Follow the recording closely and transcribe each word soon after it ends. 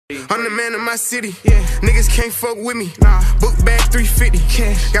I'm the man of my city. Niggas can't fuck with me. Book bag 350.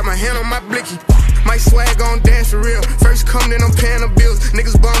 Got my hand on my blicky. My swag on dance for real. First come, then I'm paying the bills.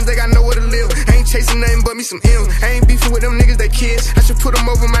 Niggas bums, they got nowhere to live. I ain't chasing nothing but me some M's. I ain't beefing with them niggas, they kids. I should put them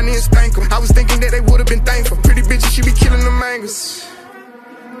over my knee and spank them. I was thinking that they would've been thankful. Pretty bitches, she be killing them angles.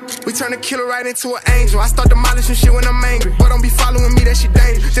 We turn a killer right into an angel. I start demolishing shit when I'm angry. Boy, don't be following me, that shit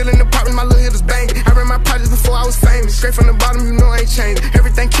dangerous. Still in the apartment, my little hitters banging. I ran my projects before I was famous. Straight from the bottom, you know I ain't changing.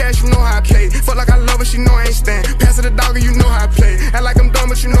 Everything cash, you know how I play. Fuck like I love her, she know I ain't stand. Pass her the dog, you know how I play. Act like I'm dumb,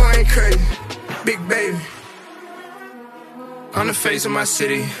 but you know I ain't crazy. Big baby. On the face of my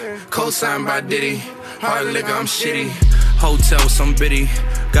city, co-signed by Diddy. Hard liquor, I'm shitty. Hotel, some biddy,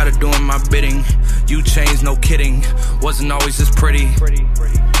 gotta doing my bidding. You changed, no kidding. Wasn't always this pretty.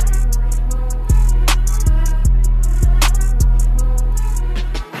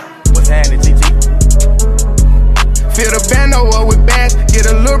 What's happening, GT? Fill the bando up with bags, get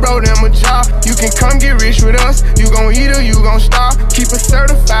a little bro them a job. You can come get rich with us, you gon' eat or you gon' starve. Keep it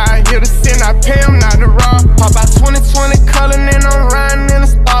certified, here to sin, I pay them not to rob. Pop out 2020 color, and I'm riding in the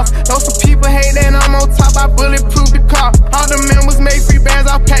stars. Those some people hate that I'm on top, I bulletproof the car. All the members make free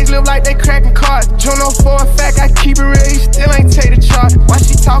bands, all packs live like they cracking cards. Juno for a fact, I keep it real, he still ain't take the charge. Why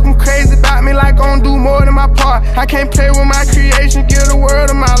she talking crazy about me like gon' do more than my part? I can't play with my creation, give the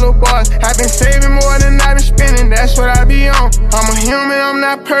world to my little boss. I've been saving more than I've been spending, that's what I be on. I'm a human, I'm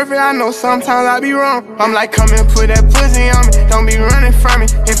not perfect, I know sometimes I be wrong. I'm like, come and put that pussy on me, don't be running from me.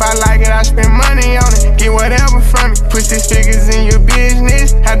 If I like it, I spend money on it, get whatever from me. Put six figures in your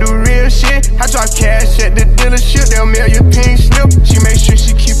business, I do real shit. I drop cash at the dealership, they'll mail your pink slip. She make sure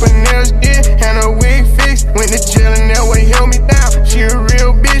she keep her nails did and her wig fixed. Went to jail and that way held me down, she a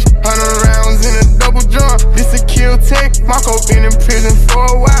real bitch. 100 rounds in a double drum, this a kill tech. Marco been in prison for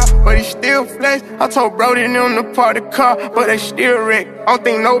a while, but he still flex. I told Brody them to park the car, but they still wreck. I don't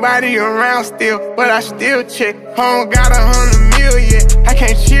think nobody around still, but I still check. I don't got 100 mil yet, I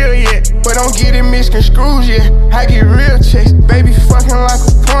can't chill yet, but don't get it misconstrued yet. I get real checks, baby fucking like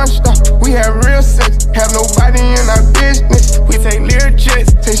a porn star. We have real sex, have nobody in our business. We take Lear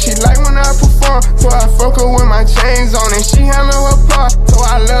jets, say she like when I perform, so I fuck her with my chains on and she handle her part, so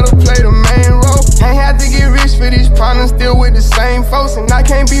I let her play the main role. Ain't had to get rich for these problems, still with the same folks, and I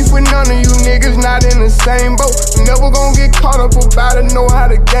can't beef with none of you niggas not in the same boat. Never gon' get caught up about it, know how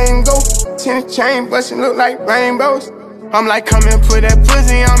the game go. Tennis chain bustin' look like rainbows. I'm like, come and put that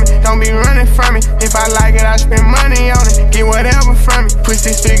pussy on me, don't be running from me. If I like it, I spend money on it, get whatever from me. Put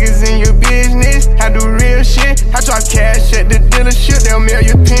six figures in your business, I do real shit. I drop cash at the dealership, they'll mail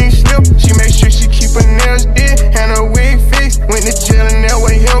your pink slip. She make sure she keep her nails did and her wig fixed. Went to jail and that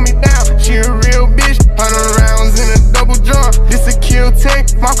way held me down, she a real bitch. 100 rounds in a double drum, this a kill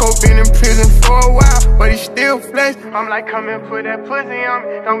tech. Marco been in prison for a while, but he still flex. I'm like, come and put that pussy on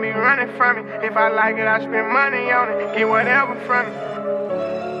me, don't be running from me. If I like it, I spend money on it, get whatever from me.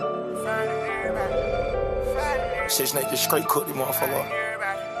 Shit, snake just straight cooked the motherfucker.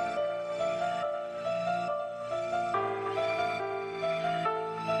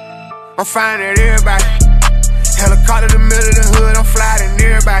 I'm finding everybody. Helicopter in the middle of the hood, I'm flying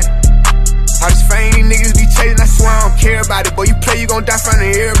everybody. All these fame niggas be chasing, I swear I don't care about it. Boy, you play, you gon' die in front of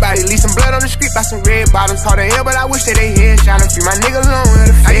everybody. Leave some blood on the street by some red bottoms. Hard to hell, but I wish that they headshot and free my nigga alone.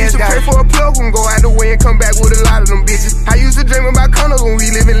 I used to pray for a plug and go out the way and come back with a lot of them bitches. I used to dream about condos when we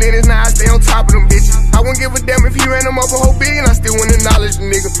live in Lennox, now I stay on top of them bitches. I wouldn't give a damn if he ran them up a whole billion, I still wouldn't acknowledge the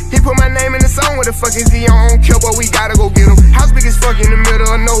nigga. He put my name in the song, what the fuck is he on? I don't care, but we gotta go get him. House big as fuck in the middle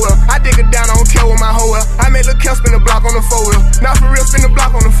of nowhere. I dig it down, I don't care with my hoe well. I made Lil' Kel spin the block on the 4-wheel. Not for real, spin the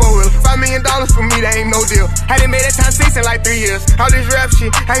block on the 4-wheel. $5 million for me, that ain't no deal. I done made that time 6 in like 3 years. All this rap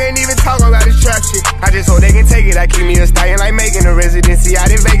shit, I can't even talk about this trap shit. I just hope they can take it, I keep me a stallion like making a residency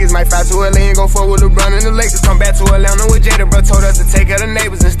out in Vegas. Might fly to LA and go fuck with LeBron and the Lakers. Come back to Atlanta with Jada, bro told us to take care of the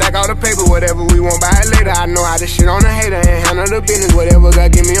neighbors and stack all the paper. Whatever we want, buy it later. I know how to shit on the hater and handle the business. Whatever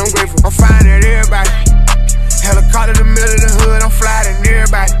God give me, I'm grateful. I'm flying at everybody. Helicopter in the middle of the hood, I'm flying at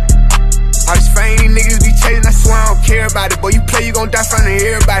everybody. All these fame niggas be chasing, I swear I don't care about it. Boy, you play, you gon' die in front of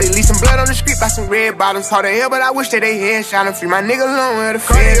everybody. Leave some blood on the street by some red bottoms. Hard to hell, but I wish that they headshot and free my nigga alone where the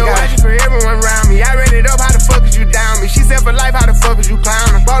feds got watching for everyone around me. I ran it up, how the fuck is you down me? She said for life, how the fuck is you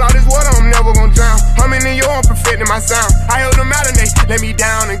clowning? Bought all this water, I'm never gon' drown. I'm in New York, I'm perfecting my sound. I held them out and they let me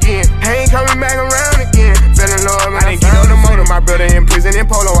down again. I ain't coming back around again. Fell in love and I didn't get on the motor. My brother in prison in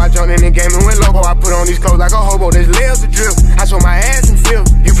Polo, I jumped in the game and went loco. I put on these clothes like a hobo, there's layers of drip. I show my ass and feel.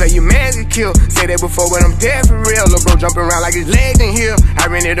 You play, you mad, kill. Say that before, but I'm dead for real. Lil' bro jumping around like his legs in here.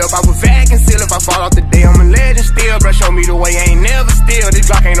 I ran it up, I was vacuum seal. If I fall off the day, I'm a legend still. Bruh, show me the way, I ain't never steal. This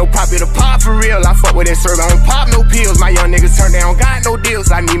Glock ain't no pop, it'll pop for real. I fuck with that serve, I don't pop no pills. My young niggas turn down, got no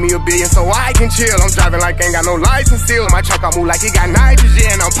deals. I need me $1 billion so I can chill. I'm driving like ain't got no license still. My truck I move like it got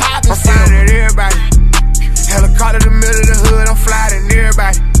nitrogen. I'm popping still. I'm flying at everybody. Helicopter in the middle of the hood, I'm flying at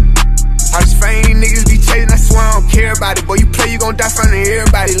everybody. All this fame, these niggas be chasing, I swear I don't care about it. Boy, you play, you gon' die from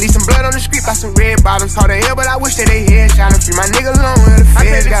everybody. Leave some blood on the street by some red bottoms. Call the hell, but I wish that they headshot and free my nigga alone where the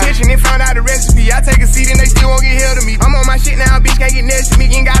feds got. I paid attention and found out the recipe. I take a seat and they still won't get held to me. I'm on my shit now, bitch can't get next to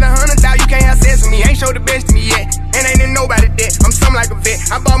me. Ain't got 100,000, you can't have sex with me. Ain't showed the best to me yet, and ain't in nobody debt. I'm something like a vet.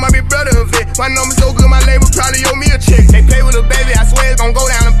 I bought my big brother a vet. My number so good, my label probably owe me a check. They play with a baby, I swear it's gon' go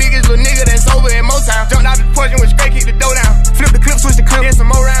down. The biggest little nigga that's over at Motown. Jumped out the porch and went straight, kick the dough down. Flip the clip, switch the clip, get some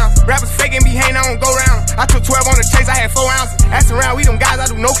more rounds. Rappers faking, be hating, I don't go round. I took 12 on the chase, I had 4 ounces. Ask around, we them guys, I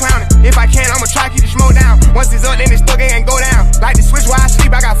do no clowning. If I can, I'ma try keep the smoke down. Once it's up, then it's stuck, it ain't go down. Like the switch while I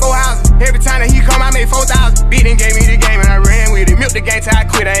sleep, I got 4 houses. Every time that he come, I made 4,000. Beat and gave me the game and I ran with it. Milk the game till I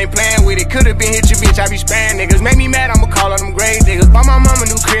quit, I ain't playing with it. Could've been hit your bitch, I be sparing niggas. Make me mad, I'ma call on them grave niggas. Bought my mama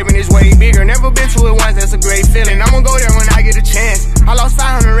new crib and it's way bigger. Never been to it once, that's a great feeling. I'ma go there when I get a chance. I lost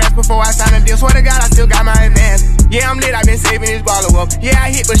 500 racks before I signed a deal. Swear to God, I still got my advance. Yeah, I'm lit, I been saving this baller up. Yeah,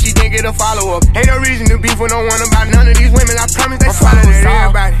 I hit, but she didn't get a follow-up. Ain't no reason to beef with no one about none of these women. I promise they flying at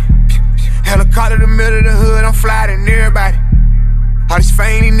everybody. Helicopter in the middle of the hood, I'm flying at everybody. All this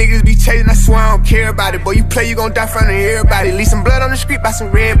fame, these niggas be chasing, I swear I don't care about it. Boy, you play, you gon' die in front of everybody. Leave some blood on the street by some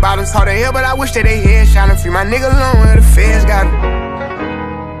red bottoms. Call the hell, but I wish that they headshot and free my nigga alone where the feds got him.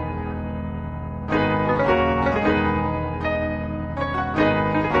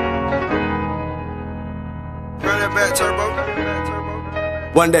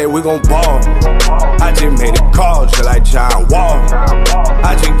 One day we gon' ball. I just made a call, just like John Wall.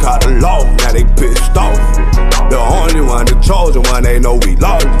 I just caught the law, now they pissed off. The only one, the chosen one, they know we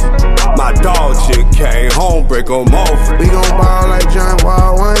lost. My dog shit came home, break them off. We gon' ball like John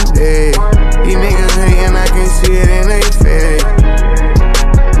Wall one day. These niggas hatin', I can see it in they face.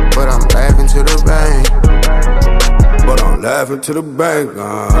 But I'm laughing to the bank. But I'm laughing to the bank.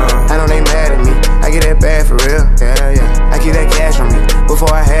 I know they mad at me, I get that bad for real. Yeah. I keep that cash on me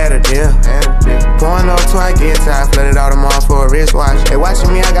before I had a deal. Pouring up till I get tired, flooded all them off for a wristwatch. They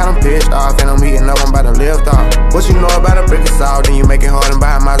watching me, I got them pissed off, and I'm eating up, I'm about to lift off. What you know about a brick of salt, then you make it hard and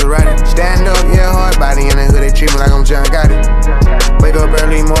buy a Maserati. Stand up, yeah, hard body in the hood, they treat me like I'm John Gotti. Wake up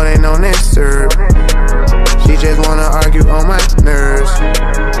early morning on that serve. She just wanna argue on my nerves.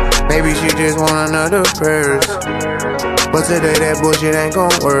 Maybe she just want another purse. But today that bullshit ain't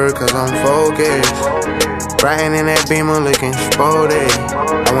gon' work, cause I'm focused. Riding in that Beamer looking sporty.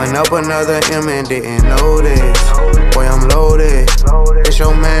 I went up another M and didn't know this. Boy, I'm loaded. It's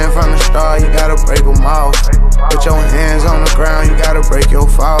your man from the start, you gotta break him off. Put your hands on the ground, you gotta break your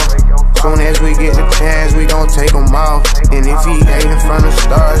fall. Soon as we get the chance, we gon' take him off. And if he hatin' from the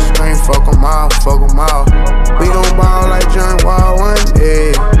start, scream fuck him off, fuck him off. We gon' ball like John Wall one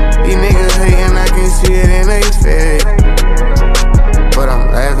day. These niggas hatin', I can see it in they face. But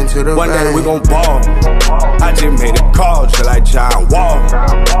I'm laughing to the One bank. day we gon' ball. I just made a call, just like John Wall.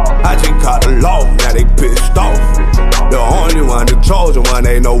 I just caught the law, now they pissed off. The only one, the chosen one,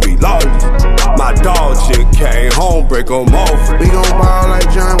 they know we lost. My dog shit came home, break them off. We gon' ball like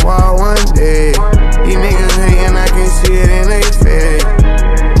John Wall one day. These niggas hatin', I can see it in they face.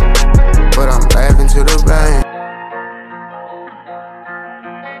 But I'm laughing to the bank.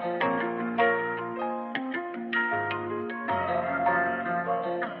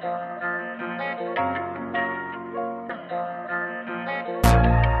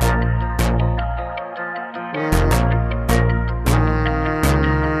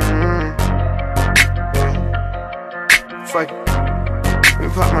 Fuck it. Let me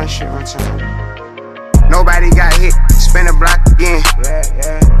pop my shit one time. Nobody got hit, spin the block again.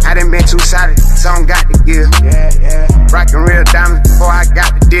 I done been too solid, something got to give. Rockin' real diamonds before I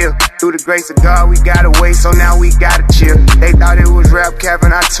got the deal. Through the grace of God, we got away, so now we gotta chill. They thought it was rap cap,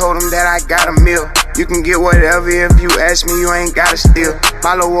 and I told them that I got a meal. You can get whatever if you ask me, you ain't gotta steal.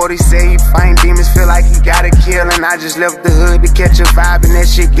 My lil' Wardy say he fight demons, feel like he gotta kill. And I just left the hood to catch a vibe, and that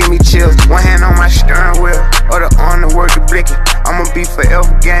shit give me chills. One hand on my steering wheel, other arm to work the blicky. I'ma be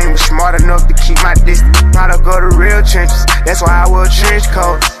forever game, smart enough to keep my distance. Try to go to real trenches, that's why I wear trench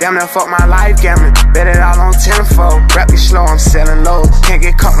coat. Damn near fuck my life gambling, bet it all on tenfold. Rap me slow, I'm selling low, can't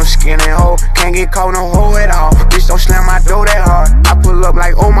get caught no skin and hole, can't get caught no hole at all. Bitch, don't slam my door that hard. I pull up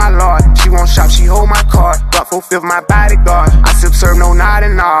like, oh my lord. She won't shop, she hold my card. Got 4/5 my bodyguard. I sip, serve, no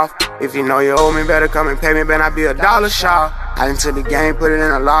nodding off. If you know you owe me, better come and pay me, better I be $1 short. I done took the game, put it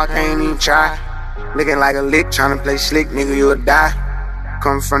in a lock, ain't even try. Looking like a lick, tryna play slick, nigga, you'll die.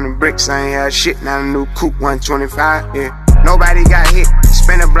 Coming from the bricks, I ain't had shit, now the new coupe 125, yeah. Nobody got hit,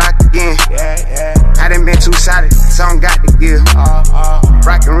 spin the block again. I done been too solid, something got to give.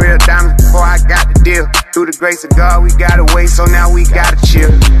 Rockin' real diamonds before I got the deal. Through the grace of God, we got away, so now we gotta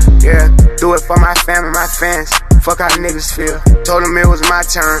chill. Yeah, do it for my family, my fans. Fuck how niggas feel. Told them it was my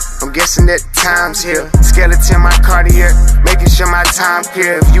turn. I'm guessing that the time's here. Skeleton, my Cartier, making sure my time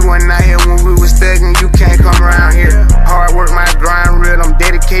clear. If you weren't out here when we was thugging, you can't come around here. Hard work, my grind real. I'm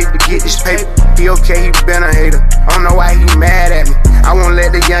dedicated to get this paper. He okay, he been a hater. I don't know why he mad at me. I won't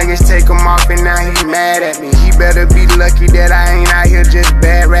let the youngest take him off, and now he mad at me. He better be lucky that I ain't out here just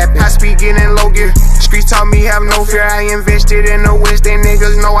bad rapping. I speak in low gear. Streets taught me have no fear. I invested in the West. They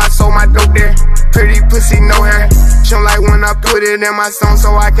niggas know I sold my dope there. Pretty pussy, no hair. She don't like when I put it in my song,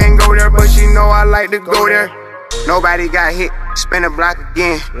 so I can't go there. But she know I like to go there. Nobody got hit, spin the block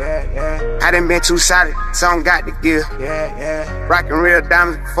again. I done been too solid, something got to give. Rockin' real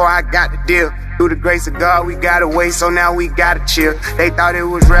diamonds before I got the deal. Through the grace of God, we got away, so now we gotta chill. They thought it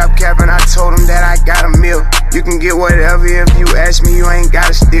was rap cap, and I told them that I got a meal. You can get whatever if you ask me, you ain't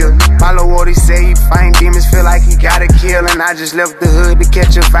gotta steal. Follow what he say, he fighting demons, feel like he gotta kill. And I just left the hood to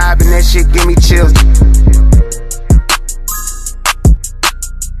catch a vibe, and that shit give me chills.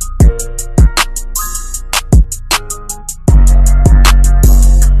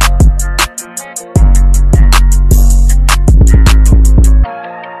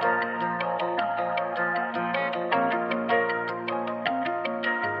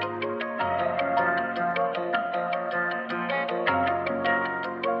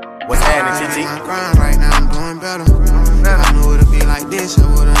 What's happening, TT? I'm grind right now, I'm doing better. If I knew it'd be like this, I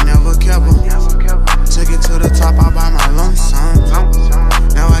would've never kept her. Took it to the top, I buy my lump sum.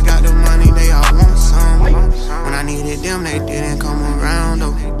 Now I got the money, they all want some. When I needed them, they didn't come around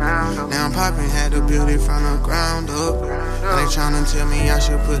though. Now I'm poppin', had to build it from the ground up. Now they tryna tell me I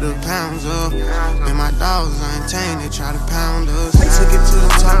should put the pounds up. And my dogs untamed, they try to pound us. Took it to the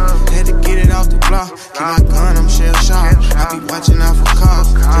top, had to get it off the block. Keep my gun, I'm shell sharp. I be watching out for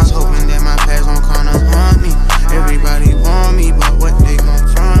cars, just hoping that my past won't come to haunt me. Everybody want me, but what they gon'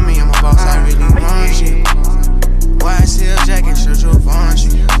 from me? I'm a boss, I really want shit. YSL jacket, shirt your Vaughn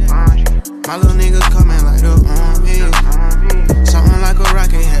shit. My little niggas coming like the me. Something like a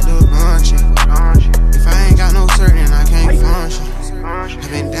rocket, had to launch it. If I ain't got no certain, I can't function. I've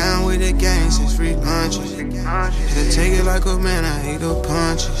been down with the gang since free lunches. Had to take it like a man, I hate the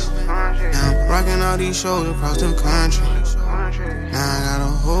punches. Now I'm rocking all these shows across the country. Now I got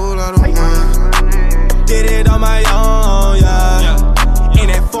a whole lot of money. Did it on my own, yeah.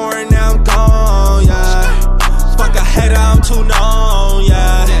 Ain't that foreign, now I'm gone, yeah. Fuck a hater, I'm too known,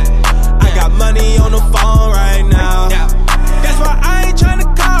 yeah. I got money on the phone right now. That's why I ain't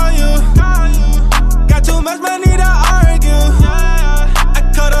tryna call you. Got too much money to argue. I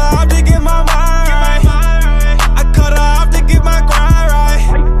cut her off to get my mind right. I cut her off to get my grind right.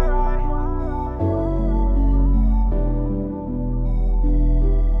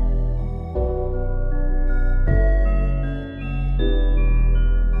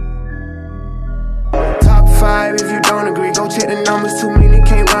 Top 5 if you don't agree, go check the numbers, too many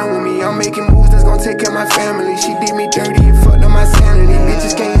can't run with me. I'm making moves that's gonna take care of my family. She did me dirty and fucked up my sanity.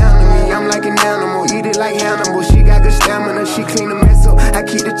 Bitches can't handle me, I'm like an animal, eat it like Hannibal. She got good stamina, she clean the mess up. I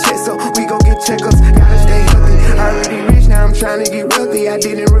keep the checks up, we go get checkups. Gotta stay healthy, already rich, now I'm trying to get wealthy. I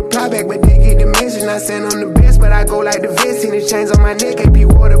didn't reply back, but they get the message. I send on the best, but I go like the vest. See the chains on my neck, AP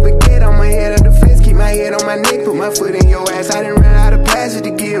water baguette. I'm ahead of the fence, keep my head on my neck, put my foot in your ass. I done ran out of passes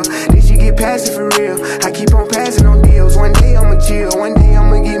to give, then she get passive for real. I keep on passing on deals, one day I'ma chill, one day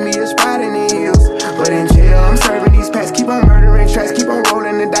I'ma give me a spot in the hills. But in jail, I'm serving these packs, keep on murdering tracks, keep on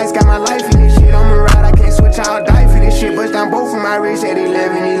rolling the dice, got my life in this shit. I'ma ride, I can't switch, I'll die for this shit. Bust down both of my wrists at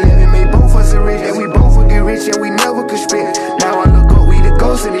 11, made both us a rich, that we both would get rich, and we never could spit. Now I look up, we the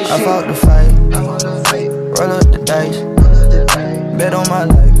ghost of this shit. I fought the fight, roll up the dice, bet on my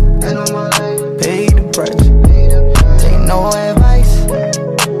life, pay the price, take no advice.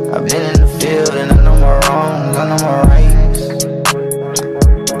 I've been in the field and I know my wrongs, I know my rights.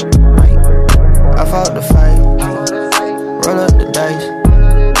 I fought the fight, roll up the dice,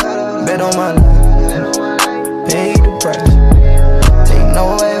 bet on my life, pay the price, take no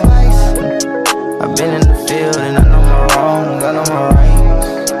advice. I've been in the field and I know my wrongs, I know my rights.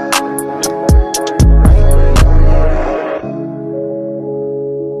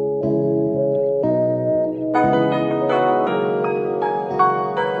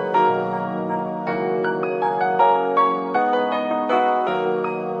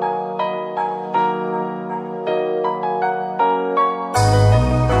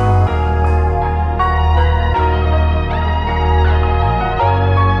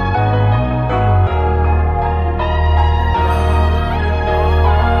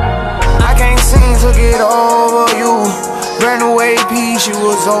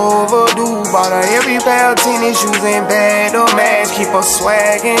 was overdue. Bought her every pair of tennis shoes and bag to match. Keep her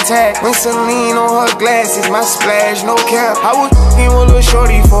swag intact. When Celine on her glasses, my splash, no cap. I was f***ing with Lil'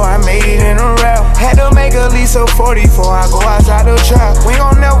 Shorty before I made it in a rap. Had to make at least a 40 before I go outside the trap. We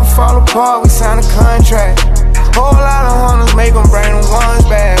gon' never fall apart, we sign a contract. Whole lot of hunters, make them bring them ones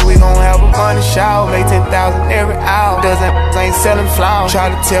back. We gon' have a money shower, make 10,000 every hour. Doesn't ain't selling flowers.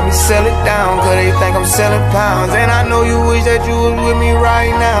 Try to tell me sell it down, cause they think I'm selling pounds. And I know you wish that you was with me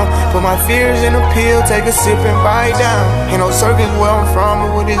right now. Put my fears in a pill, take a sip and bite down. Ain't no circus where I'm from,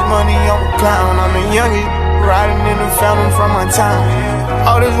 but with this money I'm a clown. I'm the youngest riding in the fountain from my town.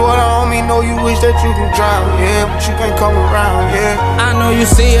 All this water on me, know you wish that you can drown, yeah, but you can't come around, yeah. I know you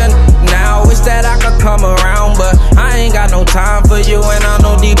see it now, wish that I could come around, but I ain't got no time for you, and I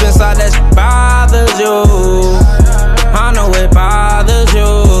know deep inside that shit bothers you. I know it bothers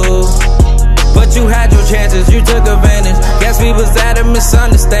you, but you had your chances, you took advantage. Guess we was at a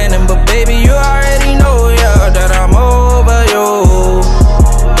misunderstanding, but baby, you already know, yeah, that I'm over you.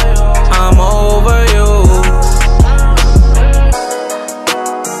 I'm over you.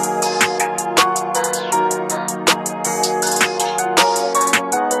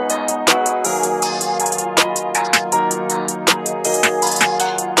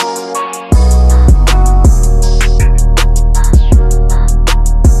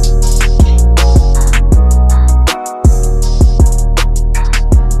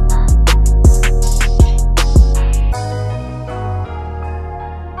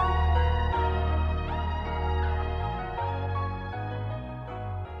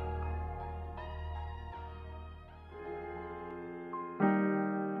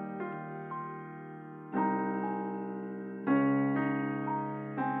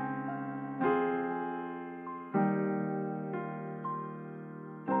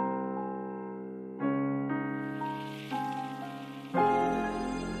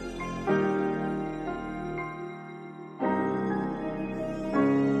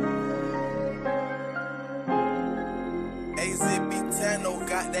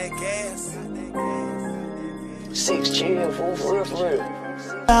 Got that gas. 6 chill, fool, for real.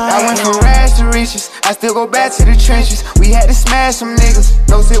 I went from rags to riches, I still go back to the trenches. We had to smash some niggas,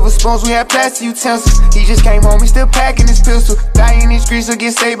 no silver spoons, we had plastic utensils. He just came home, he still packing his pistol. Die in these streets or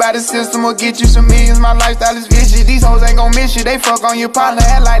get saved by the system, or get you some millions. My lifestyle is vicious, these hoes ain't gon' miss you. They fuck on your partner,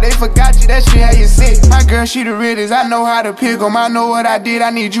 act like they forgot you, that shit had you sick. My girl, she the realest, I know how to pick 'em. I know what I did,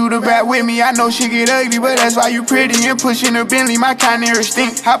 I need you to back with me. I know she get ugly, but that's why you pretty. And pushing her Bentley, my kind of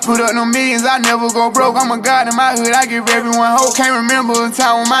stink. I put up no millions, I never go broke. I'm a god in my hood, I give everyone hope. Can't remember a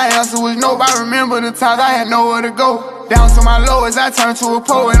time when my answer was nope. I remember the times I had nowhere to go. Down to my lowest, I turned to a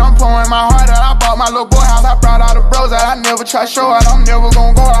poet. I'm pouring my heart out. I bought my little boy house. I brought all the bros out. I never try show out. I'm never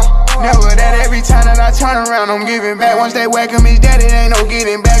gonna go out. Never that every time that I turn around, I'm giving back. Once they welcome me dead, it ain't no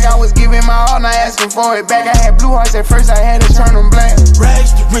getting back. I was giving my all, not asking for it back. I had blue hearts at first, I had to turn them black.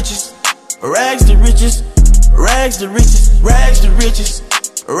 Rags to riches, rags to riches, rags to riches, rags to riches,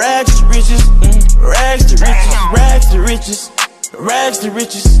 rags to riches, rags to riches, rags to riches, rags to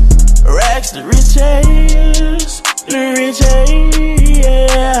riches, rags to riches, the riches,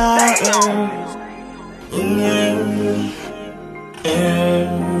 yeah.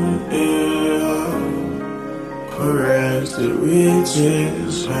 Rags to riches,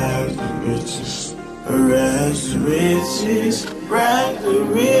 rags to riches, rags to riches, rags to riches, rags to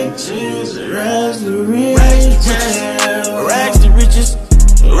riches, rags to riches, rags to riches,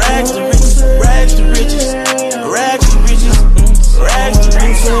 rags to riches, rags to riches, rags to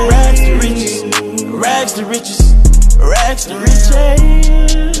riches, rags to riches, rags to riches, rags to riches,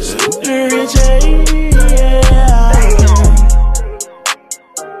 the riches, yeah.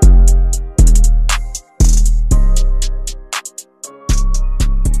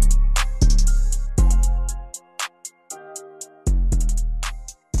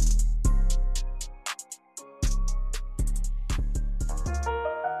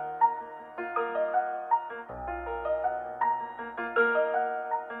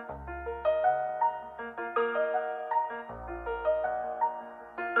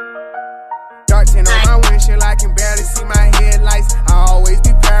 On my windshield, I can barely see my headlights. I always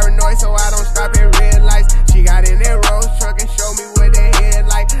be paranoid, so I don't stop at red lights. She got in that Rolls truck and showed me what that head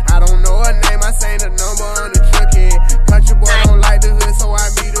like. I don't know her name, I seen the number on the truck head. Country boy don't like the hood, so I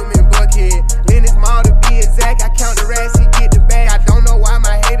meet him in Buckhead. Lennox Mall to be exact, I count the racks, he get the bag. I don't know why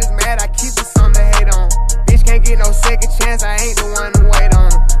my haters mad, I keep it something to hate on. Bitch can't get no second chance, I ain't the one to wait on.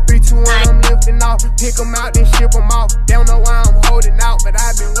 3, 2, 1, I'm lifting off. Pick 'em out, then ship 'em off. They don't know why I'm holding holding out, but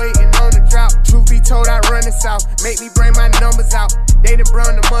I've been waiting on the drought. Truth be told, I run the south, make me bring my numbers out. They done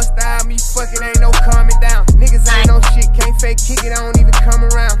brung the mustard, me fucking ain't no coming down. Niggas ain't no shit, can't fake kick it, I don't even come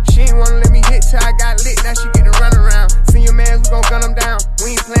around. She ain't wanna let me hit till I got lit, now she get to run around. Senior mans, we gon' gun them down.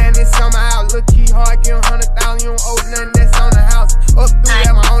 We ain't playing this summer out. Look key hard, give 100,000, you don't owe nothing, that's on the house. Up through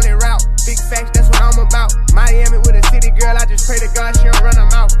that, my only route. Big facts, that's what I'm about. Miami with a city girl, I just pray to God she don't run them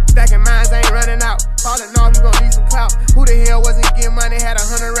out. Stacking mines, I ain't running out. Falling off, you gon' need some clout. Who the hell wasn't getting money? Had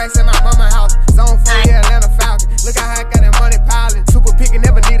 100 racks in my mama house. Zone 4, yeah, Atlanta Falcon. Look how I got that money piling. Super picky,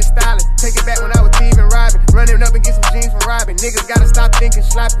 never need a stylist. Take it back when I was thieving, robbing. Running up and get some jeans from robbing. Niggas gotta stop thinking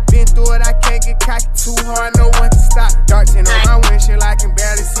sloppy. Been through it, I can't get cocky. Too hard, no one can stop. Dark tin on my windshield, I can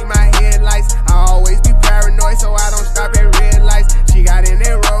barely see my headlights. I always be paranoid, so I don't stop at red lights. She got in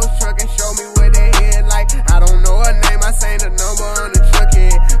that Rolls truck and showed me what they head like. I don't know her name, I seen the number on the truck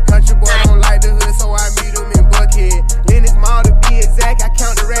head. Country boy don't like the hood, so I meet him in Buckhead. Lennox Mall to be exact, I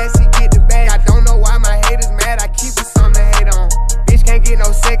count the rats, he get the bag. I don't know why my haters mad, I keep it something to hate on. Bitch can't get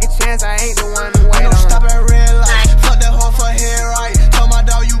no second chance, I ain't the one to wait on. Stop at red light, fuck that hoe for head right. Tell my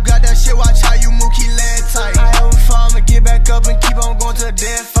dog you got that shit, watch how you move, keep leg tight. I have a farm and get back up and keep on going to the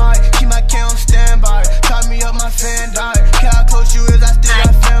dead fight. Keep my K on standby, tie me up, my fan died. Care how close you is, I still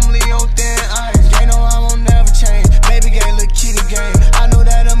got family on thin ice. They know I won't never change, baby gay, look kitty game. I know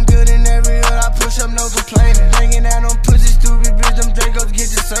that I'm good in every hood, I push up, no complaining. Hanging out on pussy, stupid bitch, them Dracos get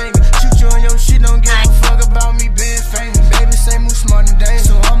the same. Shoot you on your shit, don't give a fuck about me being famous. Baby say move smart and dangerous,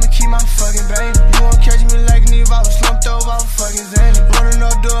 so I'ma keep my fucking baby. You won't catch me like me if I was slumped over, I was fucking Zanny. Running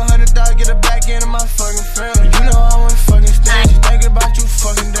up, do 100,000, get a back end of my fucking family. You know I want fucking stingy, think about you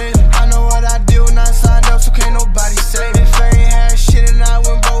fucking daily. I know what I did when I signed up, so can't nobody save me. If I ain't had shit and I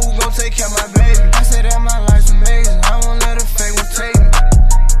went broke, who gon' take care of my baby? I say that my life's amazing, I won't let a fake one take me.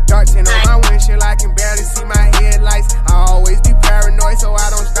 Dark tin on my windshield, I can barely see my headlights. I always be paranoid, so I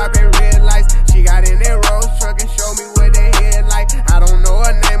don't stop at red lights. She got in that Rolls truck and showed me what they head like. I don't know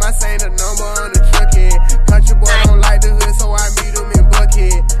her name, I seen the number on the truck head. Country boy don't like the hood, so I meet him in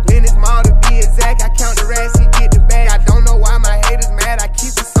Buckhead. Lennox Mall to be exact, I count the rats, he get the bag. I don't know why my haters mad, I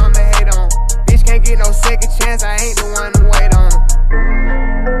keep it something to hate on. Bitch can't get no second chance, I ain't the one to wait on.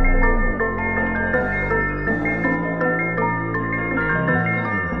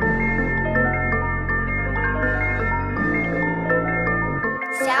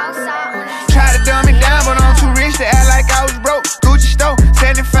 Try to dumb me down, but I'm too rich to act like I was broke. Gucci store,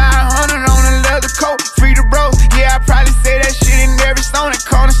 7,500 on a leather coat. Free to bros, yeah, I probably say that shit in every stone at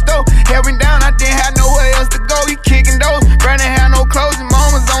corner store. Held me down, I didn't have nowhere else to go. We kicking doors, Brandon had no clothes and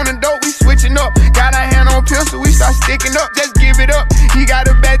mom was on the dope. We switching up, got our hand on pistol, we start sticking up. Just give it up, he got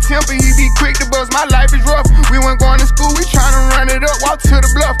a bad temper, he be quick to bust. My life is rough, we weren't going to school, we tryna run it up. Walk to the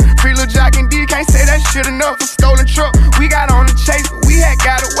bluff, free Lil Jock and D, can't say that shit enough. A stolen truck, we got on the chase, but we had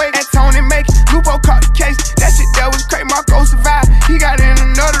got away. That Tony make it, Lupo caught the case. That shit that was crazy, Marco survived. He got in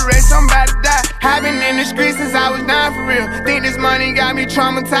another race, somebody died. I been in the streets since I was 9 for real. Think this money got me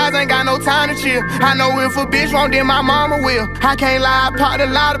traumatized, ain't got no time to chill. I know if a bitch won't, then my mama will. I can't lie, I popped a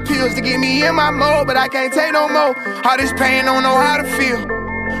lot of pills to get me in my mode, but I can't take no more. All this pain, don't know how to feel.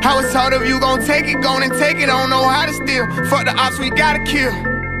 I was told if you gon' take it, gon' and take it, don't know how to steal. Fuck the ops, we gotta kill.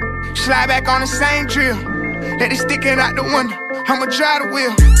 Slide back on the same drill. Let it stick it out the window, I'ma drive the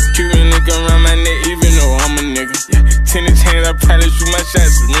wheel. Cuban link around my neck, even though I'm a nigga. Tennis chains, I probably shoot my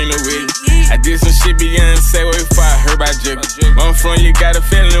shots, Serena Williams. I did some shit beyond say way before I heard about Jigga. Where I'm from, you got a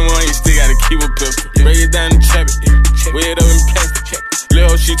feeling one, you still gotta keep a pistol. Break it down and trap it, weigh it up in plastic.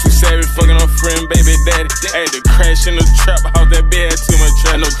 Lil' she too savage, fucking her friend, baby daddy. I had to crash in the trap house, that bitch had too much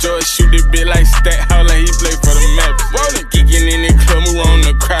trap. No George shoot this bitch like Stackhouse, like he play for the map. Rollin', geeking in the club, move on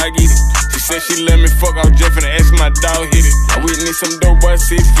the crowd, get it. She said she let me fuck off Jeff and ask my dog hit it. I witnessed some dope boy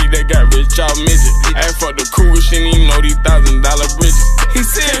 6 feet that got rich off midget. I fucked the cougar, she didn't even know these $1,000 bridges. He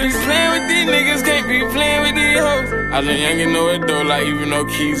said be playing with these niggas, can't be playing with these hoes. I was young and know it though, like even though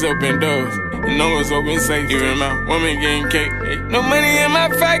keys open doors. And no one's open safe, even my woman getting cake. No money in my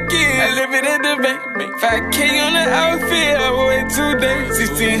pocket, I live it at the bank. 5K on the outfit, I wait 2 days.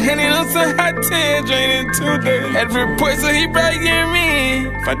 1,600 on some hot tail, drain in 2 days. Had to report, so he probably get me.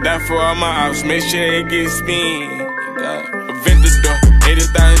 If I die for all my ops, make sure they get spin. A Ventador,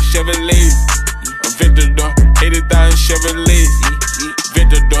 80,000 Chevrolets. A Ventador, 80,000 Chevrolets.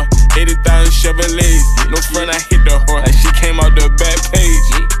 Ventador, 80,000 Chevrolets. No front, I hit the horse like she came out the back page.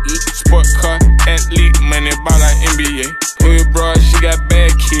 Sport car, athlete, money ball like NBA. Hood broad, she got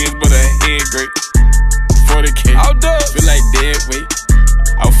bad kids, but her head great. 40K, outdoors, feel like dead weight.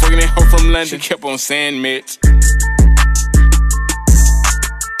 I was fucking that hoe from London, she kept on saying meds.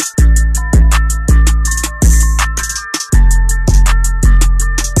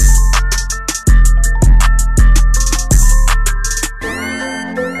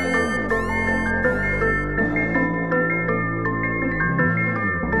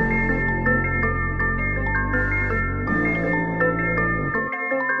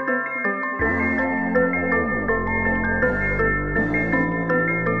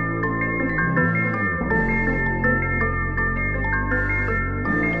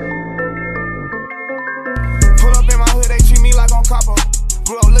 on Capo.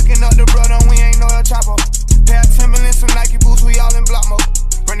 Grew up looking up the brother, we ain't no El Chapo. Pair of Timberlands, some Nike boots, we all in block mode.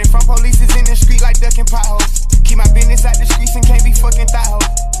 Running from police in the street like ducking potholes. Keep my business out the streets and can't be fucking thigh hoes.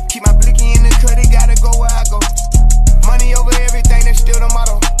 Keep my blicky in the cut, it gotta go where I go. Money over everything, that's still the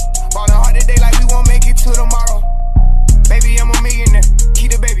motto. Ballin' hard today like we won't make it till tomorrow. Baby, I'm a millionaire,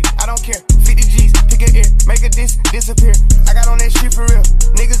 keep the baby, I don't care. 50 G's, pick a ear, make a disappear. I got on that shit for real,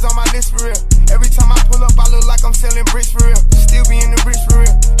 niggas on my list for real. Every time I pull up, I look like I'm selling bricks for real. Still be in the bricks for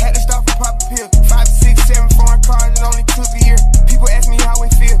real, had to stop for poppin' pills. 5, 6, 7 foreign cars, it only took a year. People ask me how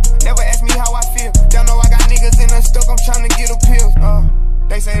it feel, never ask me how I feel. Don't know I got niggas in the stuck, I'm tryna get a pills.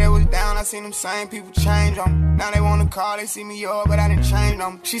 They say they was down, I seen them same people change on. Now they wanna call, they see me up, but I didn't change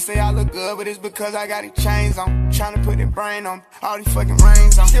them. She say I look good, but it's because I got these chains on. Tryna put that brain on, all these fucking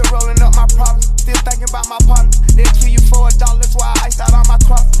rings on. Still rolling up my problems, still thinking about my partners. They'll kill you for $1, that's why I iced out all my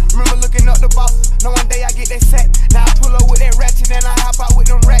crosses. Remember looking up the bosses, know one day I get that set. Now I pull up with that ratchet and I hop out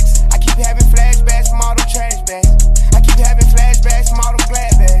with them racks. I keep having flashbacks from all them trash bags. I keep having flashbacks from all them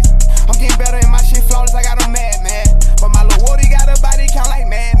glad bags. I'm getting better and my shit flawless, I got them mad. But my little Woody got a body count like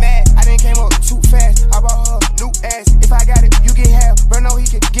mad. I didn't came up too fast, I bought her new ass. If I got it, you get half, bro, no, he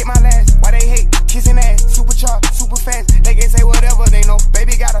can get my last. Why they hate, kissing ass, supercharged, super fast. They can say whatever, they know,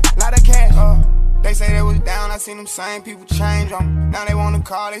 baby got a lot of cash. They say they was down, I seen them same people change on. Now they wanna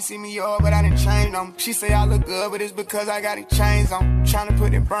call, they see me up, but I didn't change them. She say I look good, but it's because I got these chains on. Tryna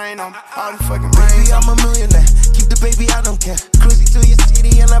put that brain on, all the fucking brains. Baby, I'm a millionaire, keep the baby, I don't care. Cruising through your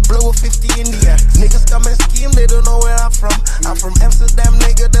city and I blow a 50 in the air. Niggas come and scheme, they don't know where I'm from. I'm from Amsterdam,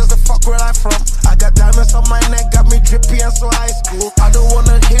 nigga, that's the fuck where I'm from. I got diamonds on my neck, got me drippy and so high school. I don't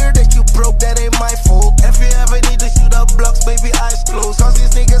wanna hear that you broke, that ain't my fault. If you ever need to shoot up blocks, baby, eyes closed. Cause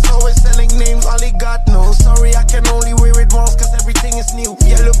these niggas always selling names, only God knows. Sorry, I can only wear it once, cause everything is new.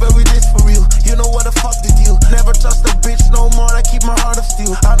 Yellow baby, this for real, you know what the fuck the deal. Never trust a bitch no more, I keep my heart of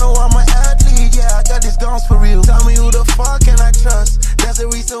steel. I know I'm an athlete, yeah, I got these guns for real. Tell me who the fuck can I trust? That's the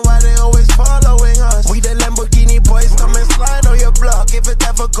reason why they always following us. We the Lamborghini boys, come and slide on your block. If it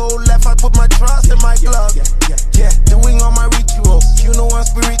ever go left, I put my trust in my glove. Yeah, doing all my rituals, you know I'm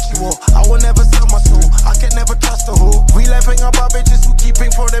spiritual. I will never sell my soul, I can never trust a hoe. We laughing about bitches who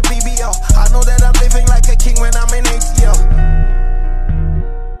keeping for the BBL. I know that I'm living like a king when I'm in ATL.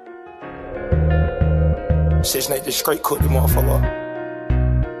 Shit, Nate just straight cooked the motherfucker.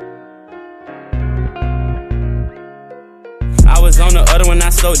 I was on the other one, I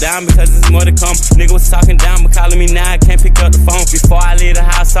slowed down because there's more to come. Nigga was talking down, but calling me now, I can't pick up the phone. Before I leave the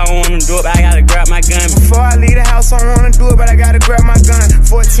house, I don't wanna do it, but I gotta grab my gun. Before I leave the house, I don't wanna do it, but I gotta grab my gun.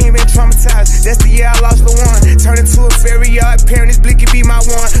 14 been traumatized, that's the year I lost the one. Turned into a fairy yard, parent, this blicky be my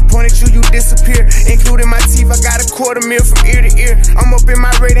one. Pointed you disappear, including my teeth, I got $250,000 from ear to ear. I'm up in my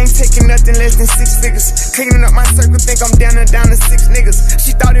rate, ain't taking nothing less than 6 figures. Cleaning up my circle, think I'm down to 6 niggas.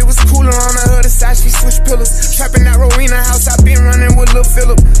 She thought it was cooler on the other side, she switched pillars. Trapping that Rowena house, I been running with Lil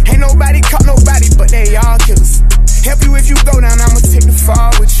Phillip. Ain't nobody caught nobody, but they all killers. Help you if you go down, I'ma take the fall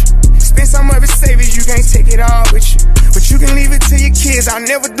with you. Spend some of it, save it, you can't take it all with you. But you can leave it to your kids, I'll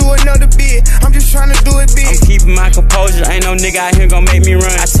never do another bid. I'm just trying to do it big. I'm keeping my composure, ain't no nigga out here gon' make me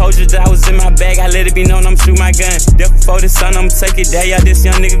run. I told you that I was in my bag, I let it be known I'm shoot my gun. Just before the sun, I'ma take it there, yeah, this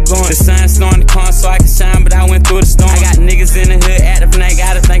young nigga going. The sun's snowing the corn so I can shine, but I went through the storm. I got niggas in the hood active and they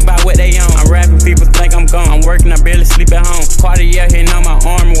gotta think about what they on. I'm rapping, people think I'm gone. I'm working, I barely sleep at home. Quarter year hitting on my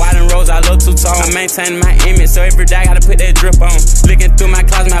arm, wide and rose, I look two-tone. I'm maintaining my image, so every day I gotta put that drip on. Looking through my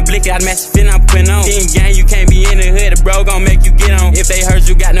closet, my blicky, I match the fit I'm putting on. Team gang, you can't be in the hood, the bro gon' make you get on. If they heard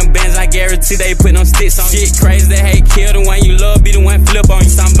you got them bands, I guarantee they put them sticks on. Shit crazy, they hate kill, the one you love be the one flip on you.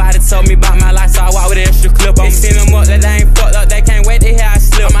 Somebody told me about my life, so I walk with an extra clip on. They send them up that they ain't fucked up, they can't wait to hear I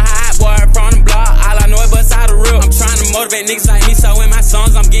slip. I'm a hot boy from the block, all I know is bust out the real. I'm trying to motivate niggas like me, so in my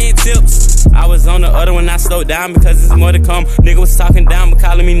songs I'm getting tips. I was on the other one, I slowed down because there's more to come. Nigga was talking down, but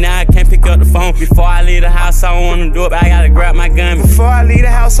calling me now, I can't pick up the phone. Before I leave the house, I don't wanna do it, but I gotta grab my gun. Before I leave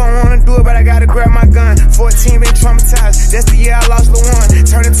the house, I don't wanna do it, but I gotta grab my gun. 14 been traumatized, that's the year I lost the one.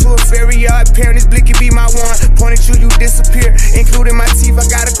 Turned into a fairy yard, parent, this blicky be my one. Pointed you disappear, including my teeth, I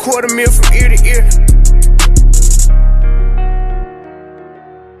got $250,000 from ear to ear.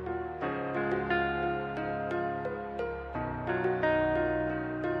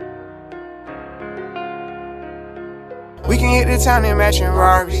 We can hit the town in matching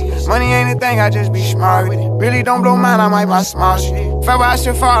Rarries. Money ain't a thing, I just be smart with it. Really don't blow mine, I might buy small shit. If ever I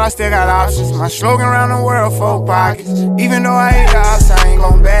should fall, I still got options. My slogan around the world, 4 pockets. Even though I hate the ops, I ain't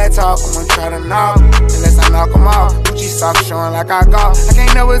gon' bad talk. I'm gonna try to knock 'em, unless I knock 'em off. Gucci socks showing like I golf. I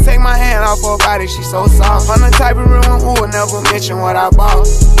can't never take my hand off her body, she so soft. I'm the type of real one who will never mention what I bought.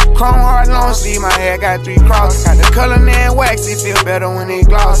 Chrome hard long sleeve, my hair got 3 crosses. Got the color and wax, it feel better when it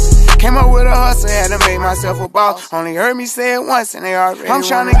gloss. Came up with a hustle, had to make myself a boss. Only heard me say it once and they already I'm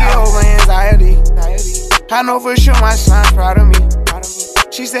tryna get over anxiety. I know for sure my son's proud of me.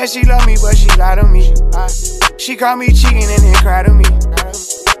 She said she love me, but she lied to me. She called me cheating and then cried to me.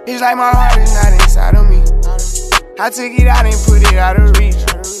 It's like my heart is not inside of me. I took it out and put it out of reach.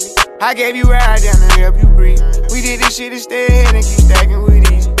 I gave you air down to help you breathe. We did this shit to stay ahead and keep stacking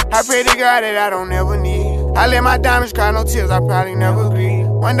with ease. I pray to God that I don't ever need. I let my diamonds cry, no tears, I probably never grieve.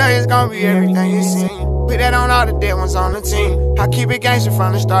 One day it's gonna be everything you seen. Put that on all the dead ones on the team. I keep it gangster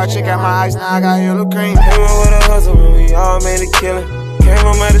from the start, check out my eyes, now I got yellow cream. Came up with a hustle when we all made a killing. Came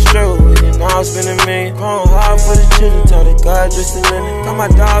home at a struggle with it, now I'm spending millions. Growing hard for the children, told it God just a minute. Got my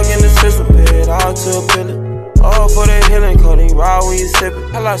dog in the system, pay it all to a billion. All for the healing, codeine raw when you sip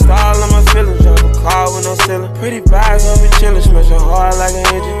it. I lost all of my feelings, drive a car with no ceiling. Pretty vibes, I'll be chillin', smashing hard like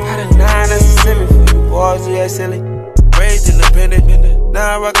an engine. Got a 9 that's a semi for you boys, you act silly. Raised independent,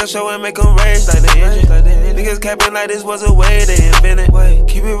 now I rock a show and make them rage like the engine. Niggas capping like this was a way they invented.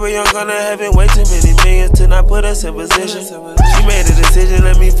 Keep it real, I'm gonna have it way too many millions to not put us in position. She made a decision,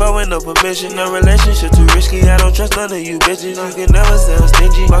 let me fuck with no permission. No relationship too risky, I don't trust none of you bitches. You can never sound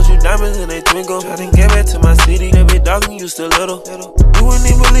stingy, bought you diamonds and they twinkle. I done gave it to my city, every dog and you still little. You wouldn't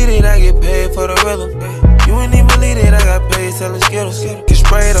even believe it, I get paid for the rhythm. You wouldn't even believe it, I got paid selling Skittles. Get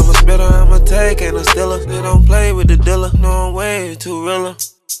sprayed, I'm a spitter, I'm a take and a stiller. They don't play with the dealer, no I'm way too realer.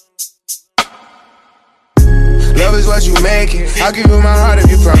 Love is what you make it. I'll give you my heart if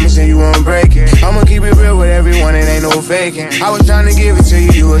you promise and you won't break it. I'ma keep it real with everyone, it ain't no faking. I was trying to give it to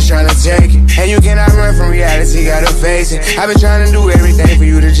you, you was trying to take it. And you cannot run from reality, gotta face it. I've been trying to do everything for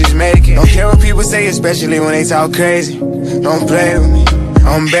you to just make it. Don't care what people say, especially when they talk crazy. Don't play with me,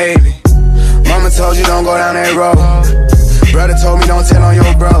 I'm baby. Mama told you don't go down that road. Brother told me don't tell on your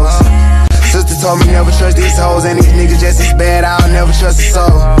bros. Sister told me never trust these hoes, and these niggas just as bad, I'll never trust a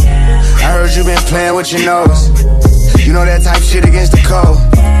soul. I heard you been playing with your nose. You know that type shit against the code.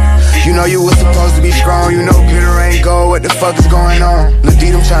 You know you was supposed to be strong, you know glitter ain't gold, what the fuck is going on? Lil'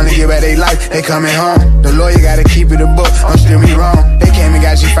 D, them tryna get back they life, they coming home. The lawyer gotta keep it a book, don't steer me wrong. They came and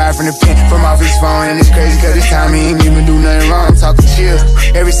got you fired from the pen, from off his phone. And it's crazy cause this time he ain't even do nothing wrong, I'm talking chill.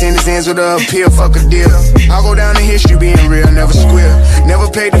 Every sentence ends with a appeal, fuck a deal. I'll go down in history being real, never squeal. Never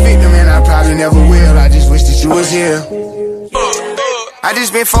played the victim and I probably never will. I just wish that you was here. I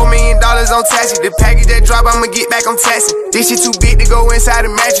just spent $4 million on taxi. The package that drop, I'ma get back on taxi. This shit too big to go inside the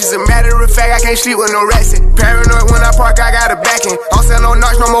mattress. A matter of fact, I can't sleep with no rats in. Paranoid when I park, I got a backing. Don't sell no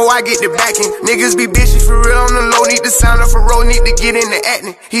knocks no more, I get the backing. Niggas be bitches for real on the low. Need to sign up for road, need to get into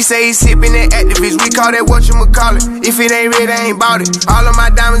acting. He say he sippin' that activist, we call that whatchamacallit. If it ain't red, I ain't bout it. All of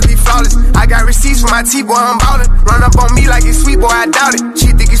my diamonds be flawless. I got receipts for my T-boy, I'm ballin'. Run up on me like it's sweet, boy, I doubt it. She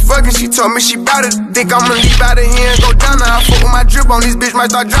think it's fucking, she told me she bout it. Think I'ma leave out of here and go down now. I fuck with my drip on this bitch,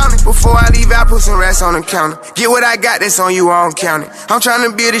 might start drowning. Before I leave, I put some rats on the counter. Get what I got, that's on you, I don't count it. I'm trying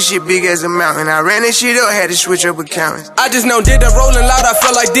to build this shit big as a mountain. I ran this shit up, had to switch up accountants. I just know did that rolling loud, I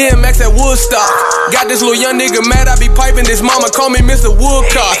felt like DMX at Woodstock. Got this little young nigga mad, I be piping this mama, call me Mr.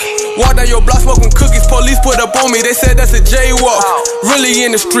 Woodcock. Walk down your block smoking cookies, police put up on me, they said that's a jaywalk. Really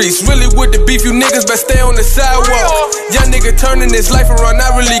in the streets, really with the beef, you niggas better stay on the sidewalk. Young nigga turning his life around,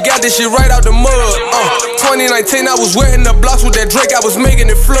 I really got this shit right out the mud. 2019, I was wetting the blocks with that Drake, I was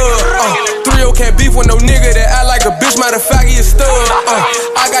making it flood. 3-0 can't beef with no nigga that act like a bitch, matter of fact, he a stud.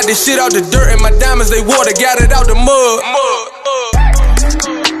 I got this shit out the dirt and my diamonds, they water, got it out the mud.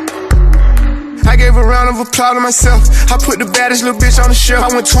 I gave a round of applause to myself. I put the baddest little bitch on the shelf. I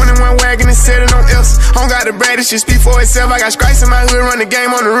went 21 wagon and set it on else. I don't got the bread, this shit speak for itself. I got stripes in my hood, run the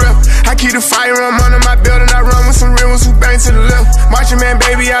game on the rep. I keep the firearm under my belt and I run with some real ones who bang to the left. Marching man,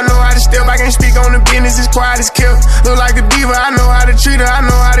 baby, I know how to step. I can't speak on the business, it's quiet as kept. Look like a diva, I know how to treat her, I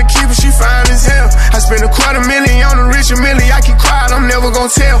know how to keep her, she fine as hell. I spent $250,000 on a Richard Millie, I keep quiet, I'm never gon'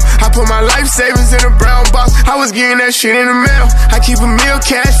 tell. I put my life savings in a brown box, I was getting that shit in the mail. I keep a meal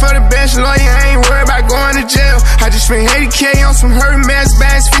cash for the best lawyer, I ain't worried about going to jail. I just spent 80K on some hurt mask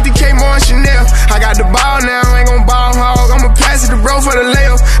bags, 50K more on Chanel. I got the ball now, ain't gon' ball hog, I'ma pass it to bro for the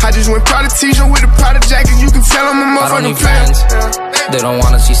layup. I just went Prada t-shirt with a Prada jacket, you can tell I'm a motherfucking player. They don't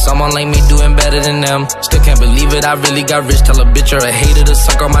wanna see someone like me doing better than them. Still can't believe it, I really got rich. Tell a bitch or a hater to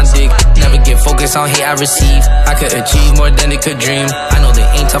suck on my dick. Never get focused on hate I receive. I could achieve more than they could dream. I know they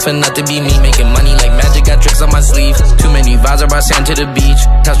ain't tough enough to be me. Making money like magic, got tricks on my sleeve. Too many vibes, I brought sand to the beach.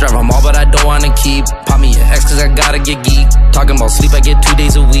 Test drive them all, but I don't wanna keep. Pop me an X cause I gotta get geek. Talking about sleep, I get 2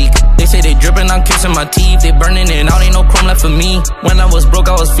 days a week. They say they dripping, I'm kissing my teeth. They burning it out, ain't no chrome left for me. When I was broke,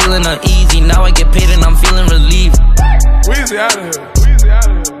 I was feeling uneasy. Now I get paid and I'm feeling relieved. Weezy out of here.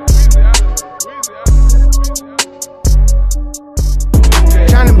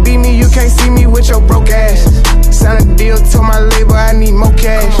 Tryna beat me, you can't see me with your broke ass. Sign a deal, told my label I need more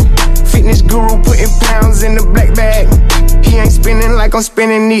cash. Fitness guru putting pounds in the black bag. He ain't spinning like I'm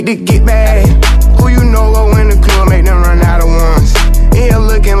spinning, need to get back. Who you know go in the club, make them run out of ones. In here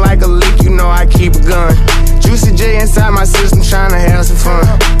looking like a lick, you know I keep a gun. Juicy J inside my system, tryna have some fun.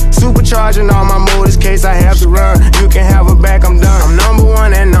 Supercharging all my motors, case I have to run. You can have her back, I'm done. I'm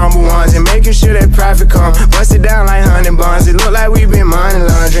 #1 and #1s, and making sure that profit come. Bust it down like 100 buns. It look like we been money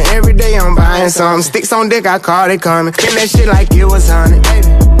laundering. Every day I'm buying something. Sticks on deck, I call it coming. Spin that shit like it was 100.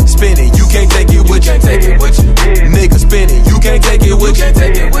 Spin it, you can't take it with you. Nigga, spin it, you can't take it with you.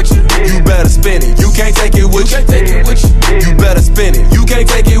 You better spin it, you can't take it with you. You better spin it, you can't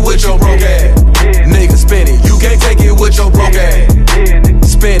take it with your broke ass. Nigga, spin it, you can't take it with your broke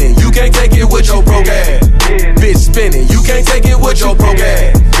ass. Spin it, you can't take it with your broke ass. Bitch, spin it, you can't take it with your broke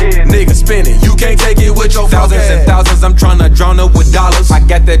ass. Nigga, spin it, you can't take it with your broke ass. Thousands and thousands, I'm tryna drown her with dollars. I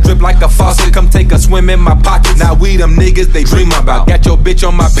got that drip like a faucet, come take a swim in my pockets. Now we them niggas they dream about. Got your bitch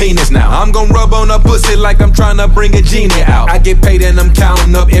on my penis now. I'm gon' rub on her pussy like I'm tryna bring a genie out. I get paid and I'm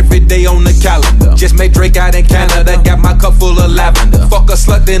counting up every day on the calendar. Just made Drake out in Canada, got my cup full of lavender. Fuck a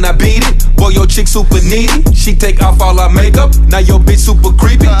slut, then I beat it. Boy, your chick super needy. She take off all her makeup, now your bitch super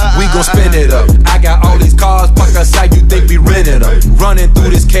creepy. We gon' spin it up. I got all these cars parked outside, you think we rented them. Running through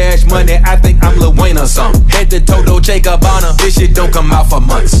this cash money, I think I'm Lil Wayne or something. Head to Toto, Gabbana, this shit don't come out for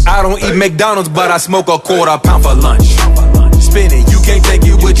months. I don't eat McDonald's, but I smoke a £1/4 for lunch. Spin it, you can't take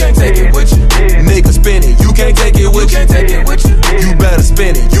it with you. Nigga, spin it, you can't take it with you. You better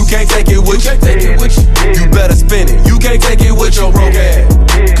spin it, you can't take it with you. You better spin it, you can't take it with your broke ass.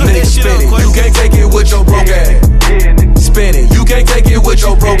 Nigga, spin it, you can't take it with your broke ass. Spin it, you can't take it with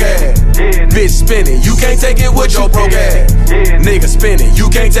your broke ass. Bitch, spin it, you can't take it with your broke ass. Nigga, spin it, you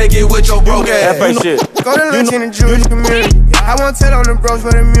can't take it with your broke ass. Go to lunch in the Jewish community. I won't tell on the bros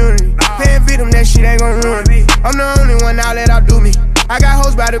for the immunity. Paying victim, that shit ain't gon' ruin me. I'm the only one out let out do me. I got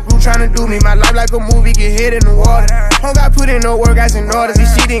hoes by the group tryna do me. My life like a movie, get hit in the water. Don't got put in no work, I in orders.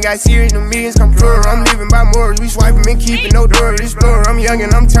 This shit ain't got serious, the millions come plural. I'm living by morals, we swiping and keeping no door. Explorer, I'm young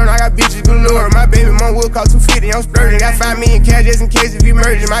and I'm turned, I got bitches galore. My baby mom will cost 250, I'm splurging. Got 5 million cash just in case if you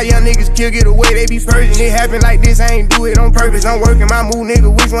merging. My young niggas kill, get away, they be purging. It happen like this, I ain't do it on purpose. I'm working my move,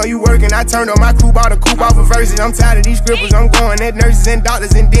 nigga, which one you working? I turned on my crew, bought a coupe off of verses. I'm tired of these scribbles, I'm going at nurses and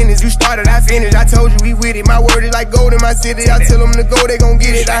doctors and dentists. You started, I finished, I told you we with it. My word is like gold in my city, I tell them to go, they gon'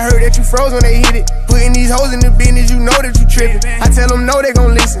 get it. I heard that you froze when they hit it. Putting these hoes in the business, you know that you trippin'. I tell them no, they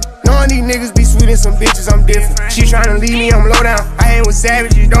gon' listen. Knowing these niggas be sweet and some bitches, I'm different. She tryna leave me, I'm low down. I ain't with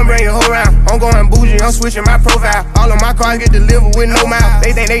savages, don't bring your whole round. I'm going bougie, I'm switching my profile. All of my cars get delivered with no mouth.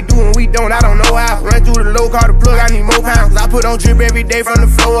 They think they do and we don't, I don't know how. Run through the low, call the plug, I need more pounds. I put on drip every day from the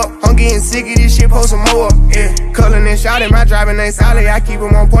floor up. I'm getting sick of this shit, post some more up. Yeah, cullin' and shouting, my driving ain't solid. I keep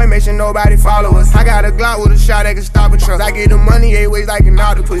them on point, make sure nobody follow us. I got a Glock with a shot that can stop a truck. I get the money 8 ways like an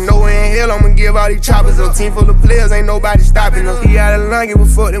octopus. Nowhere in hell I'ma give all these choppers up. Team full of players, ain't nobody stopping us. He out of line, give a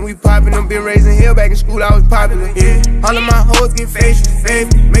fuck, then we poppin' them. Been raising hell back in school, I was popular. Yeah, all of my hoes get facial,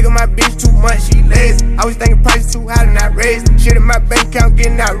 making my bitch too much, she lazy. I was thinking prices too high and I raised. Shit in my bank account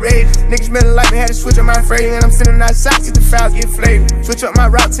getting outrageous. Niggas smelling like me, had to switch up my phrase. And I'm sitting outside, get the files get flavored. Switch up my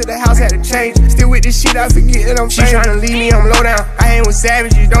route to the house, had to change. Still with this shit, I forget that I'm famous. She tryna leave me, I'm low down. I ain't with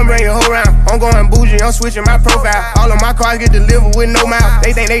savages, don't bring your whole round. I'm going bougie, I'm switching my profile. All of my cars get delivered with no mouth.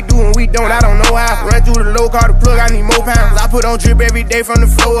 They think they do and we don't, I don't know how. Run through the low, call the plug, I need more pounds. I put on drip every day from the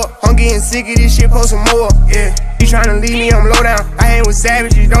floor up. I'm getting sick of this shit, post some more up. Yeah, he tryna leave me, I'm low down. I ain't with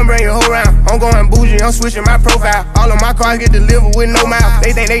savages, don't bring your whole round. I'm going bougie, I'm switching my profile. All of my cars get delivered with no mouth.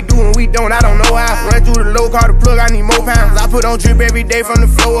 They think they do and we don't, I don't know how. Run through the low, call the plug, I need more pounds. I put on drip every day from the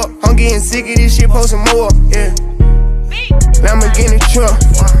floor up. I'm getting sick of this shit, post some more up. Yeah. Lamborghini truck,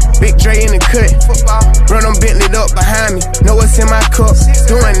 Big Dre in the cut. Run them Bentley up behind me, know what's in my cup.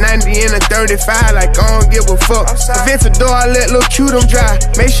 Doing 90 in a 35 like I don't give a fuck. If it's a door, I let Lil' Q them drive.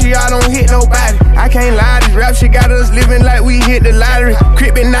 Make sure y'all don't hit nobody. I can't lie, this rap shit got us living like we hit the lottery.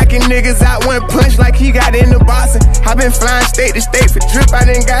 Crip been knocking niggas out one punch like he got in the boxing. I been flying state to state for drip, I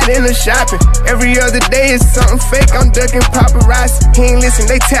done got in the shopping. Every other day is something fake, I'm ducking paparazzi. He ain't listen,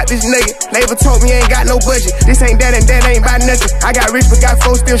 they tap this nigga. Label told me ain't got no budget. This ain't that and that ain't about nothing. I got rich but got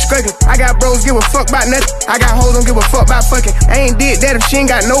folks still struggling. I got bros give a fuck about nothing. I got hoes don't give a fuck about fucking. I ain't did that if she ain't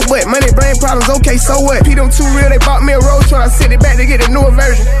got no butt. Money, brain problems, okay, so what? P them too real, they bought me a road truck. I sent it back to get a newer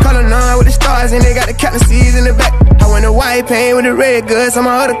version. Color 9 with the stars and they got the captain C's in the back. I went to white paint with the red goods. Some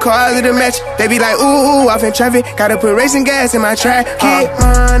of my other cars in the match. They be like, ooh, off in traffic. Gotta put racing gas in my track. Get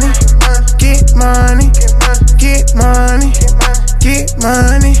money, get money, get money, get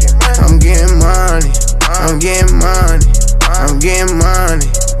money. I'm getting money, I'm getting money, I'm getting money,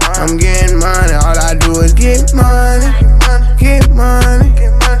 I'm getting money. All I do is get money, get money,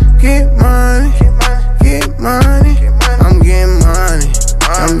 get money, get money. I'm getting money,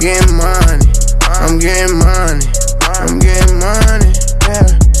 I'm getting money, I'm getting money, I'm getting money. Yeah.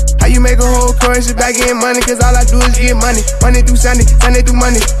 How you make a whole chorus by getting money? Cause all I do is get money. Monday through Sunday, Sunday through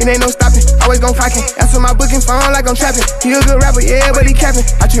Monday. It ain't no stopping, always gon' clockin'. Answer my booking phone like I'm trapping. He a good rapper, yeah, but he capping.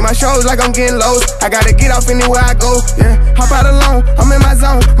 I treat my shows like I'm getting lows. I gotta get off anywhere I go, yeah. Hop out alone, I'm in my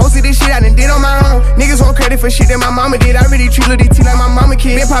zone. Most of this shit I done did on my own. Niggas want credit for shit that my mama did. I really treat Lil DT like my mama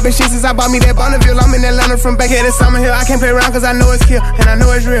kid. Been poppin' shit since I bought me that Bonneville. I'm in Atlanta from back here to Summer Hill. I can't play around cause I know it's kill, and I know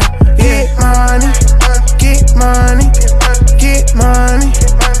it's real. Get money, get money, get money,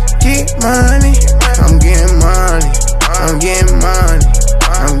 get money. I'm getting money, I'm getting money,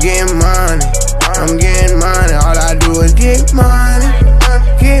 I'm getting money, I'm getting money. All I do is get money,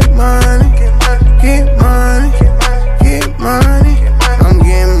 get money, get money, get money. I'm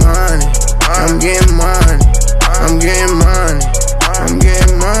getting money, I'm getting money, I'm getting money, I'm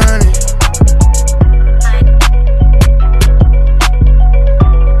getting money.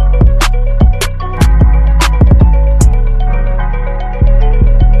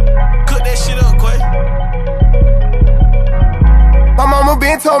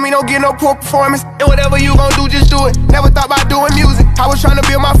 Been told me don't get no poor performance. And whatever you gon' do, just do it. Never thought about doing music. I was trying to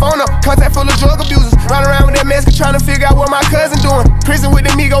build my phone up. Contact full of drug abusers. Run around with that mask trying to figure out what my cousin doing. Prison with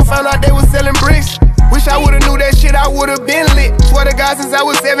the Migo, found out they was selling bricks. Wish I would've knew that shit, I would've been lit. Swear to God, since I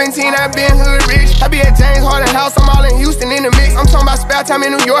was 17, I been hood rich. I be at James Harden house, I'm all in Houston in the mix. I'm talking about spare time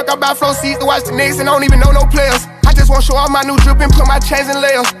in New York. I buy flow seats to watch the Knicks and I don't even know no players. I just wanna show off my new drip and put my chains in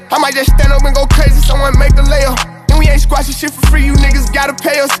layers. I might just stand up and go crazy, someone make the layup. And we ain't squashing shit for free, you niggas gotta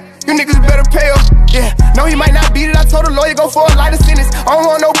pay us. You niggas better pay up, yeah. No, he might not beat it, I told the lawyer go for a lighter sentence. I don't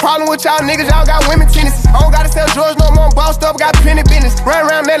want no problem with y'all niggas, y'all got women tendencies. I don't gotta sell drugs no more, I'm bossed up, got plenty business. Run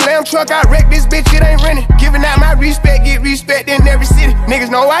around that lamb truck, I wreck this bitch, it ain't renting. Giving out my respect, get respect in every city. Niggas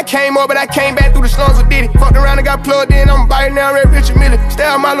know I came up, but I came back through the slums of Diddy. Fucked around and got plugged in, I'm biting now, Red Richard Miller. Stay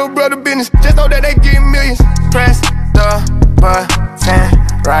out my little brother business, just know that they getting millions. Press the button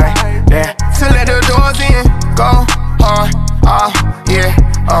right there to let the doors in. Go hard, oh yeah,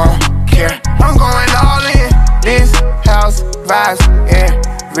 care. I'm going all in. This house vibes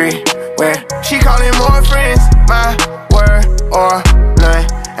everywhere. She calling more friends, my word or none,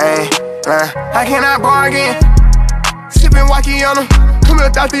 ain't lying. I cannot bargain. Sippin' Wakiana, come here,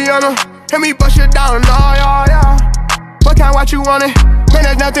 Tatiana. Let me bust you down, nah, yeah. What kind what you wanted? Man,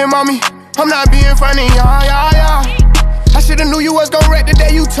 there's nothing, mommy. I'm not being funny, yeah. I shoulda knew you was gon' wreck the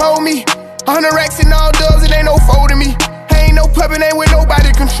day you told me. 100 racks and all dubs, it ain't no folding me. Ain't no puppet, ain't with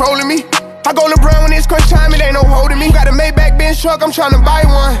nobody controlling me. I go LeBron when it's crunch time, it ain't no holding me. Got a Maybach Benz truck, I'm tryna buy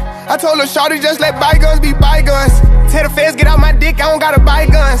one. I told her, shawty, just let bygones be bygones. Tell the feds, get out my dick, I don't gotta buy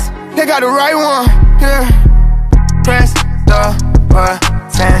guns. They got the right one, yeah. Press the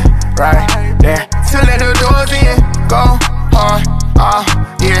button right there to let the doors in. Go hard,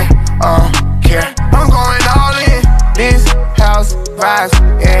 yeah, care. I'm going all in. This house vibes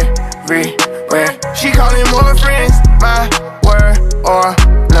everywhere. She calling more friends, my word or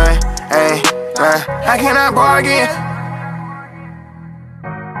none, ain't lying. I cannot bargain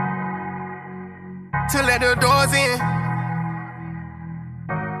to let the doors in.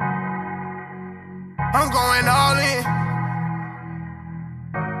 I'm going all in.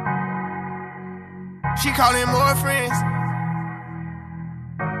 She calling more friends.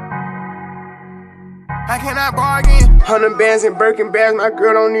 I cannot bargain. 100 bands and Birkin bags, my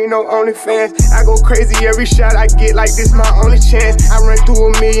girl don't need no OnlyFans. I go crazy every shot I get, like this my only chance. I run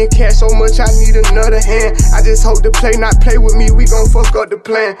through $1 million cash so much I need another hand. I just hope the play not play with me, we gon' fuck up the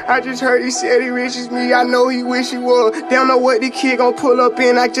plan. I just heard he said he rich as me, I know he wish he was. They don't know what the kid gon' pull up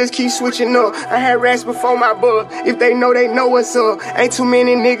in, I just keep switching up. I had rats before my bug, if they know what's up. Ain't too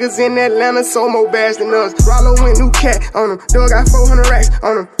many niggas in Atlanta, so more bass than us. Rollo went new cat on him, Doug got 400 racks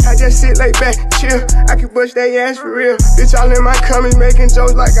on him. I just sit lay back, chill, I can bust they ass for real. Bitch, all in my comments making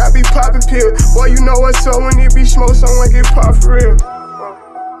jokes like I be popping pills. Boy, you know what's up when it be smoke, someone get popped for real.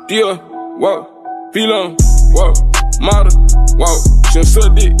 Dealer, whoa, Velon, whoa, model, whoa, she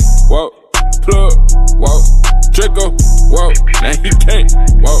suck dick, whoa, plug, whoa, Draco, whoa, now he can't,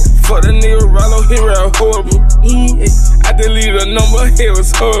 whoa. Fuck the nigga Rollo, he real horrible. I deleted a number, it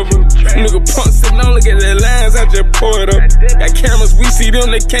was horrible. Nigga punk sitting on, look at the lines, I just pour it up. Got cameras, we see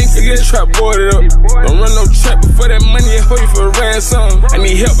them, they can't see this trap boarded up. Don't run no trap before that money, I hold you for a ransom. I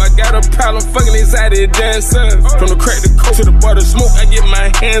need help, I got a problem, fucking inside of the damn son. From the crack to coke to the bar to smoke, I get my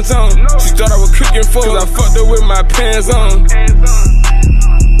hands on. She thought I was cooking for I fucked her with my pants on.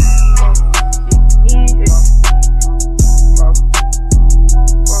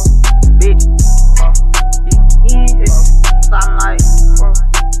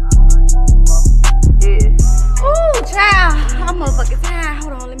 I'm motherfucking tired.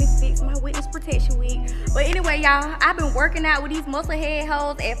 Hold on, let me fix my witness protection wig. But anyway, y'all, I've been working out with these muscle head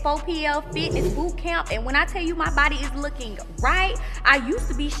hoes at 4PL Fitness Boot Camp, and when I tell you my body is looking right, I used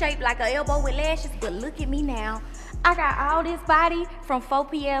to be shaped like an elbow with lashes, but look at me now. I got all this body from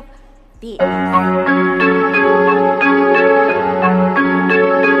 4PL Fitness.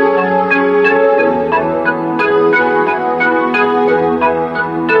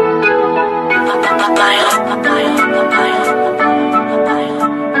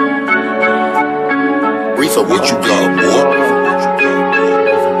 So what you got, boy?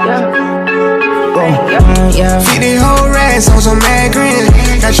 Yeah. Feed the whole rats on some mad grins.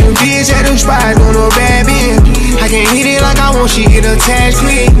 Got your bitch at the spot on a bad bin. I can't hit it like I want, she get attached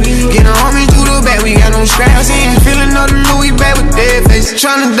quick. Get her on me through the back, we got no straps in. Feeling another Louis back with dead face.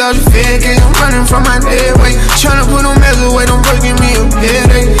 Tryna dodge a fed case, I'm running from my dead weight. Tryna put them mess away, don't breaking me a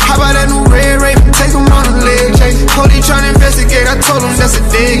headache. How about that new red rape? Take them on a leg chase. Cody tryna investigate, I told him that's a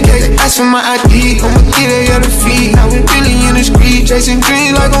dead case. Ask for my ID, I'ma get it at the feet. I was really in the street, chasing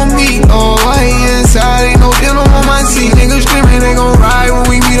dreams like on me. Oh, I ain't inside, ain't no denim on my seat. Niggas screaming, they gon' ride when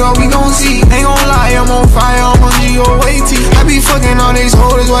we meet up, we gon' see. Ain't gon' lie, I'm on fire, I'm on G-O-A-T. I be fucking all these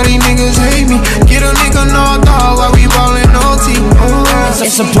hoes, why these niggas hate me. Get a nigga knocked off while we ballin' OT.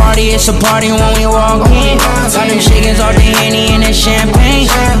 It's a party when we walk in. Got them chickens off the Henny and that champagne.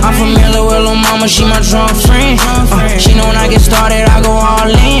 I'm familiar with lil' mama, she my drunk friend. She know when I get started, I go all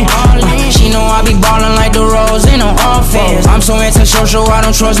in. She know I be ballin' like the Rose in on offense. I'm so antisocial, I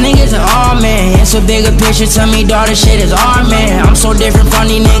don't trust niggas at all, man. It's a bigger picture, tell me, dawg, this shit is art, man. I'm so different from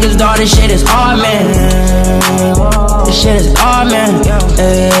these niggas, dawg, this shit is art, man. This shit is art, man.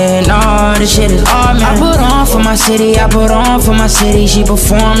 Nah, this shit is art, man. I put on for my city, I put on for my city. She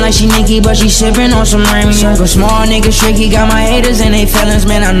perform like she Nicki, but she sippin' on some Remy. Circle small niggas tricky, got my haters and they feelings,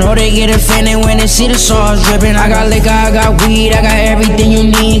 man. I know they get offended when they see the sauce drippin'. I got liquor, I got weed, I got everything you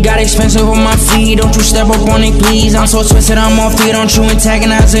need. Got expensive on my feet, don't you step up on it, please. I'm so twisted, I'm off feet, don't you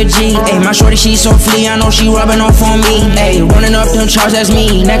antagonize a G. Ayy, my shorty, she so flea, I know she rubbing off on me. Ayy, running up them charts, that's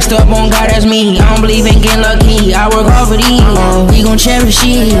me. Next up on God, that's me. I don't believe in getting lucky, I work hard for these. We gon' cherish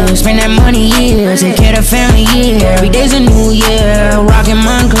years, spend that money years, take care of family, yeah. Every day's a new year, rockin'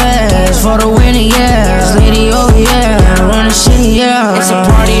 my class for the winter, yeah. Lady, oh yeah, run the city, yeah. It's a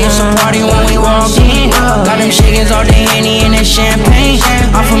party when we walk in. Got them chickens all day, Henny and that champagne.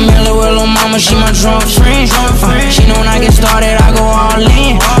 I'm familiar with lil' mama, she my drunk friend. She know when I get started, I go all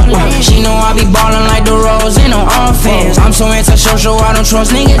in. She know I be ballin' like the Rose in on offense. I'm so antisocial, I don't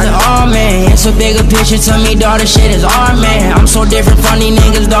trust niggas at all, man. It's a bigger picture, tell me, dawg, this shit is art, man. I'm so different from these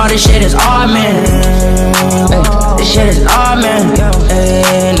niggas, dawg, this shit is art, man. This shit is art, man.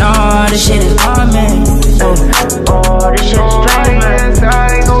 Nah, this shit is art, man. Oh, this shit is straight, man.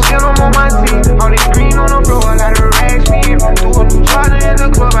 Ain't no denim on my teeth. All this green on the floor, I got a rag speed. Do a new charger in the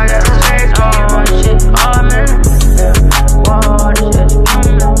club, I got a rag speed. Oh, this shit is art, man. Whoa, this shit is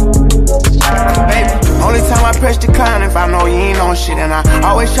art, man. Baby, only time I press decline if I know you ain't on shit. And I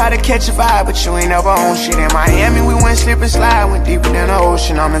always try to catch a vibe, but you ain't never on shit. In Miami, we went slip and slide, went deeper than the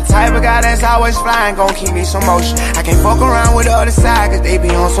ocean. I'm the type of guy that's always flying, gon' keep me some motion. I can't fuck around with the other side, cause they be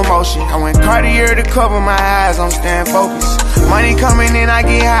on some motion. I went Cartier to cover my eyes, I'm staying focused. Money coming in, I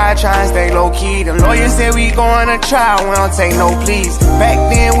get high, try and stay low key. The lawyer said we going to trial, we don't take no pleas. Back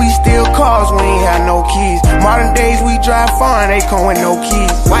then, we still calls, we ain't had no keys. Modern days we drive far and they come with no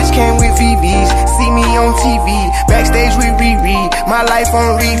keys. Watch came with VVs, see me on TV. Backstage we reread, my life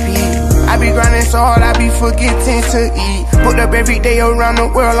on repeat. I be grinding so hard, I be forgetting to eat. Booked up every day around the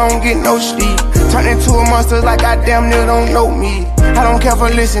world, I don't get no sleep. Turn into a monster like I damn near don't know me. I don't care for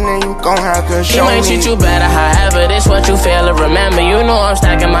listening, you gon' have to show me. He might treat you better, however, this what you fail to remember. You know I'm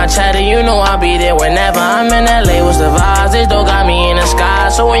stacking my cheddar, you know I'll be there whenever. I'm in LA, what's the vibes? This dope got me in the sky.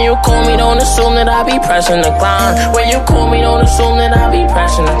 So when you call me, don't assume that I be pressing the climb. When you call me, don't assume that I be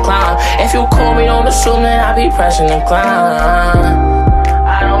pressing the climb. If you call me, don't assume that I be pressing the climb.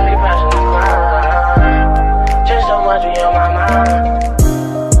 I don't be pressing the climb. Just so much be on my mind.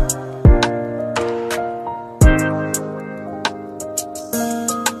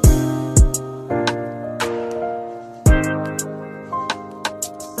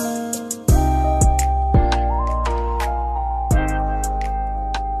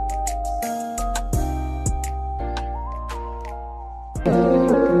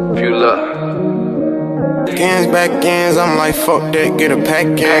 Back ends, I'm like, fuck that, get a pack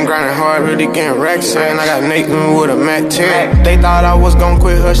in. Grinding hard, really getting racks in. I got Nathan with a Mac 10. They thought I was gon'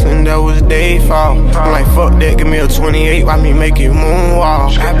 quit hustling, that was their fault. I'm like, fuck that, give me a 28, why me make it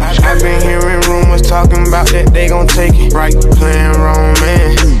moonwalk? I been hearing rumors talking about that they gon' take it right, playing wrong,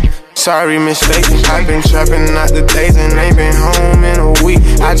 man. Sorry, mistaken. I've been trapping out the days and ain't been home in a week.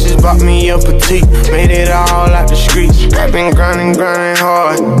 I just bought me a petite, made it all out the streets. I've been grinding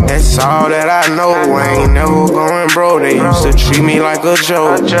hard, that's all that I know. I ain't never going bro, they used to treat me like a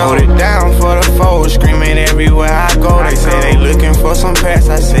joke. Hold it down for the foes, screaming everywhere I go. They say they looking for some packs,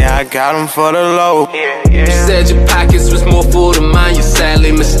 I say I got them for the low. You said your pockets was more full than mine, you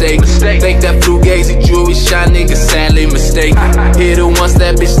sadly mistaken. Think that Fugazi jewelry shine, nigga, sadly mistaken. Hit her once,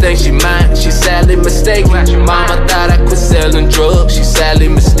 that bitch thinks she mine, she sadly mistaken. Mama thought I quit selling drugs, she sadly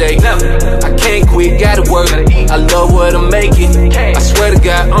mistaken. I can't quit, gotta work, I love what I'm making. I swear to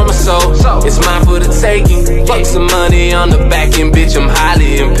God, on my soul, it's mine for the taking. Fuck some money on the back end, bitch, I'm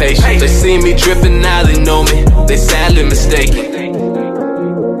highly impatient. They see me dripping, now they know me, they sadly mistaken.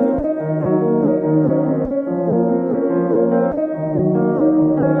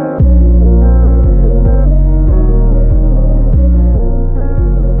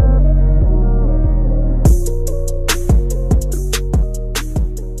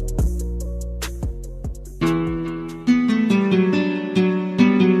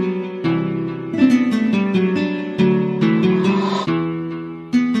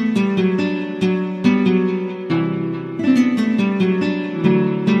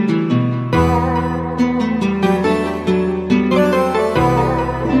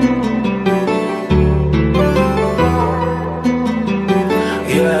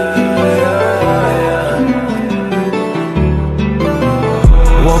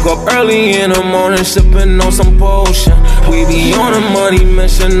 Early in the morning, sipping on some potion. We be on a money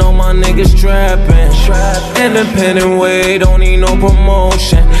mission, all my niggas trapping. Independent way, don't need no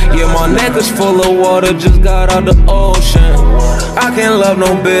promotion. Yeah, my neck is full of water, just got out the ocean. I can't love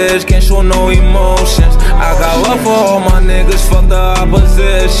no bitch, can't show no emotions. I got love for all my niggas, fuck the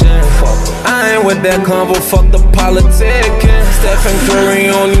opposition. I ain't with that convo, fuck the politicking. Stephen Curry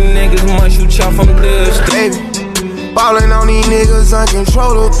on you niggas, might shoot y'all from distance. Baby, ballin' on these niggas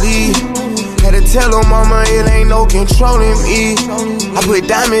uncontrollably. Had to tell her mama it ain't no controlling me. I put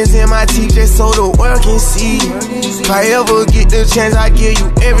diamonds in my teeth just so the world can see. If I ever get the chance, I give you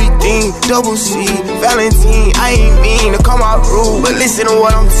everything. Double C, Valentine, I ain't mean to come out rude, but listen to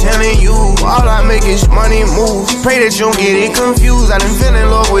what I'm telling you. All I make is money moves. Pray that you don't get it confused. I done fell in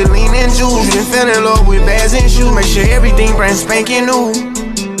love with lean and juice. You done fell in love with bags and shoes. Make sure everything brand spanking new.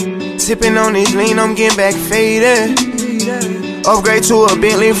 Sipping on this lean, I'm getting back faded. Upgrade to a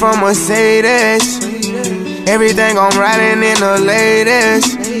Bentley from Mercedes. Everything I'm riding in the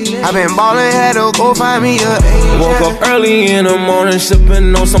latest. I been ballin', had to go find me a agent. Woke up early in the morning,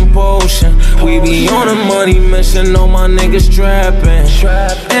 sipping on some potion. We be on a money mission, all my niggas trapping.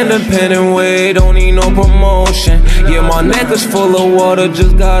 Independent way, don't need no promotion. Yeah, my neck is full of water,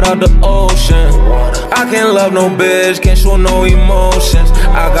 just got out the ocean. I can't love no bitch, can't show no emotions.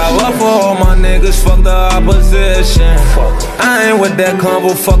 I got love for all my niggas, fuck the opposition. I ain't with that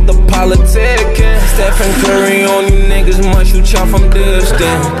convo, fuck the politicking. Stephen Curry on you niggas, might shoot y'all from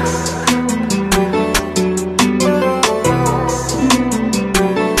distance.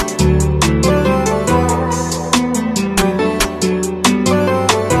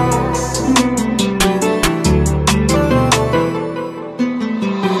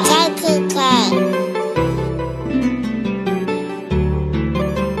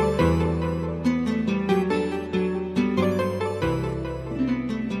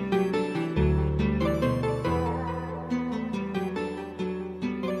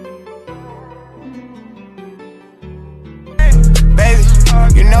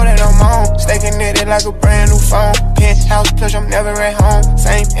 Staking it like a brand new phone. Penthouse plush, I'm never at home.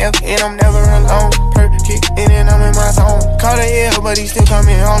 Same FN, I'm never alone. Perk kick in and I'm in my zone. Call the L, but he still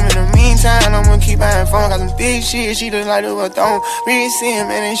coming home. In the meantime, I'ma keep buying phone. Got some big shit, she just like to a throne. Really seeing,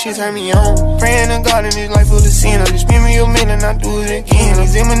 man, that shit turn me on. Praying to God in this life full of sin. Just spend me a minute and I do it again.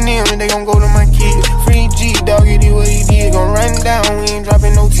 These M&M's, they gon' go to my kids. Free G, dog, it did what he did. Gon' run down, we ain't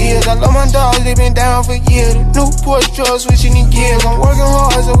dropping no tears. I love my dogs, they been down for years. New Porsche truck, switching the gears. I'm working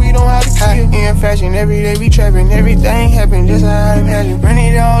hard so we don't have to kill. In fashion, every day we trapping. Everything happen just how I imagine. Run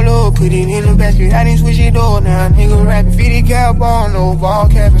it all up, put it in the basket. I didn't switch it all, now nigga rapping. 50 cal ball, no ball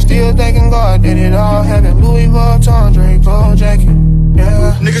capping. Still thanking God that it all happened. Louis Vuitton, Drake, gold jacket.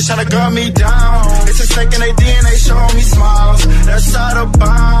 Yeah. Niggas tryna gun me down. It's a fake and they DNA showing me smiles. That's out of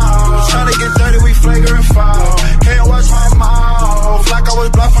bounds. Tryna get dirty, we flagrant foul. Can't watch my mouth. Like I was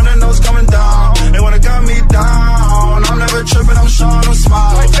blocked from the nose coming down. They wanna gun me down. I'm never tripping, I'm showing them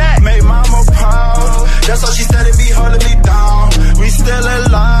smiles. Make mama proud. That's why she said it be holding me down. We still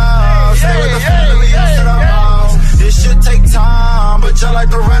alive. Stay with the family instead of house. This shit take time, but just like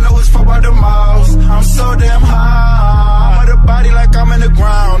the rental was fucked by the mouse. I'm so damn high. I'm at a body like I'm in the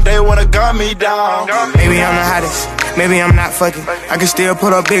ground. They wanna gun me down. Maybe I'm the hottest, maybe I'm not fucking. I can still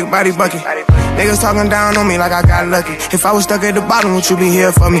put up big body bucket. Niggas talking down on me like I got lucky. If I was stuck at the bottom, would you be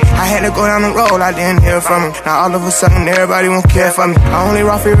here for me? I had to go down the road, I didn't hear from him. Now all of a sudden, everybody won't care for me. I only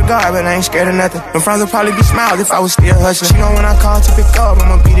rock for regard, but I ain't scared of nothing. Them friends would probably be smiles if I was still hustling. She know when I call to pick up,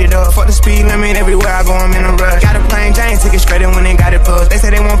 I'ma beat it up. Fuck the speed limit, everywhere I go, I'm in a rush. Got a plain Jane, took it straight in when they got it buzzed. They say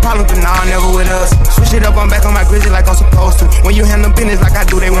they want problems, but nah, never with us. Switch it up, I'm back on my grizzly like I'm supposed to. When you handle business like I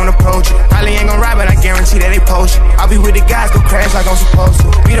do, they won't approach you. Probably ain't gon' ride, but I guarantee that they post you. I'll be with the guys, go crash like I'm supposed to.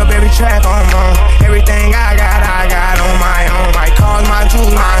 Beat up every track on my own. Everything I got on my own. My cars, my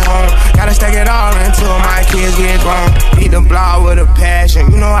jewels, my home. Gotta stack it all until my kids get grown. Beat the block with a passion.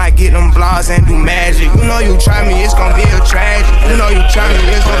 You know I get them blogs and do magic. You know you try me, it's gon' be a tragedy. You know you try me,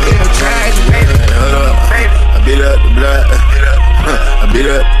 it's gon' be a tragedy. Hold up, I beat up the block. I beat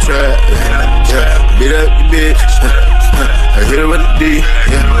up the trap. I beat up the bitch. I hit her with a D.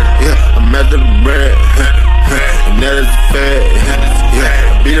 Yeah, I'm after the bread. And that is the fact.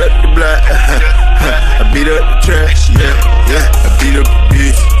 I beat up the block. I beat up the trash, yeah. I beat up the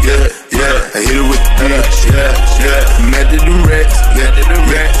bitch, yeah. I hit her with the bitch, yeah. I'm after the racks,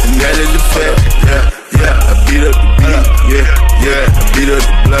 and that is the fact, yeah. I beat up the beat, yeah. I beat up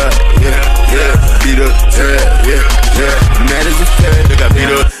the block, yeah. I beat up the trash, yeah. And that is the fact, I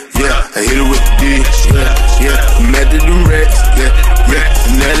beat up, yeah. I hit her with the bitch, yeah. I'm after the racks, yeah.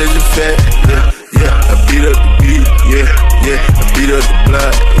 And that is the fact, yeah. I beat up the beat, yeah. I beat up the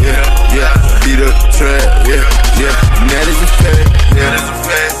block, yeah. I beat up the trap, yeah. And that is a fact, yeah. That is a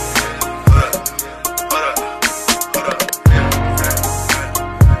fact.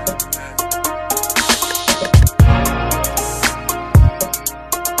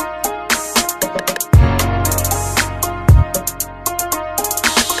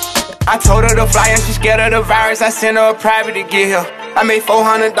 I told her to fly and she scared of the virus. I sent her a private to get here. I made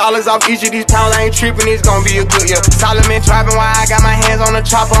 $400 off each of these pounds, I ain't tripping, it's gon' be a good year. Solomon driving while I got my hands on the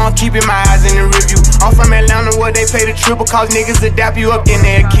chopper, I'm keeping my eyes in the review. I'm from Atlanta where they pay the triple, cause niggas to dap you up, then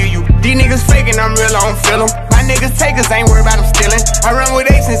they'll kill you. These niggas faking, I'm real, I don't feel them. My niggas takers, ain't worried about them stealing. I run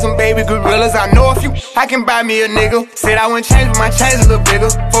with apes and some baby gorillas, I know a few, I can buy me a nigga. Said I wouldn't change, but my chains a little bigger.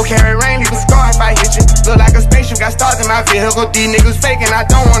 4 carat rain, leave a scar if I hit you. Look like a spaceship, got stars in my vehicle. These niggas faking, I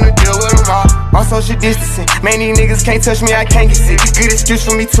don't wanna deal with them all. On social distancing, man, these niggas can't touch me, I can't get sick. Good excuse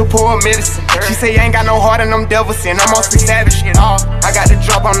for me to pour medicine. She say you ain't got no heart and them devils sin. I'm on some savage shit. I got the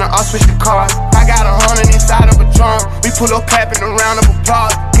drop on the, I'll switch the cars. I got 100 inside of a drum. We pull up clapping a round of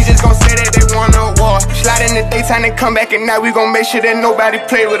applause. We just gon' say that they won the award. Slide in the daytime and come back at night. We gon' make sure that nobody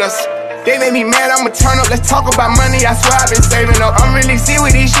play with us. They made me mad, I'ma turn up. Let's talk about money, I swear I've been saving up. I'm really see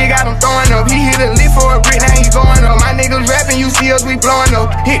with these shit, got him throwing up. He hit a lift for a brick, now he going up. My niggas rapping, you see us, we blowing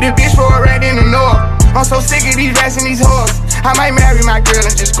up. Hit the bitch for a rat in the north. I'm so sick of these rats and these hoes. I might marry my girl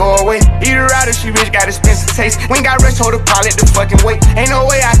and just go away. Eat her out if she rich, got expensive taste. We ain't got rich, hold the pilot the fucking weight. Ain't no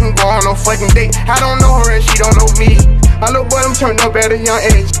way I can go on no fucking date. I don't know her and she don't know me. My little boy, them turned up at a young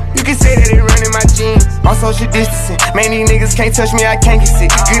age. You can say that they running my jeans. On social distancing, man, these niggas can't touch me, I can't get sick.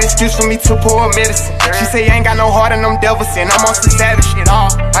 Good excuse for me to pour medicine. She say you ain't got no heart and them devils sin. I'm on some savage shit.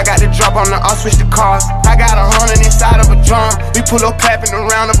 I got the drop on the, I'll switch the cars. I got 100 inside of a drum. We pull up clapping a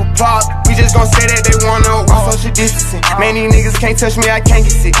round of applause. We just gon' say that they want to on social distancing. Man, these niggas can't touch me, I can't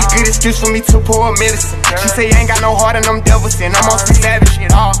get sick. Good excuse for me to pour medicine. She say you ain't got no heart and them devils sin. I'm on some savage shit.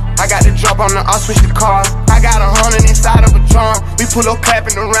 I got the drop on the, I'll switch the cars. I got 100 inside of a drum. We pull up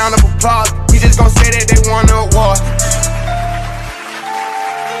clapping a round of applause. We just gon' say that they won the award.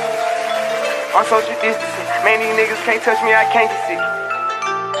 on social distancing. Man, these niggas can't touch me, I can't get sick.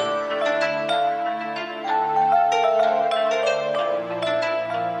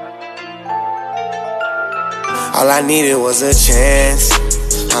 All I needed was a chance.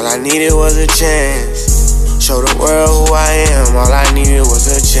 All I needed was a chance. Show the world who I am. All I needed was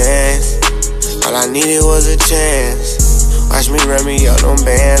a chance. All I needed was a chance. Watch me run me up them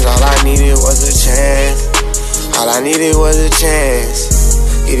bands. All I needed was a chance. All I needed was a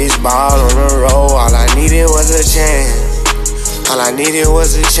chance. Get this ball on the road. All I needed was a chance. All I needed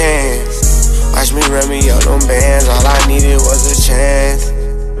was a chance. Watch me run me up them bands. All I needed was a chance.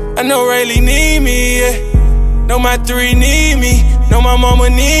 I know Rayleigh need me, yeah. Know my 3 need me. Know my mama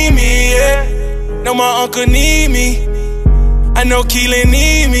need me, yeah. Know my uncle need me. I know Keelan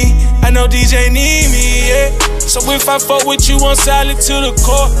need me. I know DJ need me, yeah. So if I fuck with you, I'm solid to the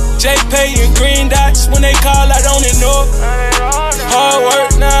core. J-Pay and green dots, when they call, I don't ignore. Hard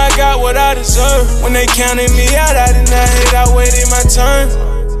work, now I got what I deserve. When they counted me out, I did not hate, I waited my turn.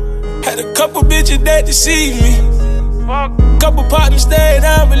 Had a couple bitches that deceived me. Couple partners stayed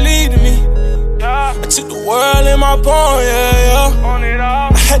down, believed in me. I took the world in my palm, yeah,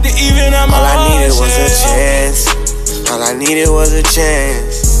 yeah. I had to even out my All I needed heart, was yeah. a chance. All I needed was a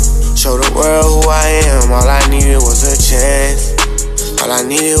chance. Show the world who I am. All I needed was a chance. All I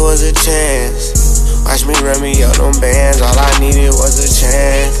needed was a chance. Watch me run me up them bands. All I needed was a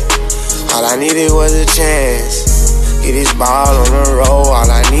chance. All I needed was a chance. Get this ball on the road.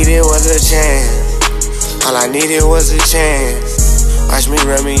 All I needed was a chance. All I needed was a chance. Watch me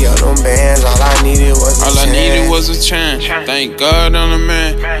run me up them bands. All I needed was a chance. All I needed was a chance. Thank God I'm the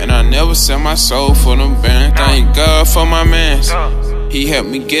man. And I never sell my soul for them band. Thank God for my mans. He helped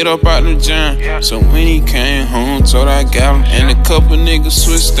me get up out the gym. So when he came home, told I got him. And a couple niggas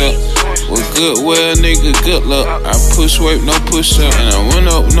switched up. With goodwill, nigga, good luck. I push weight, no push up. And I went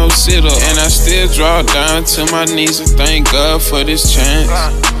up, no sit up. And I still draw down to my knees. And thank God for this chance.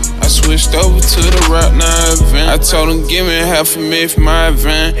 I switched over to the Rock 9 van. I told him, give me $500,000 for my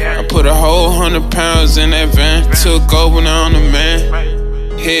van. I put a whole 100 pounds in that van. Took over now on the man.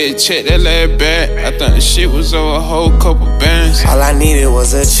 Head check that lad back. I thought the shit was over a whole couple bands. All I needed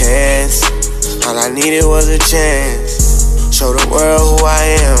was a chance. All I needed was a chance. Show the world who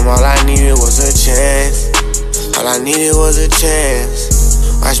I am. All I needed was a chance. All I needed was a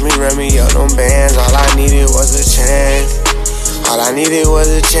chance. Watch me run me up them bands. All I needed was a chance. All I needed was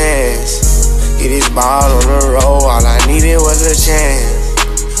a chance. Get this ball on the road. All I needed was a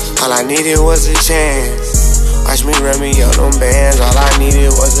chance. All I needed was a chance. Watch me run me up them bands. All I needed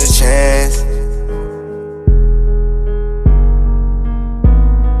was a chance.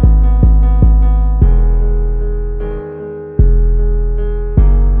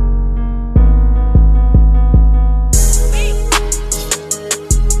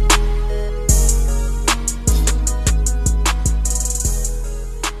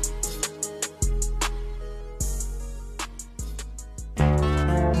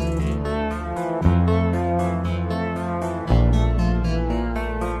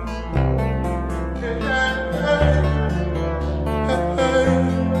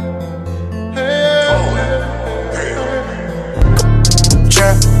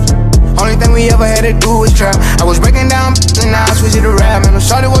 We ever had to do was trap. I was breaking down and now I switch it to rap. Man, I'm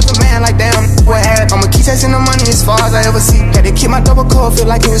sorry was a man like damn, what happened? I'ma keep chasing the money as far as I ever see. Had to keep my double cup, feel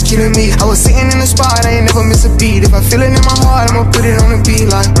like it was killing me. I was sitting in the spot, I ain't never miss a beat. If I feel it in my heart, I'ma put it on the beat.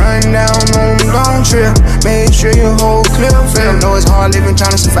 Like run down on the long trip. Make sure your whole clip. Fam, know it's hard living,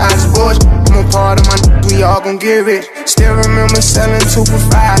 trying to survive this bullshit. I'm a part of my we all gon' get rich. Still remember selling 2 for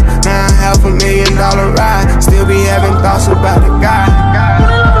 $5. Now $500,000 ride. Still be having thoughts about the guy.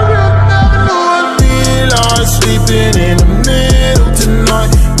 Sleeping in the middle tonight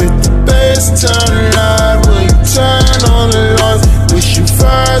with the bass turn loud. Will you turn on the lights? Wish you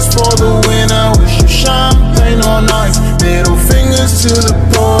first for the winner. Wish you champagne on ice. Middle fingers to the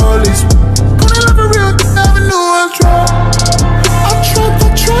police. Gonna live a real, never knew I was trapped. I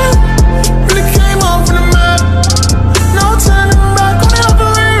trapped. Really came off in the map. No turning back. Gonna have a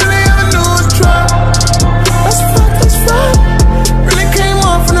really ever knew I was trapped. That's fact. Really came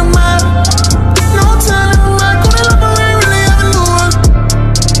off in the map. No turning.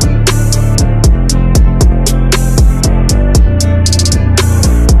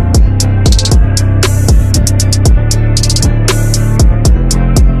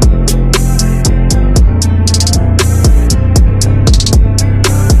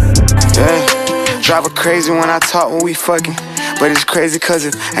 Drive her crazy when I talk when we fucking. But it's crazy cause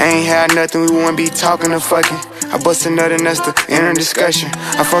if I ain't had nothing, we wouldn't be talking or fucking. I bust a nut and that's the end of discussion.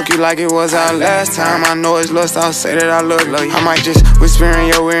 I fuck you like it was our last time. I know it's lust, I'll say that I love you. I might just whisper in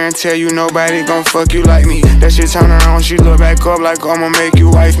your ear and tell you nobody gon' fuck you like me. That shit turn around, she look back up like I'ma make you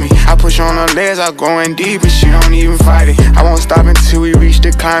wife me. I push on her legs, I go in deep and she don't even fight it. I won't stop until we reach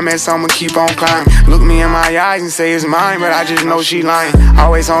the climax, I'ma keep on climbing. Look me in my eyes and say it's mine, but I just know she lying.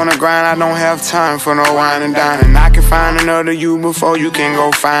 Always on the grind, I don't have time for no wine and dining. I can find another you before you can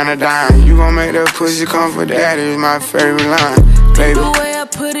go find a dime. You gon' make that pussy come for that is my favorite line, baby. The way I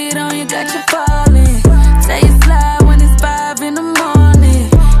put it on you got you falling. Say you slide when it's 5 in the morning.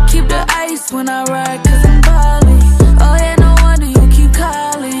 Keep the ice when I ride cause I'm ballin'. Oh yeah, no wonder you keep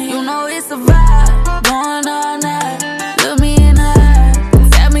calling. You know it's a vibe, going all night. Look me in the eye,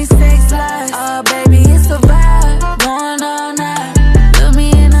 tell me 6 lies. Oh baby, it's a vibe, going all night. Look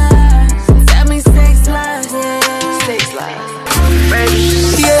me in the eye, tell me 6 lies. Yeah, 6 lies.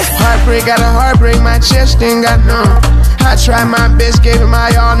 Baby, yeah, heartbreak, got a heartbreak, my chest ain't got none. I tried my best, gave it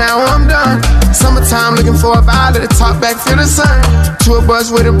my all, now I'm done. Summertime looking for a vibe, let it talk back to the sun. Tour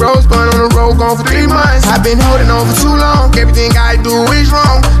bus with the bros, going on the road, gone for 3 months. I've been holding on for too long, everything I do is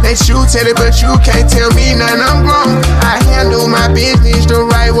wrong. Let you tell it, but you can't tell me nothing, I'm grown. I handle my business the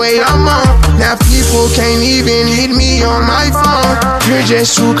right way, I'm on. Now people can't even hit me on my phone. You're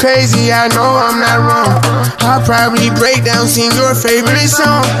just too crazy, I know I'm not wrong. I'll probably break down, sing your favorite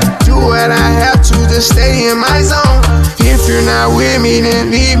song. Do what I have to stay in my zone. If you're not with me,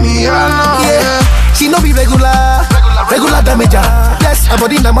 then leave me alone. Yeah, she no be regular damager. Yes, her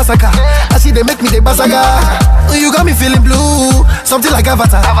body na massacre. I see they make me the basaga. You got me feeling blue, something like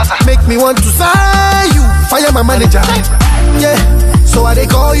Avatar. Make me want to sign you, fire my manager. Yeah, so I they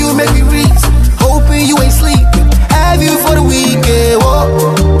call you, make me reach. Hoping you ain't sleeping, have you for the weekend.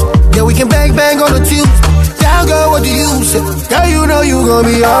 Whoa. Yeah, we can bang bang on the Tuesday. Down girl, what do you say? Girl, you know you gon'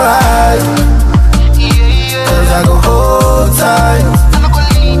 be alright. Cause I go hold tight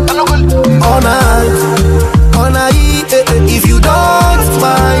all night, if you don't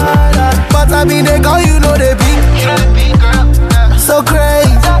mind. But I mean they call you know they beat. So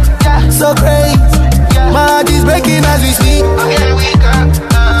crazy, so crazy. My heart is breaking as we speak.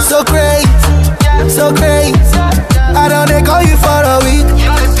 So crazy, so crazy. I don't they call you for a week.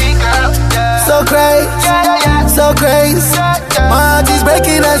 So crazy, so crazy. My heart is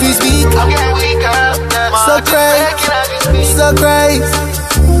breaking as we speak. So crazy, so crazy.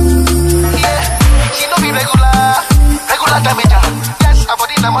 She no be regular damager. Yes, her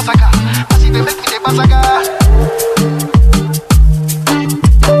body na massacre. I see they make me the basaga.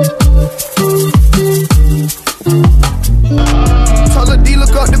 Told her D,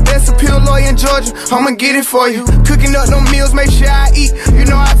 look up the best appeal lawyer in Georgia. I'ma get it for you. Cooking up no meals, make sure I eat. You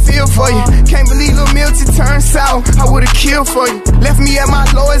know I feel for you. Can't believe Lil Milty turned sour. I would've killed for you. Left me at my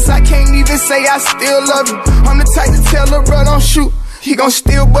lowest, I can't even say I still love you. I'm the type to tell her, bro, don't shoot. He gon'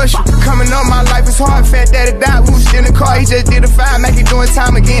 still bust you. Coming up, my life is hard. Fat daddy died, we was still in the car. He just did a 5, make it doing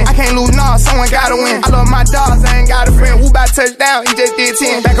time again. I can't lose, nah, someone gotta win. I love my dogs, I ain't got a friend. Who bout touchdown, he just did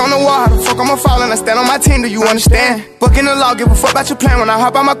 10. Back on the wall, how the fuck I'ma fall and I stand on my team, do you understand? Booking the law, give a fuck about your plan. When I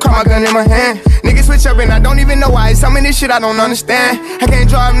hop out my car, my gun in my hand. Niggas switch up and I don't even know why. Some of this shit I don't understand. I can't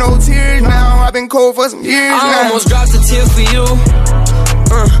drive no tears now, I've been cold for some years now. I almost dropped a tear for you.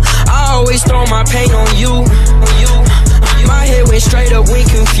 I always throw my pain on you. My head went straight up, we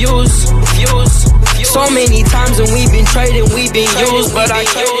confused. So many times and we've been trading, we've been used, but I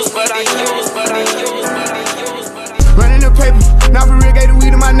used. Running the paper, now for real, gave the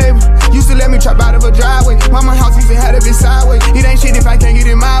weed to my neighbor. Used to let me trap out of a driveway. Mama house even had a bit sideways. It ain't shit if I can't get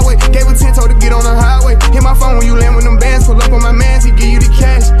it my way. Gave a 10 toe to get on the highway. Hit my phone when you land with them bands. Pull up on my mans, he give you the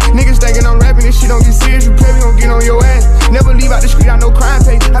cash. Niggas thinking I'm rapping, this shit don't get serious. You play, we gon' get on your ass. Never leave out the street, I know crime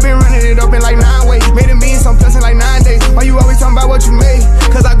pay. I been running it up in like 9 ways. Made a million, some plus in like 9 days. Why you always talking about what you made?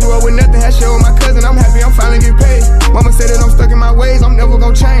 Cause I grew up with nothing, had shit with my cousin. I'm happy I'm finally getting paid. Mama said that I'm stuck in my ways, I'm never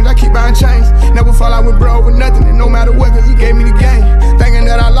gon' change. I keep buying chains. Never fall out with bro with nothing, and no matter what, cause he gave me the game. Thinking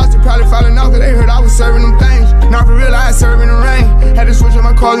that I lost it, probably falling off, cause they heard I was serving them things. Not for real, I ain't serving the rain. Had to switch up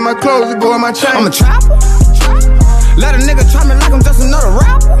my clothes and my clothes to go in my chain. I'm a trapper. Let a nigga try me like I'm just another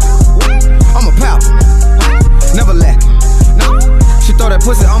rapper. I'm a pal, never lacking. She throw that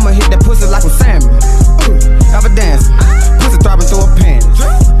pussy, I'ma hit that pussy like I'm Sammy. Have a dance, pussy throbbing through a pan.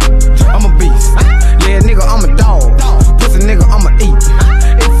 I'm a beast, yeah nigga, I'm a dog. Pussy nigga, I'ma eat.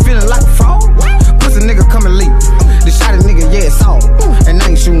 If feeling like a frog, pussy nigga come and leap. The shot a nigga, yeah it's all, and I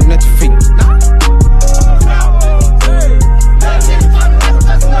ain't shooting at your feet.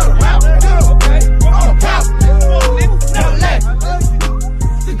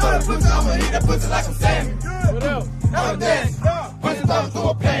 I'ma eat that pussy like I'm Sammy. Have a dance, pussy throbbing through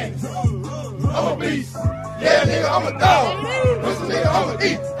a pan. I'm a beast, yeah I'm a dog. Pussy nigga, I'm a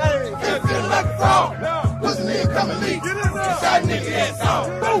eat. Feel like a frog. Pussy nigga, come and leave. Shot nigga ass off.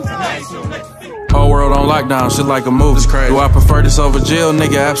 I ain't shooting at your feet. Whole world on lockdown, shit like a movie. Do I prefer this over jail,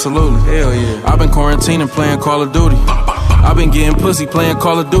 nigga? Absolutely. Hell yeah. I've been quarantining, playing Call of Duty. I've been getting pussy, playing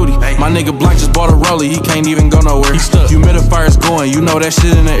Call of Duty. My nigga Black just bought a rollie, he can't even go nowhere. Humidifier's going, you know that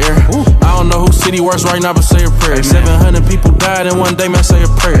shit in the air. I don't know who city works right now, but say a prayer. 700 people died in one day, man, say a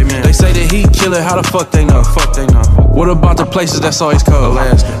prayer. They say that heat kill it, how the fuck they know? What about the places that's always cold?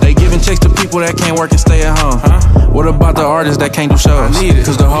 They giving checks to people that can't work and stay at home. What about the artists that can't do shows?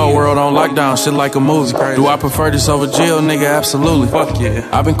 Cause the whole world on lockdown, shit like a movie. Do I prefer this over jail, nigga? Absolutely. Fuck yeah.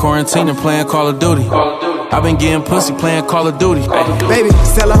 I've been quarantining, playing Call of Duty. I've been getting pussy, playing Call of Duty. Baby,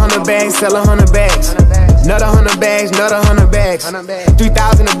 sell 100 bags, sell 100 bags. Another 100 bags, another 100 bags.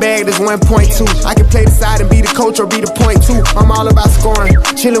 3,000 a bag, that's 1.2. I can play the side and be the coach or be the point two. I'm all about scoring.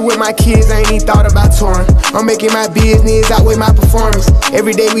 Chilling with my kids, I ain't even thought about touring. I'm making my business out with my performance.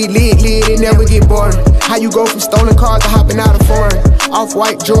 Every day we lit, it never get boring. How you go from stolen cars to hopping out of foreign?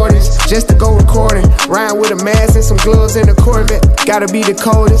 Off-white Jordans, just to go recording. Ryan with a mask and some gloves in a Corvette. Gotta be the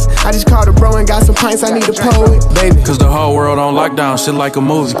coldest. I just called a bro and got some pints, I need a poet, baby. Cause the whole world on lockdown, shit like a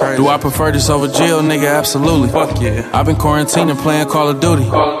movie. Do I prefer this over jail, nigga? Absolutely. Fuck yeah. I've been quarantining, playing Call of Duty.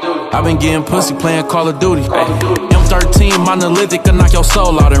 I've been getting pussy, playing Call of Duty. M13 monolithic can knock your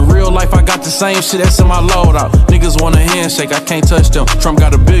soul out. In real life, I got the same shit that's in my loadout. Niggas want a handshake, I can't touch them. Trump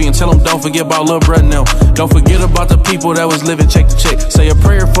got $1 billion, tell them don't forget about Lil' Brett and them. Don't forget about the people that was living check to check. Say a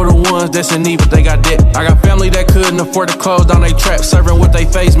prayer for the ones that's in need, but they got debt. I got family that couldn't afford to close down they trap, serving with they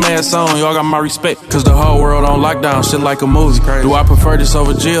face masks on. Y'all got my respect. Cause the whole world on lockdown, shit like a movie. Do I prefer this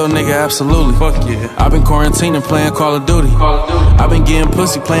over jail, nigga? Absolutely. Fuck yeah. I've been quarantining, playing Call of Duty. I've been getting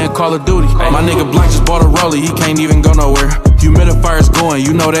pussy, playing Call of Duty. My nigga Black just bought a rollie, he can't even go nowhere. Humidifier's going,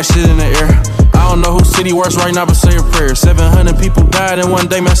 you know that shit in the air. I don't know who city works right now, but say a prayer. 700 people died in one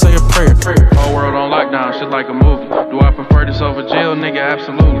day, man, say a prayer. Whole world on lockdown, shit like a movie. Do I prefer this over jail, nigga?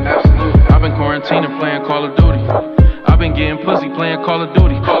 Absolutely. I've been quarantining, playing Call of Duty. I've been getting pussy, playing Call of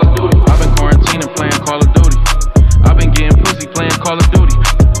Duty. I've been quarantining, playing Call of Duty. I've been getting pussy, playing Call of Duty.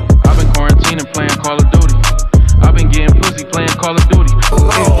 I've been quarantining, playing Call of Duty. I've been getting pussy, playing Call of Duty.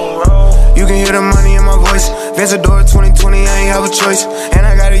 You can hear the money in my voice. Vencedor 2020, I ain't have a choice. And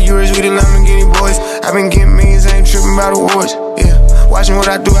I got a Urus with the Lamborghini boys. I've been getting millions, I ain't tripping about awards. Yeah, watching what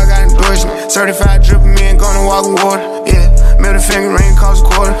I do, I got endorsement. Certified dripping me and gonna walk with water. Yeah, middle finger ring cost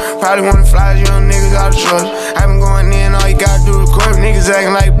a quarter. Probably wanna fly as young niggas out of Georgia. I been going in, all you gotta do is record. Niggas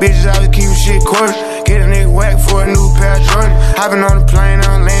acting like bitches, I was keeping shit quarters. Get a nigga whack for a new pair of Jordan. I been on the plane,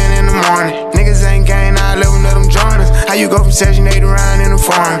 I'm laying in the morning. Niggas ain't gang, I let them join us. How you go from Section 8 around in the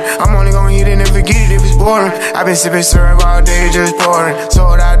foreign? I'm only gonna hit it and forget it if it's boring. I been sipping syrup all day, just pouring.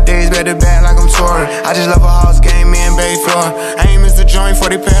 Sold out days, better bad like I'm touring. I just love a house game, me and Bay Floor. I ain't missed a joint for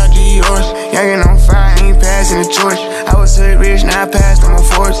the pair of yours. Youngin' on fire, ain't passing the torch. I was so rich, now I passed on my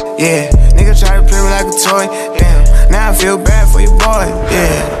force. Yeah, nigga try to play me like a toy. Damn, now I feel bad for your boy.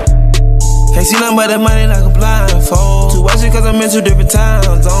 Yeah. Can't see nothing but that money like a blindfold. Too watching cause I'm in 2 different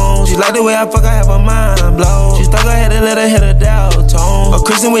time zones. She like the way I fuck, I have her mind blown. She stuck her head and let her hit her dial tone. A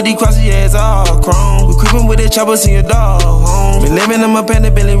Christian with these crosses, yeah, it's all chrome. We creeping with the chopper, see your dog home. Been living in my pen,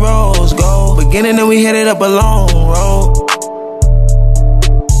 the Billy Rose gold. Beginning and we headed up a long road.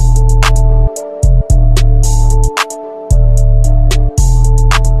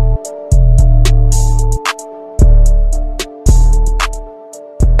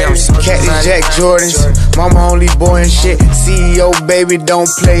 Cactus Jack Jordans, mama only boy and shit. CEO baby, don't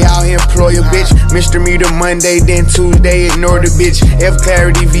play, I'll employ a bitch. Mr. Meter Monday, then Tuesday, ignore the bitch. F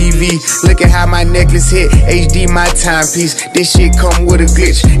Clarity VV, look at how my necklace hit. HD my timepiece, this shit come with a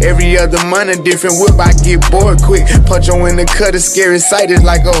glitch. Every other month a different whip, I get bored quick. Punch on in the cut, a scary sight, it's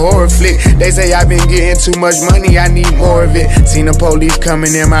like a horror flick. They say I've been getting too much money, I need more of it. Seen the police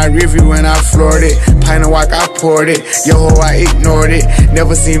coming in my review and I floored it. Pint of walk, I poured it. Yo ho, I ignored it.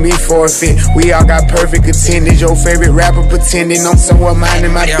 Never seen me forfeit. We all got perfect attendance. Your favorite rapper pretending I'm somewhat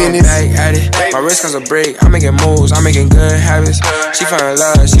minding my business. Back at it. My wrist comes a break. I'm making moves. I'm making good habits. She fell in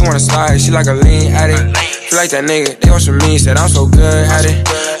love. She wanna slide. She like a lean addict. Feel like that nigga. They want some me. Said I'm so good at it.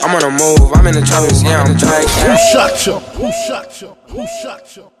 I'm on the move. I'm in the tropics. Yeah, I'm back at it. Who shot you? Who shot you? Who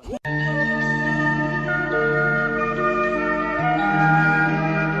shot you?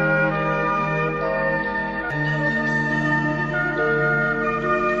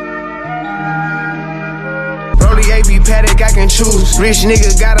 AB Paddock, I can choose. Rich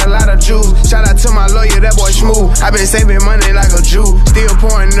nigga got a lot of juice. Shout out to my lawyer, that boy smooth. I been saving money like a Jew. Still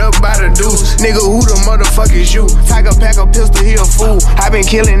pouring up by the deuce. Nigga, who the motherfuck is you? Tiger pack a pistol, he a fool. I been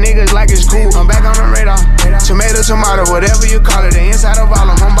killing niggas like it's cool. I'm back on the radar. Tomato tomato, tomato, whatever you call it. The inside of all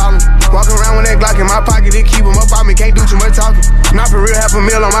I'm ballin'. Walking around with that Glock in my pocket, it keep 'em up on me. Can't do too much talking. Not for real,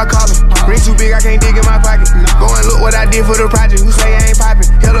 $500,000 on my collar. Ring too big, I can't dig in my pocket. Go and look what I did for the project. Who say I ain't poppin'?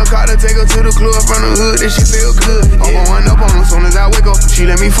 Helicopter take her to the club from the hood. That shit feel good. I'm going up on her soon as I wake up. She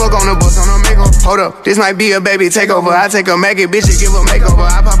let me fuck on the bus on her makeup. Hold up, this might be a baby takeover. I take a maggot bitch and give her makeover.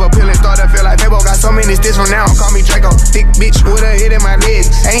 I pop a pill and start to feel like Fabo. Got so many sticks from now on, call me Draco. Thick bitch with a hit in my legs.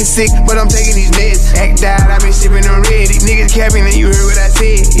 Ain't sick, but I'm taking these meds. Act died, I been sipping the red. These niggas capping and you heard what I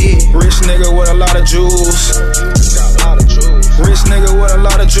said, yeah. Rich nigga with a lot of jewels. Rich nigga with a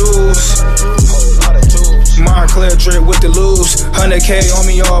lot of jewels. Montclair drip with the loose. 100K on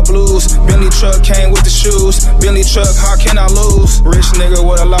me, all blues. Bentley truck came with the shoes. Bentley truck, how can I lose? Rich nigga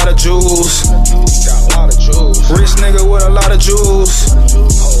with a lot of jewels. Rich nigga with a lot of jewels.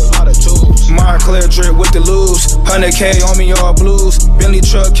 Montclair drip with the loose. 100K on me, all blues. Bentley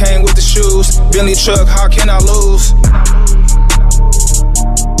truck came with the shoes. Bentley truck, how can I lose?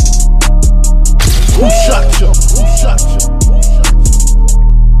 Who shot you? Who shot you?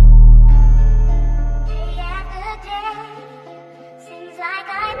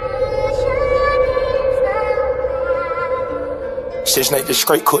 Shit, Snake just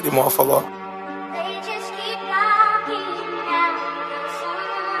straight cooked the motherfucker.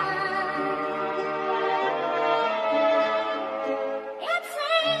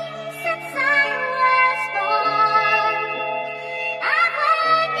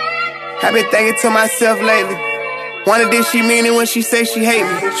 I've been thinking to myself lately. Wonder did she mean it when she say she hate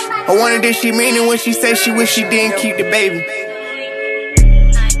me? Or wonder did she mean it when she say she wish she didn't keep the baby?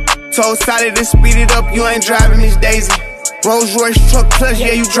 Told Sally to speed it up, you ain't driving Miss Daisy. Rolls Royce truck plus,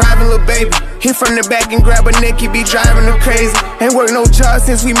 yeah, you driving, little baby. Hit from the back and grab her neck, you be driving her crazy. Ain't worked no job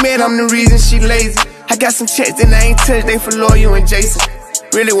since we met, I'm the reason she lazy. I got some checks that I ain't touched, they for Loyal and Jason.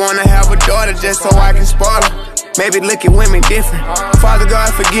 Really wanna have a daughter just so I can spoil her. Maybe look at women different. Father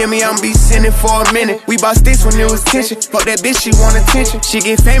God, forgive me, I'm be sinning for a minute. We bought sticks when it was tension. Fuck that bitch, she want attention. She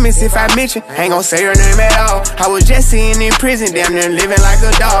get famous if I mention. Ain't gon' say her name at all. I was just sitting in prison, damn near living like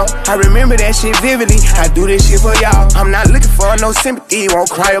a dog. I remember that shit vividly. I do this shit for y'all. I'm not looking for no sympathy,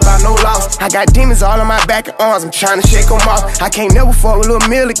 won't cry about no loss. I got demons all on my back and arms, I'm trying to shake them off. I can't never fuck with Lil'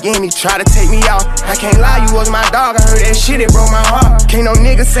 Mill again, he try to take me out. I can't lie, you was my dog, I heard that shit, it broke my heart. Can't no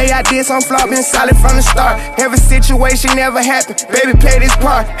nigga say I did some flaw, been solid from the start. Every situation never happened, baby play this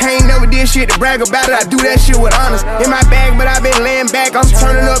part. I ain't never did shit to brag about it, I do that shit with honors. In my bag, but I been laying back, I'm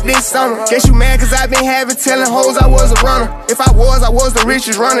turning up this summer. Guess you mad cause I been having telling hoes I was a runner. If I was the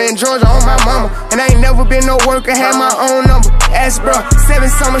richest runner in Georgia on my mama. And I ain't never been no worker, had my own number. Ask bro, 7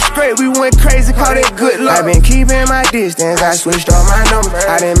 summers straight, we went crazy, call that good luck. I been keeping my distance, I switched up my number.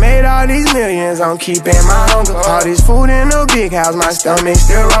 I done made all these millions, I'm keeping my hunger. All this food in the big house, my stomach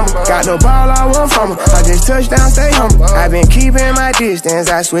still rumble. Got no ball, I want from her, I just touched down, stay humble. I been keeping my distance,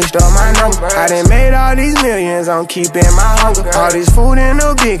 I switched up my number. I done made all these millions, I'm keeping my hunger. All this food in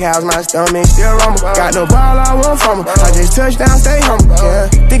the big house, my stomach still rumble. Got no ball, I want from her, I just touched down, stay humble.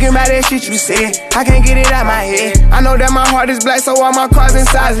 Yeah. Thinking about that shit you said, I can't get it out my head. I know that my heart is black, so all my cars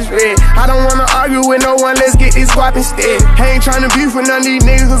inside is red. I don't wanna argue with no one, let's get this guap instead. I ain't tryna beef with none of these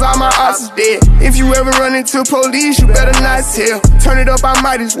niggas, cause all my ops is dead. If you ever run into police, you better not tell. Turn it up, I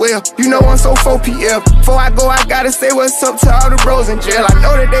might as well. You know I'm so 4PL. Before I go, I gotta say what's up to all the bros in jail. I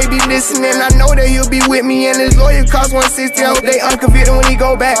know that they be listening, I know that he'll be with me. And his lawyer cost 160, I hope they unconvicted when he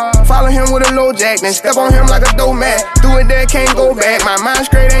go back. Follow him with a low jack, then step on him like a dough mat. Do it there, can't go back. My mind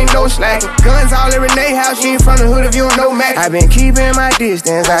straight, ain't no slack. Guns all in Renee house, she ain't from the hood if you don't know Mac. I been keeping my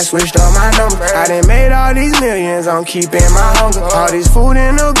distance, I switched up my number. I done made all these millions, I'm keeping my hunger. All this food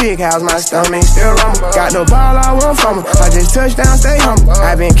in the big house, my stomach still rumble. Got no ball, I want from her, I just touched down, stay humble.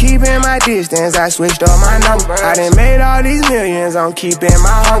 I been keeping my distance, I switched up my number. I done made all these millions, I'm keeping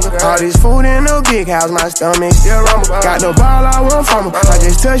my hunger. All this food in the big house, my stomach still rumble. Got no ball, I want from her, I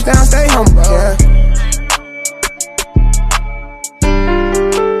just touched down, stay humble. Yeah.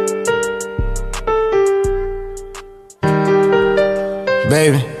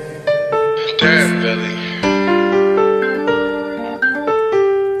 Baby. Damn, Billy.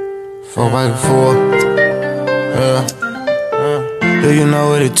 4x4. Yeah. Do you know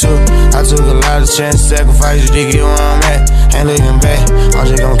what it took? I took a lot of chances, sacrifices to get where I'm at. Ain't looking back, I'm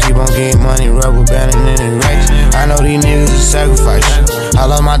just gon' keep on getting money, rubber banding in the racks. I know these niggas are sacrifice. I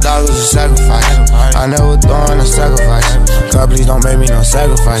love my dog, it's a sacrifice. I never throwing a sacrifice. God, please don't make me no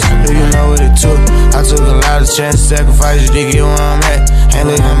sacrifice. Do you know what it took? I took a lot of chances, sacrifices to get where I'm at. Ain't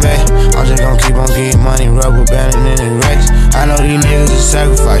looking back, I'm just gon' keep on getting money, rubber banding in the racks. I know these niggas are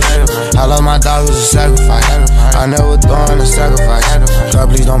sacrifice. I love my dog, it's a sacrifice. I never throwing a sacrifice. God,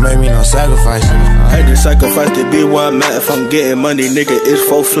 please don't make me no no sacrifice. I had to sacrifice to be where I'm at. If I'm getting money, nigga, it's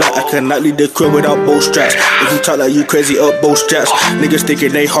full flat. I cannot leave the crib without both straps. If you talk like you crazy, up both straps. Niggas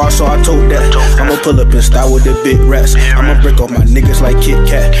thinking they hard, so I told that. I'ma pull up in style with the big rats. I'ma break off my niggas like Kit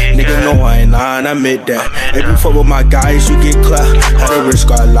Kat. Nigga know I ain't lying, I admit that. If you fuck with my guys, you get clapped. Had to risk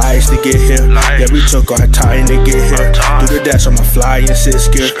our lives to get here. Yeah, we took our time to get here. Do the dash on my fly and sit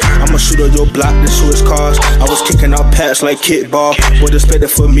scared. I'ma shoot on your block, the switch cars. I was kicking out pads like kickball. Would expect it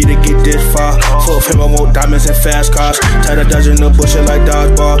for me to get this far. Fuck him, I want diamonds and fast cars. Tired of dodging the bullshit like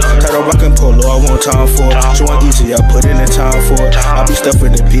dodgeball. Tired of rockin' polo, I want time for it. So I'm easy, I put in the time for it. I be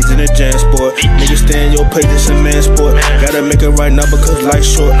stuffing the peas in the jam sport. Niggas stay in your place, it's a man sport. Gotta make it right now because life's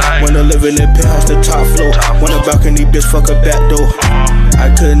short. Wanna live in the penthouse, the top floor. Wanna balcony, bitch, fuck a back door. I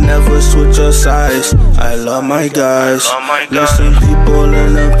could never switch your sides. I love my guys. Listen, people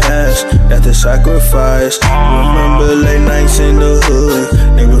in the past, that's the sacrifice. Remember late nights in the hood,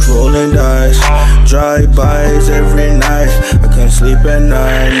 niggas rolling dice. Drive-bys every night, I couldn't sleep at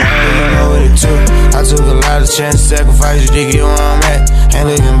night. You know what it took. I took a lot of chances, sacrifices to get where I'm at. Ain't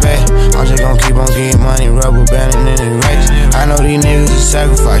looking back, I'm just gon' keep on getting money, rubber banding in the race. I know these niggas is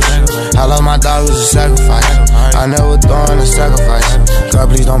sacrifice. I love my dog, it's a sacrifice. I never throwing a sacrifice. God,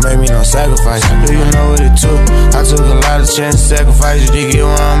 please don't make me no sacrifice. Do you know what it took? I took a lot of chances, sacrifices to get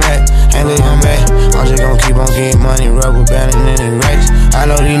where I'm at. Ain't looking back, I'm just gon' keep on getting money, rubber banding in the race. I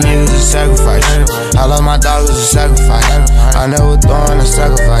know these niggas is sacrifice. I love my dog, it's a sacrifice. I never throwing a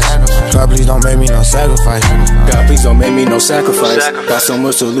sacrifice. God, please don't make me no sacrifice. God, please don't make me no sacrifice. Got so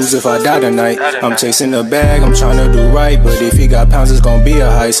much to lose if I die tonight. I'm chasing the bag, I'm trying to do right. But if he got pounds, it's gon' be a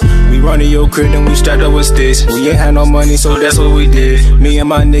heist. We run to your crib and we strapped up with sticks. We ain't had no money, so that's what we did. Me and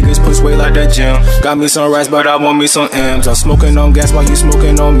my niggas push weight like that gym. Got me some rice, but I want me some M's. I'm smoking on gas while you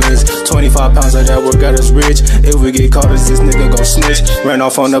smoking on mints. 25 pounds of that work got us rich. If we get caught, is this nigga gon' snitch? Ran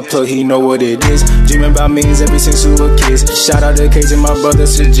off on the plug, he know what it is. Dreaming about millions ever since we were kids. Shout out to Cage and my brother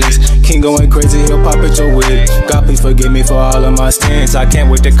suggest. King going crazy, he'll pop at your wig. God, please forgive me for all of my sins. I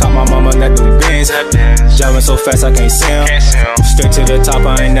can't wait to call my mama, not them bins. Driving so fast, I can't see him. Straight to the top,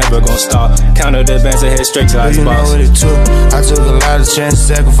 I ain't never gon' stop. Counter the bands and head straight to Icebox. You know what it took. I took a lot of chances,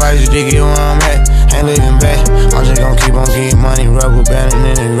 sacrifices to get where I'm at. Ain't looking back, I'm just gon' keep on getting money, rubber banding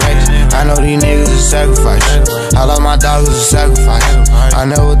in the race. I know these niggas is sacrifice. I love my dog, it's a sacrifice. I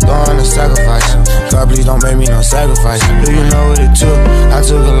never throwing a sacrifice. God, please don't make me no sacrifice. Do you know what it took? I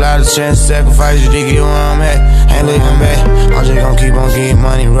took a lot of chances, sacrifices to get where I'm at. Ain't looking back, I'm just gon' keep on getting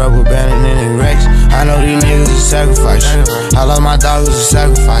money, rubber banding in the race. I know these niggas is sacrifice. I love my dog, it's a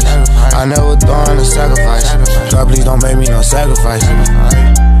sacrifice. I never throwing a sacrifice. God, please don't make me no sacrifice.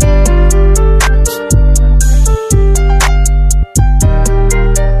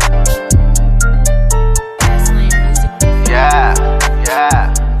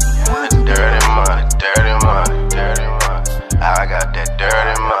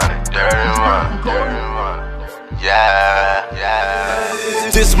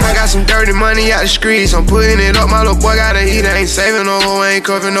 I got some dirty money out the streets. I'm putting it up, my little boy gotta eat. I ain't saving no hoe, ain't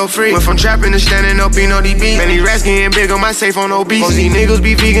covering no free. Went from trapping to standing up in ODB. Man, these rats getting big on my safe on no beef. Most these niggas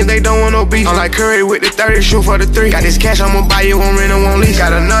be vegan, they don't want no beef. I'm like Curry with the 30, shoot for the 3. Got this cash, I'ma buy you, won't rent and won't lease.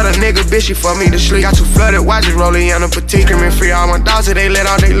 Got another nigga, bitch, she fuck me to sleep. Got 2 flooded watches, rolling on a petite. Screaming free all my dogs till they let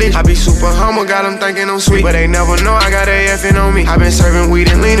all they leash. I be super humble, got them thinking I'm sweet. But they never know I got AFN on me. I been serving weed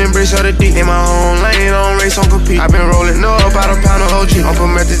and leaning bricks of the deep. In my own lane, I don't race, on compete. I been rolling up about a pound of OG. I'm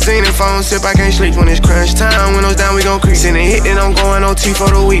promethazine if I don't sip, I can't sleep. When it's crunch time, windows down, we gon' creep. Sending hit, then I'm going OT for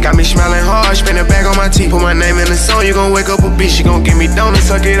the week. Got me smiling hard, spinning back on my teeth. Put my name in the song, you gon' wake up a bitch. She gon' give me donuts,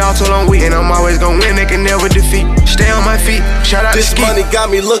 suck it all till I'm weak. And I'm always gon' win, they can never defeat. Stay on my feet, shout out this money got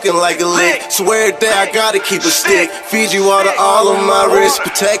me looking like a lick. Swear that I gotta keep a stick. Feed you all on my wrist.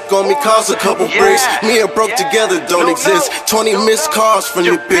 Protect on me, cost a couple bricks. Me and broke together don't exist. 20 missed calls from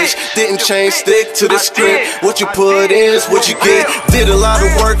your bitch. Didn't change, stick to the script. What you put in is what you get. Did a lot of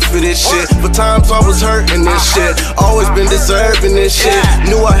work for this shit. For times I was hurting this shit. Always been deserving this shit.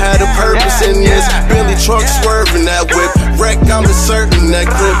 Knew I had a purpose in this. Billy truck swerving that whip. Wreck, I'm inserting that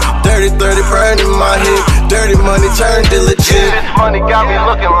clip. Dirty 30 burning my hip. Dirty money turned to legit. This money got me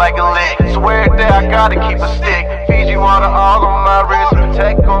looking like a lick. Swear that I gotta keep a stick. Feed you all on my wrist.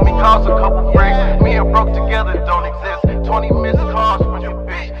 Protect on me, cost a couple bricks. Me and broke together don't exist. 20 missed calls from your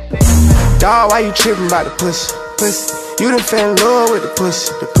bitch. Dawg, why you tripping about the pussy? You done fell in love with the pussy.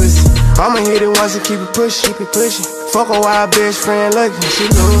 I'ma hit it once and keep it pushing. Fuck a wild best friend lucky, she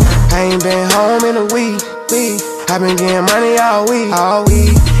know. I ain't been home in a week. I been getting money all week.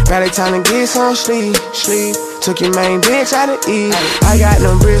 Now they time to get some sleep. Took your main bitch out to eat. I got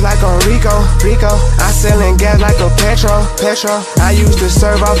them bricks like on Rico. I sellin' gas like a Petro. I used to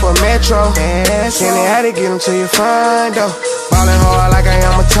serve off a Metro. Kenny had to get them to your front door. Ballin' hard like I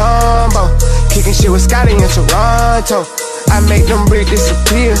am a Tombo. Kicking shit with Scotty in Toronto. I make them bricks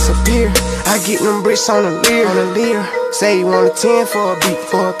disappear. I get them bricks on the leer. Say you want a 10 for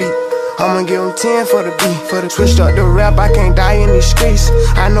a beat. I'ma give him 10 for the beat. Switched up the rap, I can't die in these streets.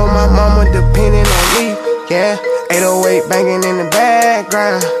 I know my mama depending on me. Yeah, 808 banging in the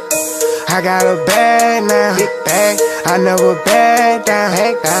background. I got a bag now, big bag. I never back down.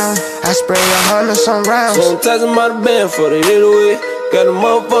 I spray 100 some rounds. So I'm touching my band for the hit away. Got the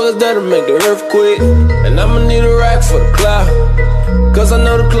motherfuckers that'll make the earthquake. And I'ma need a rack for the cloud. Cause I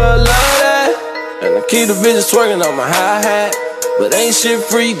know the club love that. And I keep the bitches twerking on my hi-hat. But ain't shit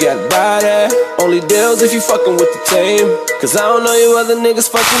free, you gotta buy that. Only deals if you fucking with the team. Cause I don't know you other niggas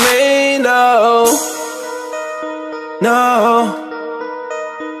fucking me, no.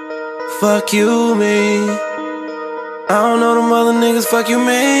 Fuck you, me. I don't know them other niggas, fuck you,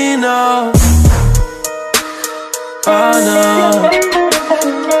 me, no. Oh, no.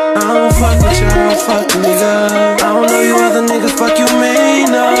 I don't fuck with y'all, fuck niggas. I don't know you other niggas, fuck you, me,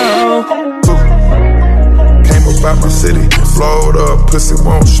 no. Came about my city, flowed up, pussy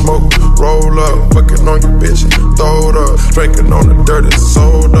won't smoke. Roll up, fucking on your bitch, throw it up. Drinking on the dirty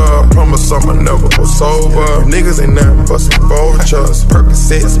soda. Promise I'ma never go sober. Niggas ain't nothing but some vultures.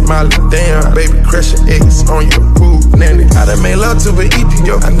 Percocets, Molly, damn, baby, crash your eggs on your food. Nanny, I done made love to an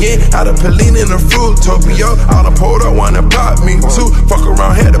EPO. Again, I done Pauline in the Fruitopia. I done pulled up one and popped me two. Fuck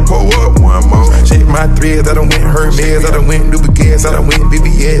around, had to pull up one more. Check my threads, I done went Hermes, I done went Nubigas, I done went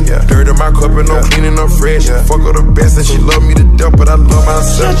BBS. Dirt in my cup and no cleaning, no fresh. Fuck her the best and she love me to death, but I love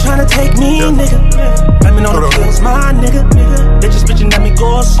myself. She tryna take me, nigga. Blaming on the pills, my nigga. They just bitchin' at me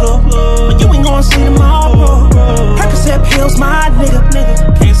go slow, but you ain't gon' see tomorrow. Percocet pills, my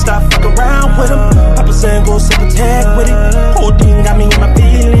nigga. Can't stop fuck around with them. Papa saying go sip a tag with it. Holding got me in my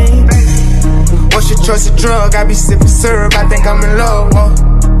feelings. What's your trusted drug? I be sipping syrup, I think I'm in love.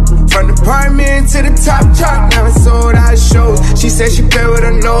 From the apartment to the top truck, never sold out shows. She said she play with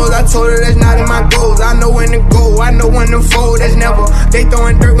her nose, I told her that's not in my goals. I know when to go, I know when to fold, that's never. They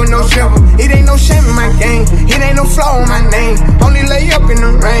throwing dirt with no shovel. It ain't no shame in my game, it ain't no flaw in my name. Only lay up in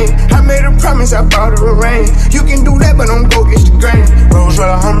the rain, I made a promise, I brought her a ring. You can do that, but don't go get the grain. Rose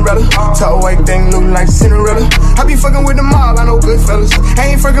red umbrella, tall white thing look like Cinderella. I be fucking with the mob, I know good fellas.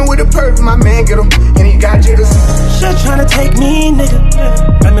 I ain't fucking with the perp, my man get him, and he got jitters. She tryna take me, nigga.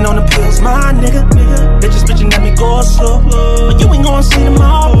 Blaming on the pills, my nigga. They just bitchin' at me go slow, but you ain't gon' see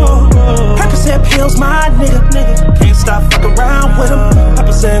tomorrow. Percocet pills, my nigga. Can't stop fuck around with them.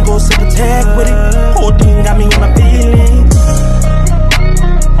 Papa saying go sip a tag with it. Holding got me in my feelings.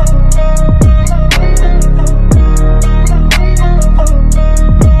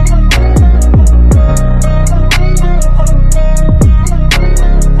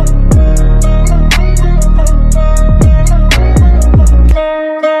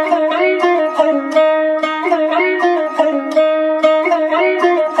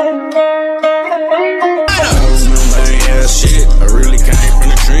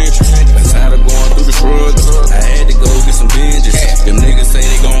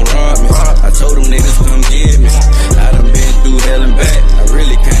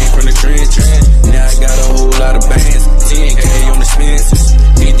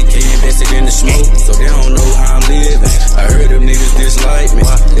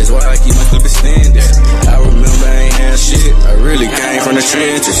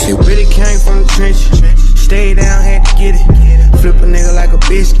 It really came from the trenches. Stay down, had to get it. Flip a nigga like a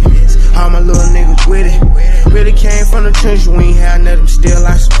biscuit. All my little niggas with it. Really came from the trenches. We ain't had nothing, still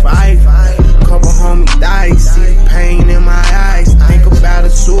I survived. Couple homies died. See the pain in my eyes. Think about a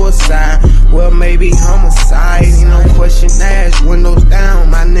suicide. Well, maybe homicide. Ain't no question asked. Windows down,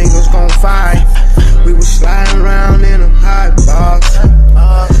 my niggas gon' fight. We was sliding around in a hot box.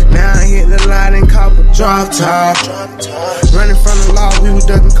 Now I hit the light and cop a drop top. Running from the law, we was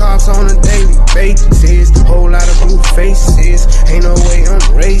ducking cops on a daily basis. Whole lot of blue faces, ain't no way I'm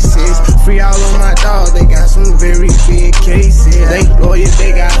racist. Free all of my dogs, they got some very big cases. They lawyers,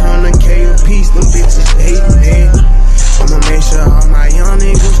 they got 100K a piece, them bitches hate me. I'ma make sure all my young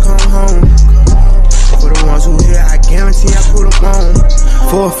niggas come home. For the ones who here, I guarantee I put them on.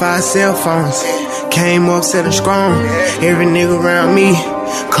 4 or 5 cell phones, came up, set them strong. Every nigga around me,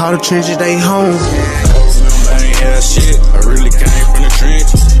 call the trenches, they home. Shit, I really came from the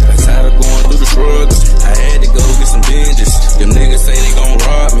trenches. I tired of going through the struggle. I had to go get some vengeance. Them niggas say they gon'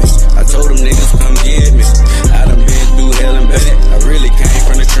 rob me. I told them niggas come get me. I done been through hell and back. I really came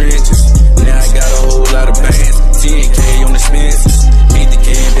from the trenches.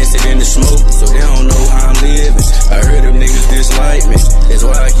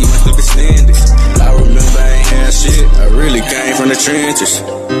 took extended. I remember I ain't had shit, I really came from the trenches.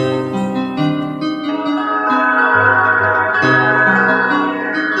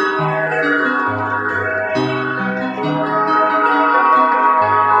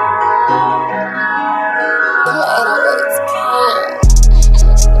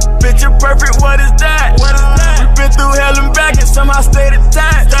 Picture perfect, what is that? We been through hell and back and somehow stayed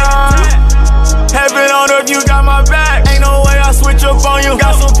attached. Heaven on earth, you got my back. Ain't no way I switch up on you.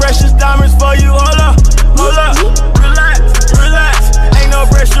 Got some precious diamonds for you. Hold up, relax, relax. Ain't no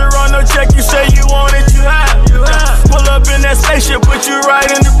pressure on no check. You say you want it, you have. Pull up in that spaceship, put you right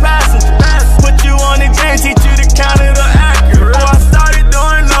in the passenger. Put you on the game, teach you to count it or accurate. Oh, I started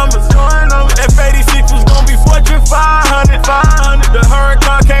doing numbers. F86 was gonna be Fortune 500. The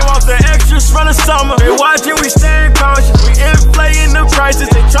hurricane came off the extras from the summer. They watching, we staying cautious. We inflating the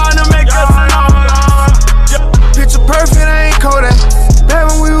prices. They trying to make us picture perfect, I ain't Kodak. Back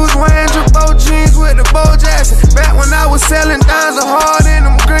when we was wearing Jabot jeans with the Bo Jackson. Back when I was selling dimes of hard in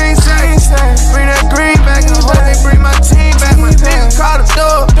them green sacks. Bring that green back and hope they bring my team back. My nigga called the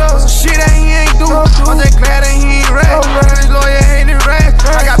door. Some shit that he ain't do. I'm just glad that he ain't rap. His lawyer hated rap.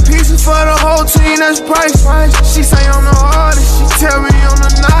 I got pieces for the whole team, that's price. She say I'm the hardest, she tell me I'm the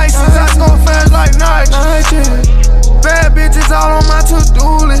nicest. I go fast like Nike. Bad bitches all on my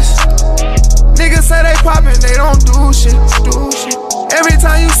to-do list. Niggas say they poppin', they don't do shit. Every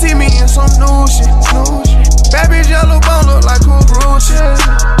time you see me in some new shit. Bad bitch yellow bone look like who rude shit.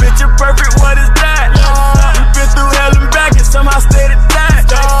 Picture perfect, what is that? We been through hell and back and somehow stayed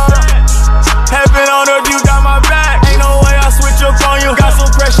attached. Heaven on earth, you got my back. Ain't no way I switch up on you. Got some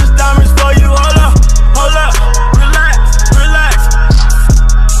precious diamonds for you. Hold up, relax.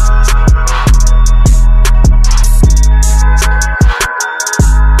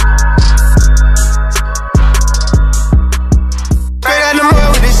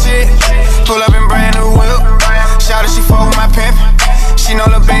 Pull up in brand new whip. Shout out, she fuck with my pimp. She know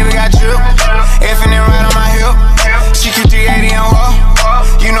lil' baby got drip. Effing and right on my hip. She keep 380 on her.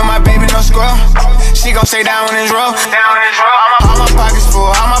 You know my baby no scrub. She gon' stay down when it's rough. All my pockets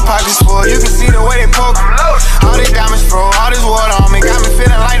full. You can see the way they poke. All these diamonds froze. All this water on me got me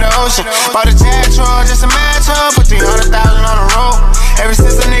feeling like the ocean. Bought a jet truck just to match up. Put 300,000 on the road. Ever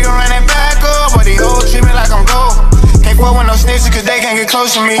since a nigga ran that back up, but the old treat me like I'm gold. Can't fuck with no snitches cause they can't get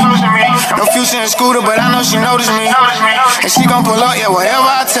close to me. No future in scooter, but I know she noticed me. And she gon' pull up, yeah, whatever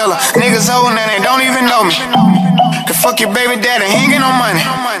I tell her. Niggas holdin' and they don't even know me. The fuck your baby daddy, he ain't get no money.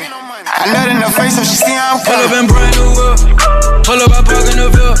 I nut in her face so she see how I'm coming. Pull up in brand new whip. Pull up, I park in the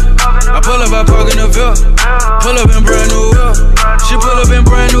Ville. I pull up, I park in the Ville. Pull up in brand new whip. She pull up in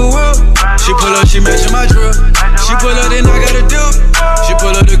brand new whip. She pull up, she matchin' my drip. She pull up, then I gotta do. She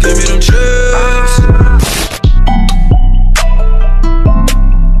pull up to give me them chips.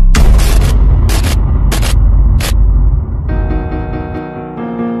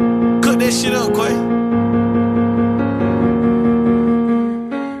 That shit up, Quay.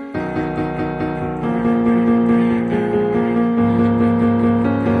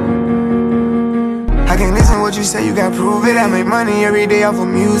 I can't listen what you say, you gotta prove it. I make money every day off of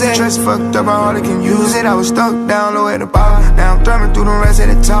music. Stress fucked up, I hardly can use it. I was stuck down low at the bar. Now I'm thumbing through the rest of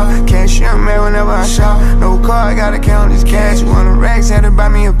the top. Cashier man whenever I shop. No car, I gotta count this cash. 100 racks, had to buy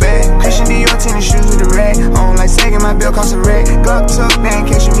me a bag. Christian Dior tennis shoes with a rag. On like second, my bill cost a rag. Glock tuck down,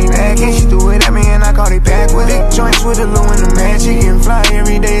 catch me back. And she threw it at me and I caught it back with big joints with a low in the magic. Getting fly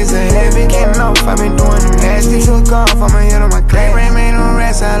every day is a habit. Getting off, I've been doing them nasty. Took off, I'ma hit on my clay. Rain made no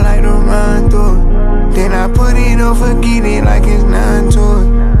rest, I like to run through it. Then I put it up, forget it like it's none to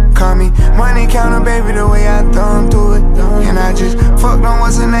it. Call me money counter, baby, the way I thumb to it. And I just fucked on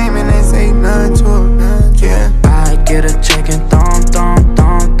what's her name and they say none to it. Yeah. I get a check and thumb.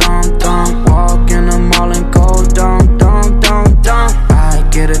 Walk in the mall and go dumb. I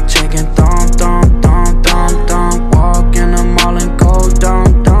get a check and thumb. Walk in the mall and go dumb.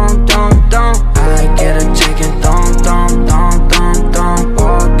 I get a check and thumb.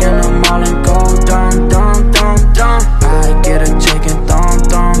 Walk in the mall and go dumb. I get a check and thumb.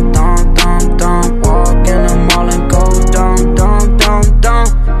 Walk in the mall and go dumb.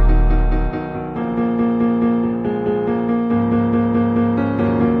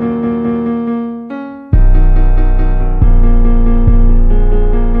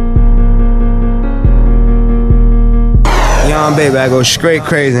 Young baby, I go straight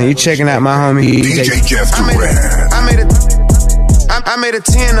crazy. And you checking out my homie DJ Jeff I I made a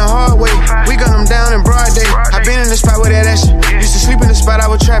 10 the hard way. We gun them down in broad day. I been in the spot with that action. Used to sleep in the spot I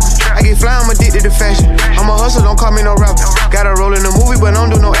was trapping. I get fly, I'm addicted to fashion. I'm a hustler, don't call me no rapper. Got a role in the movie, but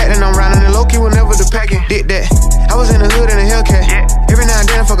don't do no acting. I'm rounding the low key whenever the packing. Did that. I was in the hood in a Hellcat. Every now and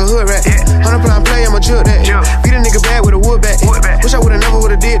then I fuck a hood rat. 100 pound play, I'ma jerk that. Beat a nigga bad with a wood bat. Wish I would've never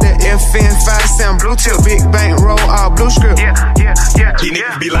would've did that. FN 5 blue tip, big bank roll, all blue script. These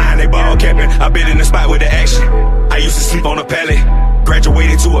niggas be lying, they ball capping. I been in the spot with the action. I used to sleep on a pallet.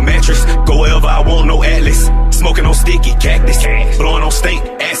 Graduated to a mattress. Go wherever I want, no atlas. Smoking on sticky cactus. Blowing on steak,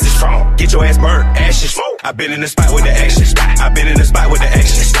 acid strong. Get your ass burnt, ashes. I been in the spot with the action. I been in the spot with the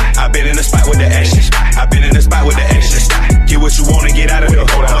action. I been in the spot with the action. I been in the spot with the action. Get what you want and get out of there.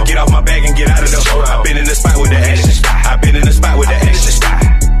 I'ma get off my bag and get out of there. I been in the spot with the action. I been in the spot with the action.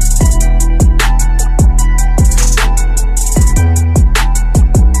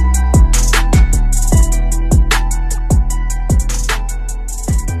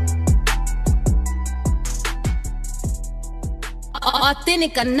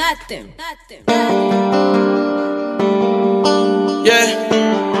 Authentic or nothing. Yeah.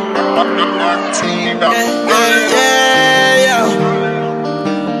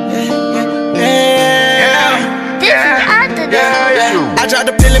 I dropped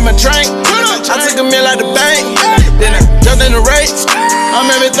a pill in my drink. I took a meal out the bank. Then I jumped in the race. I'm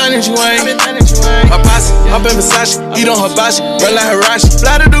everything that you ain't. My posse, up in Versace, eat on hibachi, run like Hirashi.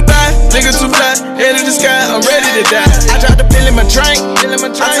 Fly to Dubai, nigga too fly, head to the sky, I'm ready to die. I dropped a pill in my drink. I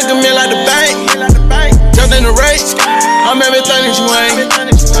took a meal out the bank. Jumped in the race. I'm everything that you ain't.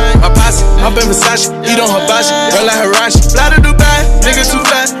 My posse, up in Versace, eat on hibachi, run like Hirashi. Fly to Dubai, nigga too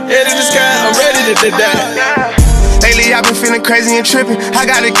fly, head to the sky, I'm ready to die. Lately I been feeling crazy and tripping. I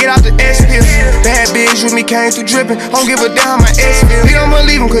gotta get out the S pills. Bad bitch with me came through dripping. Don't give a damn my S feel. He don't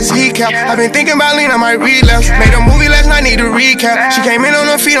believe him cause he cap. I been thinking about lean, I might relapse. Made a movie last night, need to recap. She came in on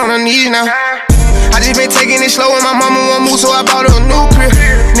her feet, on her knees now. I just been taking it slow and my mama won't move, so I bought her a new crib.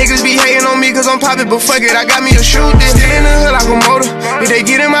 Niggas be hating on me cause I'm poppin', but fuck it, I got me a shoe this. Still in the hood like a motor. If they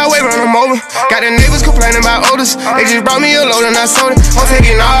get in my way, run them over. Got the neighbors complaining about odors. They just brought me a load and I sold it. I'm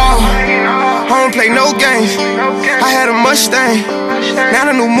taking all. I don't play no games. I had a Mustang, now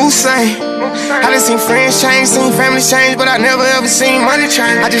the new Mustang. I done seen friends change, seen families change, but I never ever seen money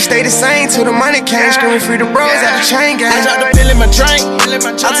change. I just stay the same till the money came, screaming free the bros at the chain gang. I dropped a pill in my drink.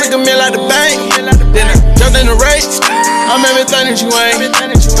 I took a meal out the bank. Then I jumped in the race. I'm everything that you ain't.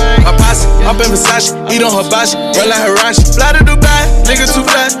 My posse, up in Versace, eat on hibachi, run like Hirashi. Fly to Dubai, nigga too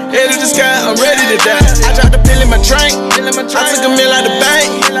fly, head to the sky, I'm ready to die. I dropped a pill in my drink. I took a meal out the bank.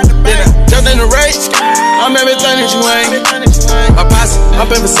 Then I jumped in the race. I'm everything that you ain't. My posse,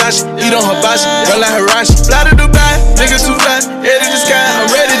 up in Versace, eat on hibachi, run like Hirashi. Fly to Dubai, nigga too fly, head to the sky, I'm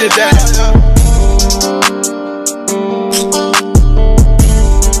ready to die.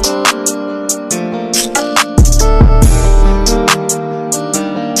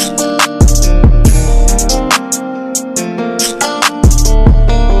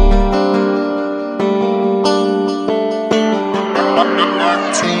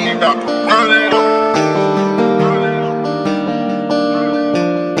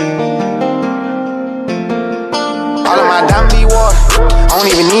 I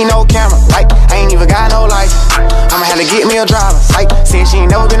don't even need no camera, like, I ain't even got no license. I'ma have to get me a driver, like, said she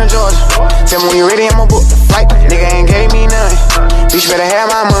ain't never been to Georgia. Tell me when you ready, I'ma book the flight. Nigga ain't gave me nothing, bitch better have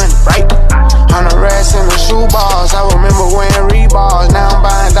my money, right? 100 racks in the shoe balls. I remember wearing Reeboks, now I'm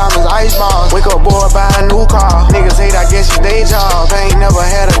buying diamonds, ice balls. Wake up boy, buy a new car. Niggas hate, I guess it's day job. They ain't never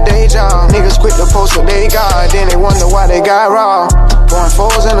had a day job. Niggas quit to post what they got, then they wonder why they got robbed. Pouring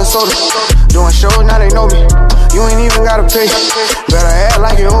fours in the soda, doing shows, now they know me. You ain't even gotta pay, better act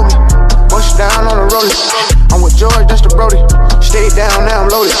like you owe me. Bust down on the rollie, I'm with George, that's the Brody. Stayed down, now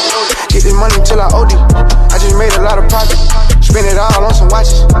I'm loaded. Get this money till I OD. I just made a lot of profit, spend it all on some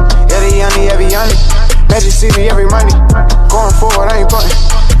watches. Every yummy, Magic City every Monday. Going forward, I ain't punting.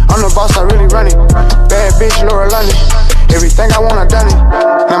 I'm the boss, I really run it. Bad bitch, Laura London. Everything I want, I done it.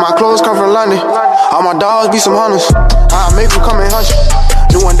 Now my clothes come from London. All my dogs be some hunters. I'll make them come and hunt you.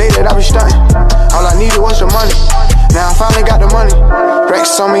 Do one day that I be stunting. All I needed was the money. Now I finally got the money.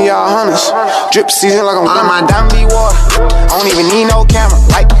 Racks on me, y'all hunters. Drip season like I'm done. My diamond be water. I don't even need no camera.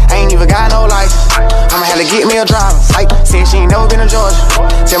 Like, I ain't even got no license. I'ma have to get me a driver. Like, said she ain't never been to Georgia.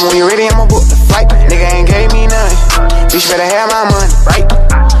 Tell me when you ready, I'ma book the flight. Nigga ain't gave me nothing. Bitch better have my money, right?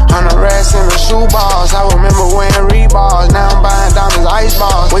 100 racks in the shoe balls. I remember wearing Reeboks. Now I'm buying diamonds, ice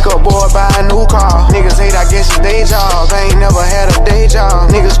balls. Wake up boy, buy a new car. Niggas hate, I guess it's day job. They ain't never had a day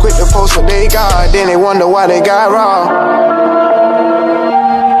job. Niggas quit to post what they got, then they wonder why they got robbed.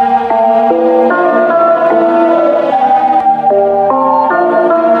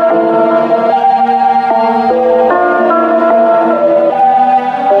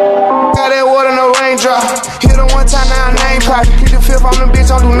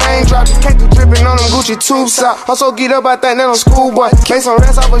 your tubes out. I'm so geeked up, I think that I'm schoolboy. Made some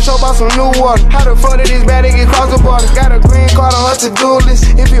rest off a show, bought some new water. How the fuck did this bad get cross the border? Got a green card on her to-do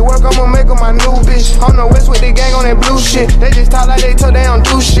list. If it work, I'ma make her my new bitch. On the west with the gang on that blue shit. They just talk like they told they don't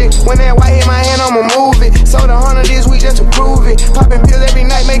do shit. When that white hit my hand, I'ma move it. Sold 100 this week just to prove it. Popping pills every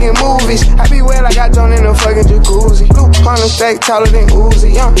night, making movies. I be wet like I joined in a fucking jacuzzi. Blue 100 stack taller than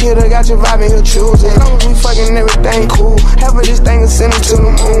Uzi. Young hitter got your vibe and he'll choose it. As long as we fucking everything cool. Half of this thing is send it to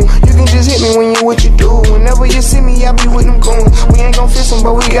the moon. You can just hit me when you what you do. Whenever you see me, I be with them goons. We ain't gon' fix them,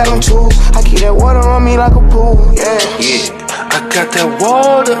 but we got them tools. I keep that water on me like a pool, yeah. Yeah, I got that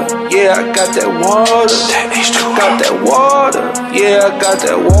water. Yeah, I got that water. Got that water. Yeah, I got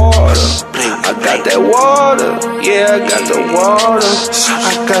that water. I got that water. Yeah, I got that water.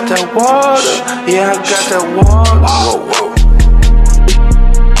 I got that water. Yeah, I got that water. Whoa, whoa.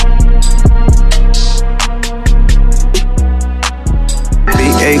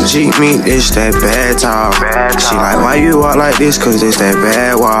 BAG me, this that bad talk. She like, why you walk like this? Cause this that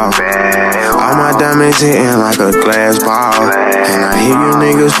bad walk. All my diamonds hitting like a glass ball. And I hear you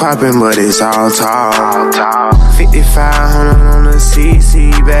niggas popping, but it's all talk. 5,500 on the CC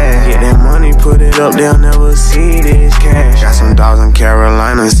bag. Get that money, put it up, they'll never see this cash. Got some dogs in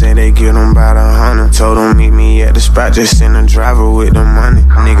Carolina, say they get them by the 100. Told them meet me at the spot, just send a driver with the money.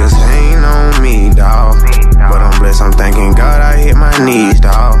 Niggas ain't on me, dawg. But I'm blessed, I'm thanking God I hit my knees,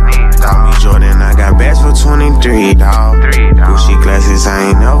 dawg. Call me Jordan, I got bags for 23, dawg. Gucci glasses, I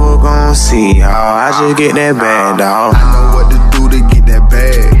ain't never gon' see, y'all. I just get that bag, dawg. I know what to do to get that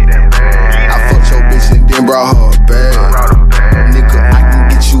bag. I fucked your bitch and then brought her a bag. Nigga, I can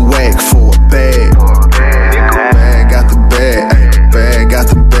get you whack for a bag. Bag got the bag, ayy. Bag got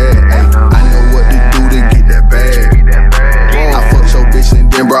the bag, ayy. I know what to do to get that bag. I fucked your bitch and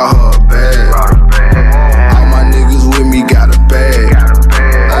then brought her a bag. All my niggas with me got a bag.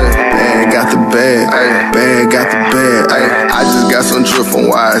 Bag got the bag, ayy. Bag got the bag, ayy. I just got some drip from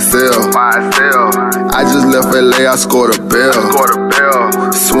YSL. I just left LA, I scored a bell.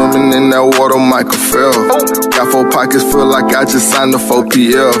 Swimming in that water, Michael Phelps. Got 4 pockets, feel like I just signed the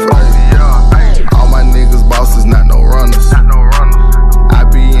 4PF. All my niggas bosses, not no runners. I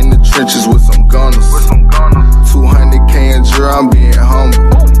be in the trenches with some gunners. 200K in drill, I'm being humble.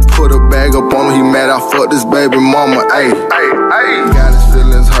 Put a bag up on him, he mad I fucked this baby mama. Ayy, got his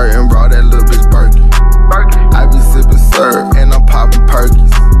feelings hurt and brought that little bitch Birkin. I be sipping syrup and I'm popping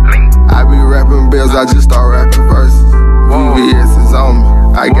perkies. I be rapping bills, I just start rapping verses. VVS is on me,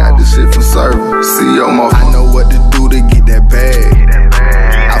 I got this shit from serving. See your motherfucker. I know what to do to get that bag.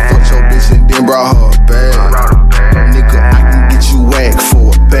 I fucked your bitch and then brought her a bag. Nigga, I can get you whack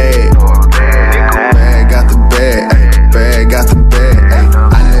for a bag. Bag got the bag, ayy. Bag got the bag, ayy.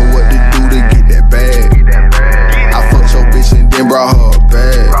 I know what to do to get that bag. I fucked your bitch and then brought her a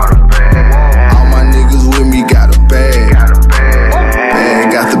bag. All my niggas with me got a bag.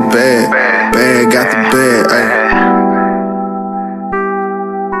 Bag got the bag. Bag got the bag, ayy.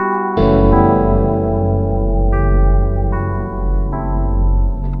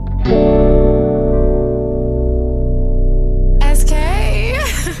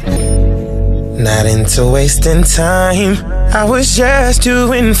 Not into wasting time, I was just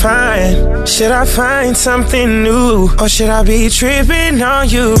doing fine. Should I find something new, or should I be tripping on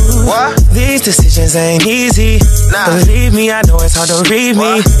you? What? These decisions ain't easy. Believe me, I know it's hard to read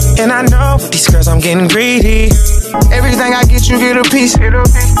me. And I know with these girls I'm getting greedy. Everything I get, you get a piece.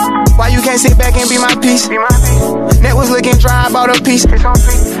 Why you can't sit back and be my piece? Net was looking dry, I bought a piece.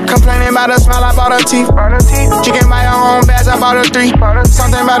 Complaining about the smell, I bought her teeth. She can buy her own bags, I bought her 3.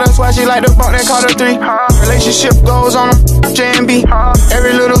 Something about her swag, she like the bump, they call her 3. Relationship goes on J&B.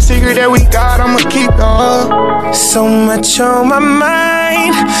 Every little secret that we got, I'ma keep going. So much on my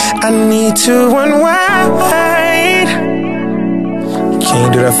mind, I need to unwind. Can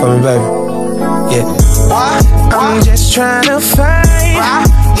you do that for me, baby? Yeah. I'm just trying to find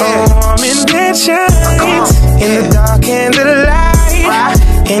warm intentions in the dark and the light.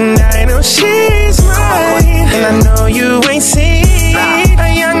 And I know she's mine, and I know you ain't seen a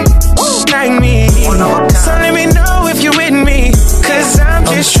young like me. So let me know if you're with me, cause I'm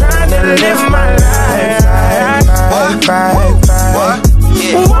just trying to live my life.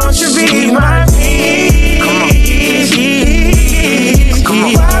 Won't you be my peace?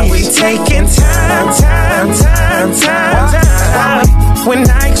 Why we taking time when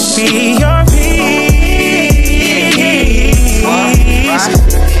I could be your peace?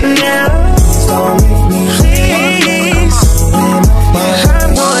 Now, don't make me please.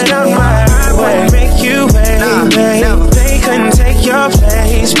 I'm going out my way, make you wait, babe. They couldn't take your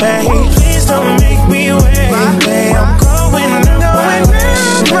place, babe. Please don't make me wait, babe. I'm going out my way.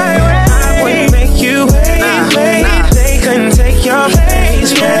 I would make you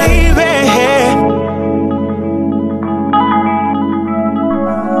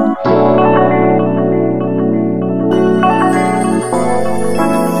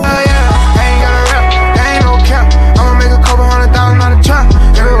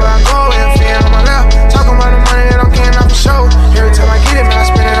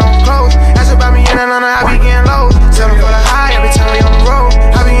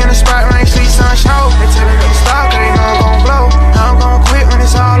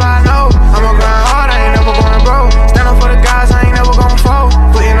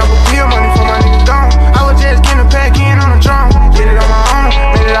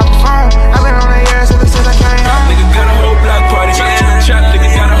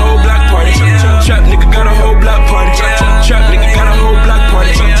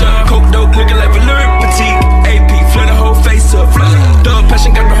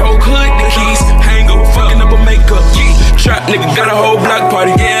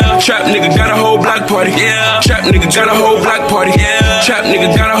Trap nigga got a whole block party. Trap nigga got a whole block party. Trap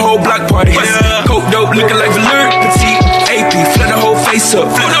nigga got a whole block party. Coke dope looking like Valeur, petite. AP, flood the whole face up.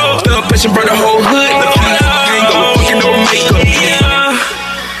 Thug passion brought the whole hood. Ain't gon' fucking no makeup.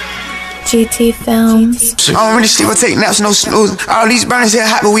 GT Films. I don't really sleep, I take naps, no snoozing. All these burners here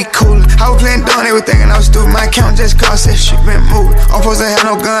hot, but we coolin'. I was playing doing everything and I was stupid. My account just cost that shit been moving. I'm supposed to have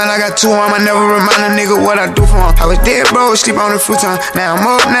no gun, I got 2 on. I never remind a nigga what I do for him. I was dead, bro, sleep on the futon. Now I'm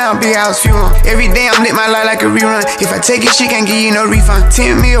up, now big house fuel. Every day I'm lit my life like a rerun. If I take it, she can't give you no refund.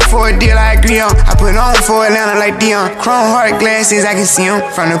 10 mil for a deal I agree on. I put on for Atlanta like Dion. Chrome heart glasses, I can see him.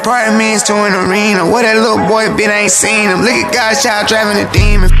 From the apartments to an arena. What that little boy bit, I ain't seen him. Look at God's child driving a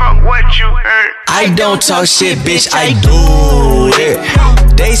demon. Fuck what you heard. I don't talk shit, bitch, I do it.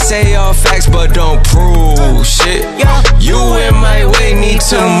 They say all facts, but don't prove shit. You in my way, need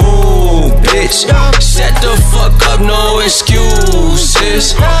to move, bitch. Shut the fuck up, no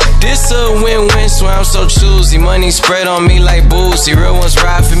excuses. This a win-win, so I'm so choosy. Money spread on me like boozy. Real ones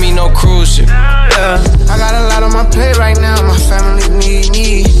ride for me, no cruise ship. I got a lot on my plate right now, my family need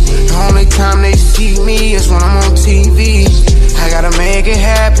me. The only time they see me is when I'm on TV. I gotta make it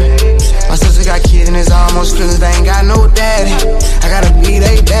happen. My sister got kids and it's almost clear they ain't got no daddy. I gotta be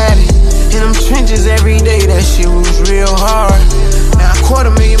they daddy. In them trenches every day, that shit was real hard. Now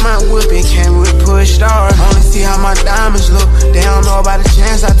 $250,000 my whip, it came with push stars. Only see how my diamonds look. They don't know about the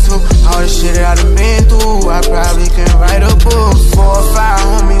chance I took. All the shit that I done been through, I probably can write a book. 4 or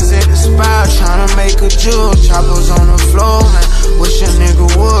 5 homies at the spot, tryna make a jewel. Choppers on the floor, man, wish a nigga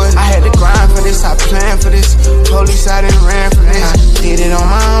would. I had to grind for this, I planned for this. Police, I done ran for this. I did it on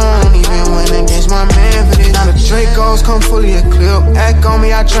my own, even went against my man for this. Now the Dracos come fully equipped. Act on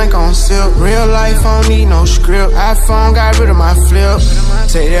me, I drank on silk. Real life, I don't need no script. iPhone got rid of my flip.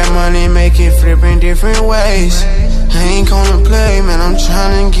 Take that money, make it flip in different ways. I ain't gonna play, man, I'm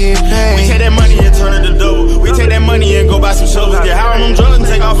tryna get paid. We take that money and turn it to double. We take that money and go buy some shovels. Get high on them drugs and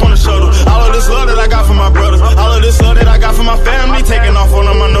take off on the shuttle. All of this love that I got from my brothers, all of this love that I got from my family, taking off on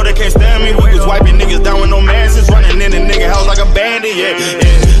them, I know they can't stand me. We was wiping niggas down with no masses, running in the nigga house like a bandit, yeah.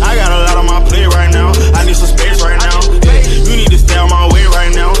 I got a lot on my plate right now, I need some space right now. You need to stay on my way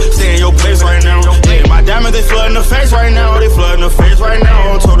right now, stay in your place right now. My diamonds, they flooding the face right now, they flooding the face right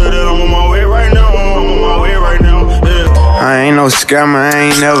now. I told her that I'm on my way right now, I'm on my way right now. I ain't no scammer, I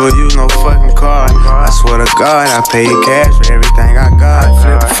ain't never used no fucking card. I swear to God, I pay cash for everything I got.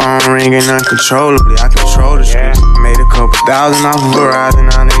 Flip the phone ringing uncontrollably, I control the street. Made a couple thousand off of Verizon,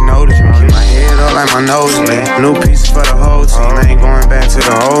 now they notice me. Keep my head up like my nose bleed. New pieces for the whole team, I ain't going back to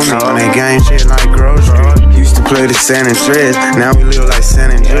the old me. When they game shit like grocery. Used to play the San Andreas, now we live like San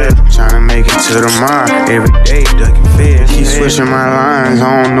Andreas. Tryna make it to the mark, every day ducking fish. Keep switching my lines,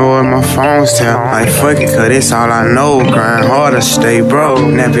 I don't know what my phone's tell. Like fuck it, cause it's all I know. Grind harder, stay broke.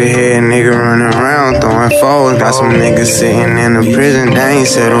 Nappy head nigga running around throwing foes. Got some niggas sitting in the prison, they ain't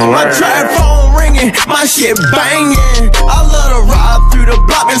said a word. My trap phone ringing, my shit banging. I love to ride through the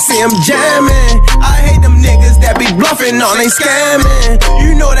block and see them jamming. I hate them niggas that be bluffing on they scamming.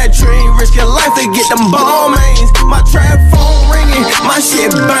 You know that you ain't risk your life to get them ball mains. My trap phone ringing, my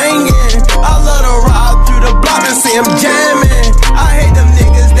shit banging. I love to ride through the block and see them jamming. I hate them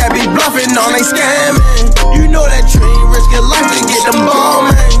niggas that be bluffing on they scamming. You know that you ain't risk your life to get them ball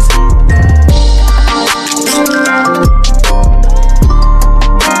mains.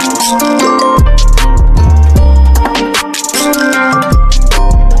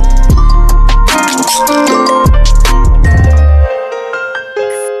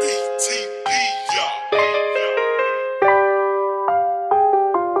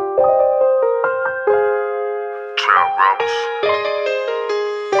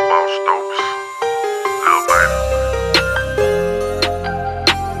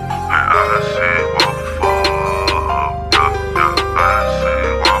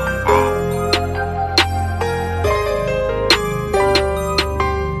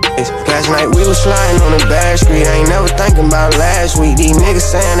 Last night we was flying on the back street. I ain't never thinking about last week. These niggas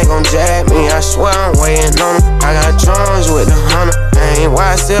saying they gon' jab me. I swear I'm waiting on them. I got drums with the hunter. I ain't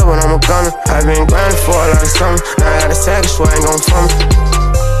wide still, but I'm a gunner. I been grinding for a lot of summer. Now I got a sack, so I ain't gon' fumble.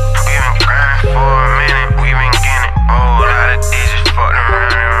 We been grinding for a minute. We been getting a whole lot of digits. Fucked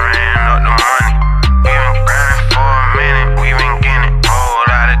around and ran up the money. We been grinding for a minute. We been getting a whole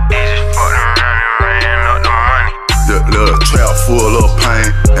lot of digits. Fucked around and ran up the money. The trap full of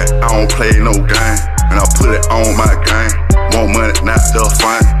pain, and I don't play no game, and I put it on my game. Want money, not the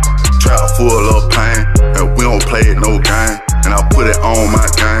fame. Trap full of pain, and we don't play no game, and I put it on my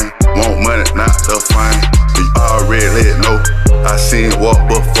game. Want money, not the fame. You already know, I seen what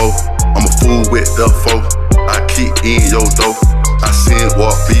before. I'm a fool with the foe. I keep in your dough. I seen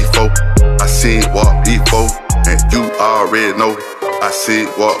what before. said what before, and you already know. I said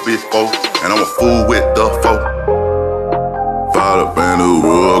what before, and I'm a fool with the foe. Bought a brand new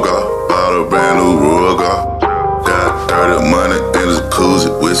Ruger, bought a brand new Ruger. Got dirty money in the jacuzzi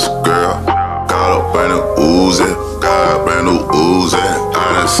with your girl. Got a brand new Uzi, got a brand new Uzi.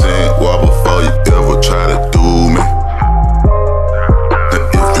 I done seen what before you ever try to do me. And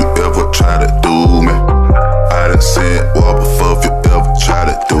if you ever try to do me, I done seen what before if you ever try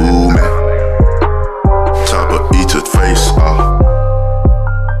to do me. Top of each face off.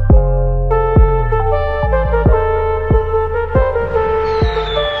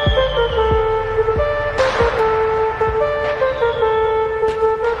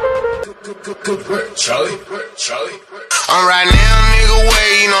 Charlie. I'm right now, nigga,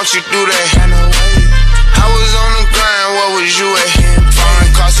 wait, don't you do that. I was on the grind, what was you at? Foreign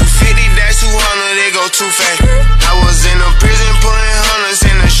cost 250, that's 200, they go too fast. I was in the prison putting hunters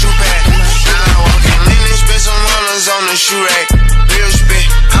in the shoe pack. Now I walk in Linen, spend some hunters on the shoe rack. Real spit,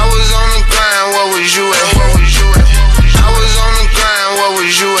 I was on the grind, what was you at? I was on the grind, what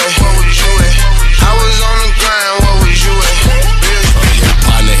was you at? I was on the grind, what was you at? Real spit. Your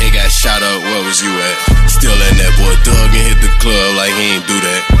partner, he got shot up, what was you at? Still letting that boy Doug and hit the club like he ain't do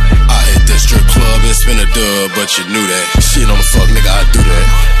that. I hit the strip club and spin a dub, but you knew that. Shit on the fuck, nigga, I do that.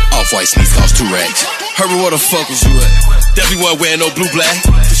 Off-white sneaks cost 2 racks. Herbie, where the fuck was you at? Definitely wasn't wearing no blue black.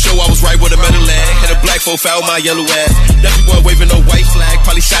 To show I was right with a metal lag. Had a black folk foul my yellow ass. Definitely wasn't waving no white flag.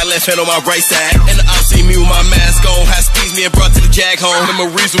 Probably shot left hand on my right side. And the ops seen me with my mask on. High speeds me and brought to the jag home.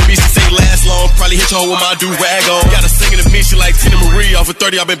 Memories with me since they last long. Probably hit your hoe with my do-rag on. Got her singing to me, she like Tina Marie. Off of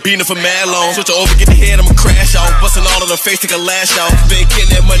 30, I've been beating her for mad long. Switch her over, get the head, I'ma crash off. Bustin' all on her face, take a lash off. Been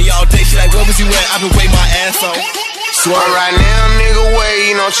getting that money all day. She like, where was you at? I've been waiting my ass off. Swear right now, nigga,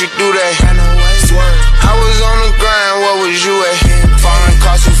 wait, don't you do that. Swear. I was on the grind, what was you at? Foreign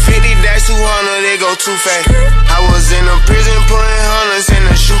cost 250, that's 200, they go too fast. I was in the prison putting hunters in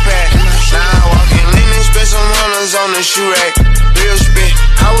the shoe pack. Now I walk in Linen, spend some hunters on the shoe rack. Real spit,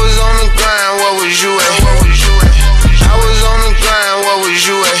 I was on the grind, what was you at? I was on the grind, what was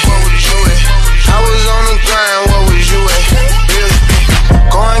you at? I was on the grind, what was you at? Real spit.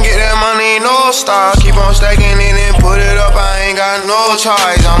 Go and get that money, no star. Keep on stacking it and put it up, I ain't got no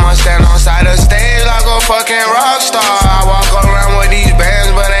choice. I'ma stand on side of stage like a fucking rock star. I walk around with these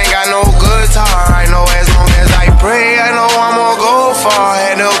bands, but ain't got no guitar. I know as long as I pray, I know I'ma go far.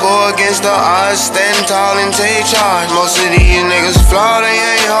 Had to go against the odds, stand tall and take charge. Most of these niggas flaw, they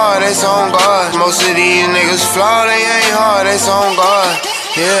ain't hard, that's on God. Most of these niggas flaw, they ain't hard, that's on God.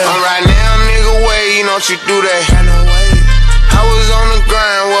 Yeah, I'm right now, nigga, wait, don't you do that. I was on the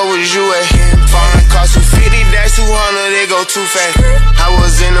grind, what was you at? Foreign cost 250, that's 200, they go too fast. I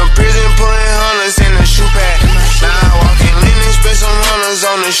was in the prison putting hunters in the shoe pack. Now I walk in Linen, spend some hunters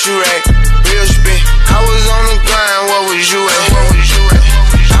on the shoe rack. Real spit, I was on the grind, what was you at?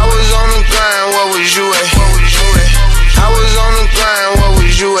 I was on the grind, what was you at? I was on the grind, what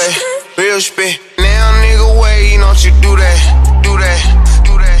was you at? Real spit, now nigga, wait, don't you do that, do that.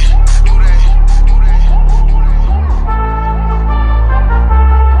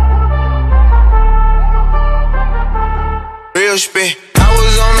 Real spit, I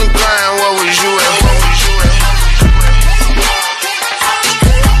was on the grind, what was you at?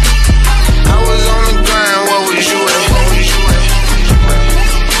 I was on the grind, what was you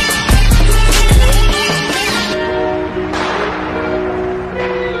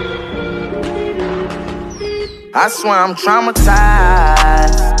I swear I'm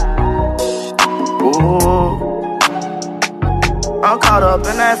traumatized. Ooh, I'm caught up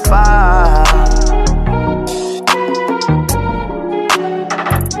in that fire.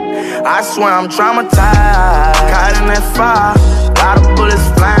 I swear I'm traumatized, caught in that fire. Lot of bullets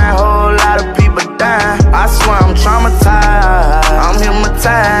flying, whole lot of people dying. I swear I'm traumatized, I'm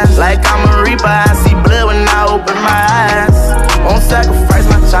hypnotized. Like I'm a reaper, I see blood when I open my eyes. Won't sacrifice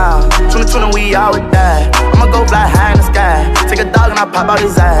my child, 2020 we all would die. I'ma go fly high in the sky, take a dog and I pop out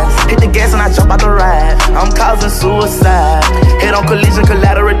his eyes. Hit the gas and I jump out the ride, I'm causing suicide. Head on collision,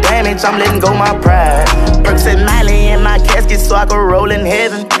 collateral damage, I'm letting go my pride. Percocet Miley in my casket so I can roll in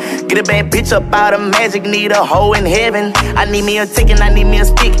heaven. Get a bad bitch up out of magic, need a hoe in heaven. I need me a ticket, I need me a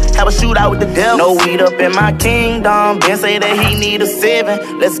stick, have a shootout with the devil. No weed up in my kingdom, Ben say that he need a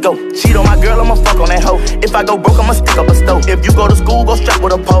 7. Let's go, cheat on my girl, I'ma fuck on that hoe. If I go broke, I'ma stick up a stove. If you go to school, go strap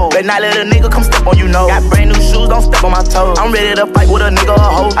with a pole. Better not let a nigga come step on you, know. Got brand new shoes, don't step on my toes. I'm ready to fight with a nigga or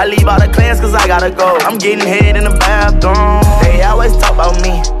a hoe. I leave all the clans cause I gotta go. I'm getting head in the bathroom. They always talk about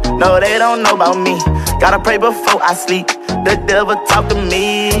me, no they don't know about me. Gotta pray before I sleep, the devil talk to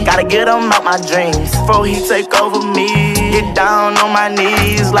me. Gotta get him out my dreams before he take over me. Get down on my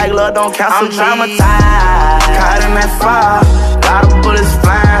knees like love don't cancel me. I'm traumatized, caught in that fire. Lot of bullets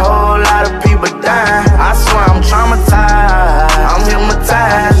flying, whole lot of people dying. I swear I'm traumatized, I'm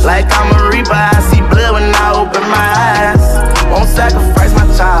hypnotized. Like I'm a reaper, I see blood when I open my eyes. Won't sacrifice my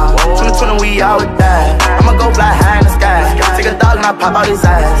child, 2020 we all would die. I'ma go fly high in the sky, take a dog and I pop out his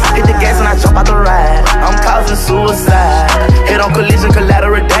eyes. Hit the gas and I jump out the ride, I'm causing suicide. Head on collision,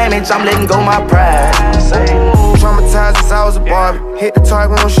 collateral damage, I'm letting go my pride. Traumatized since I was a Barbie. Hit the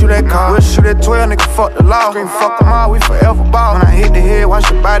target, won't shoot that car. We'll shoot at 12, nigga, fuck the law. Scream, fuck them all, we forever ball. When I hit the head, watch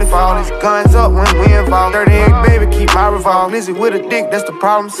the body fall. These guns up when we involved. 38, baby, keep my revolver. Lizzie with a dick, that's the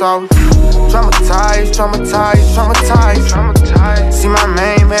problem solved. Traumatized, traumatized, traumatized, traumatized. See my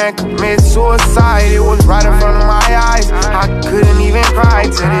main man commit suicide. It was right in front of my eyes. I couldn't even cry. To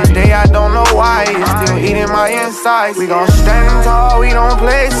this day, I don't know why. It's still eating my insides. We gon' stand tall, we don't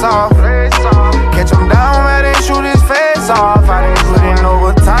play soft. Catch him down, man, and shoot his face off. I didn't put in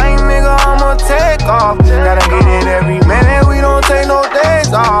overtime, nigga, I'ma take off. Gotta get it every minute, we don't take no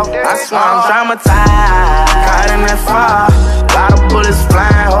days off. I swear I'm traumatized, caught in that fire. Lot of bullets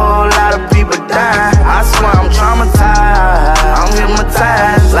flying, whole lot of people dying. I swear I'm traumatized, I'm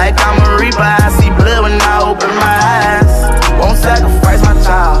hypnotized. Like I'm a reaper, I see blood when I open my eyes. Won't sacrifice my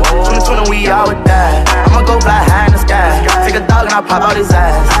child, 2020 we all would die. I'ma go fly high in the sky, take a dog and I pop out his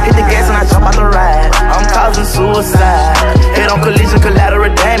eyes. Hit the gas and I jump out the ride, I'm causing suicide. Head on collision,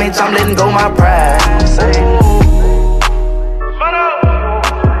 collateral damage, I'm letting go my pride.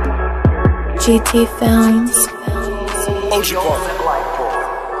 GT Films. OG Park.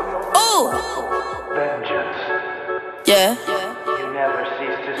 Ooh. Yeah.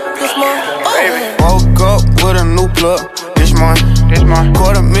 This morning. Woke up with a new plug. This month.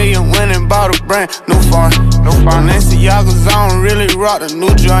 $250,000 went and bought a brand new phone. Balenciaga's on, really rock the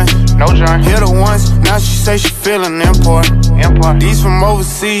new joint. Hit her once, now she say she feeling important. These from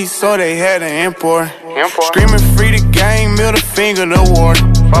overseas, so they had to import. Screaming free the game, middle finger the water.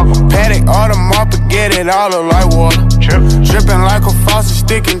 Paddock, Audemars, get it all up like water. Dripping like a faucet,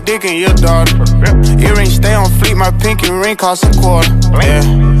 sticking dick in your daughter. Earrings stay on fleek, my pinky ring cost a quarter. Yeah,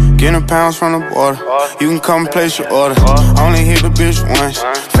 getting pounds from the border. You can come place your order. Only hit the bitch once.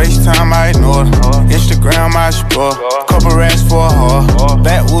 FaceTime, I ignore her. Instagram, I explore. Couple racks for a whore.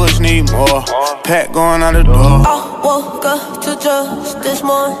 Backwoods need more. Pack going out the door. I woke up to just this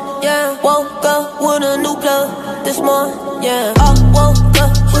morning, yeah. Woke up with a new plug this morning, yeah. I woke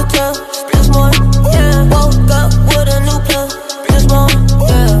up with just this morning, yeah. Woke up with a new plug this morning,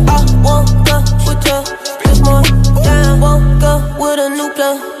 yeah. I woke up with just this morning, yeah. Woke up with a new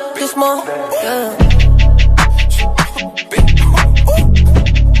plug this morning, yeah.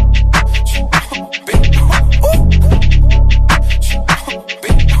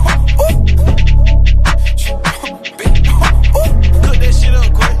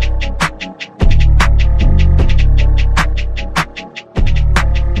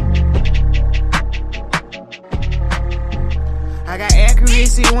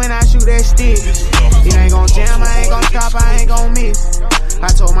 When I shoot that stick, it ain't gon' jam, I ain't gon' stop, I ain't gon' miss. I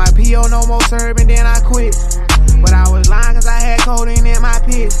told my P.O. no more serve and then I quit. But I was lying cause I had codeine in my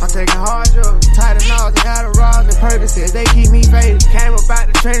piss. I'm taking hard drugs, Tylenol, Adderall, and Percocets, they keep me faded. Came up out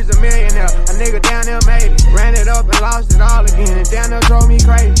the trenches a millionaire, a nigga down there made it. Ran it up and lost it all again, and down there drove me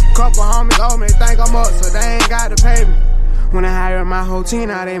crazy. Couple homies owe me, they think I'm up, so they ain't got to pay me. When I hired my whole team,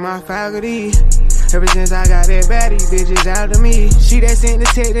 now they my faculty. Ever since I got that baddie, bitches after me. She that sent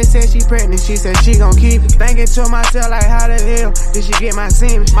the text that said she pregnant, she said she gon' keep it. Thinking to myself like how the hell did she get my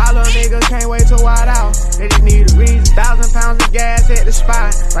semen? My little nigga can't wait to wild out, they just need a reason. 1,000 pounds of gas at the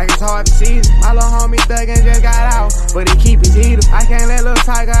spot, like it's hard to season. My little homie thuggin' just got out, but he keep his heater. I can't let little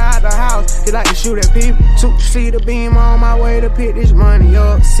Tiger out the house, he like to shoot at people. 2-seater beam on my way to pick this money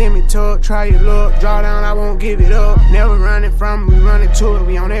up. Send me to it, try your luck, draw down, I won't give it up. Never running from it, we running to it,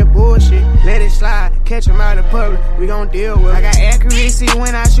 we on that bullshit. Let it slide. Catch him out in public, we gon' deal with it. I got accuracy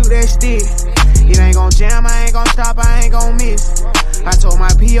when I shoot that stick. It ain't gon' jam, I ain't gon' stop, I ain't gon' miss. I told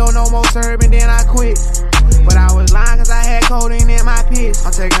my P.O. no more serve and then I quit. But I was lying cause I had codeine in my piss. I'm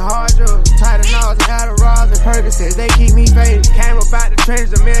taking hard drugs, Tylenol, Adderall, and Percocets, they keep me faded. Came up out the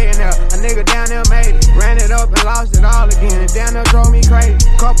trenches a millionaire, a nigga down there made it. Ran it up and lost it all again, and down there drove me crazy.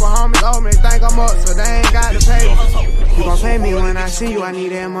 Couple homies owe me, they think I'm up, so they ain't got to pay me. You gon' pay me when I see you, I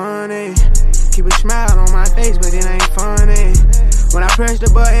need that money. Keep a smile on my face, but it ain't funny. When I press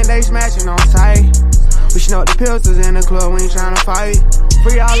the button, they smashing on sight. We snuck the pistols in the club, we ain't tryna fight.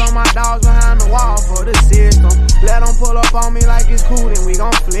 Free all of my dogs behind the wall for the system. Let them pull up on me like it's cool, then we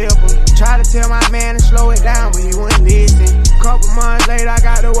gon' flip them. Try to tell my man to slow it down, but he wouldn't listen. Couple months later, I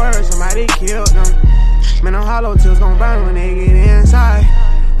got the word, somebody killed them. Man, them hollow tips gon' burn when they get inside.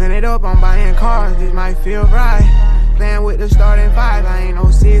 Bend it up, I'm buying cars, this might feel right. Playing with the starting five, I ain't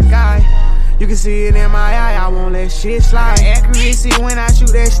no 6 guy. You can see it in my eye, I won't let shit slide. Accuracy when I shoot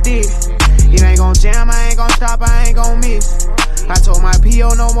that stick. It ain't gon' jam, I ain't gon' stop, I ain't gon' miss. I told my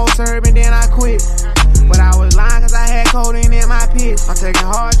P.O. no more serving, then I quit. But I was lying cause I had codeine in my piss. I'm taking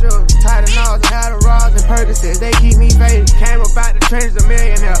hard drugs, tight of knobs, had the rods and Percocets, they keep me faded. Came up out the trenches, a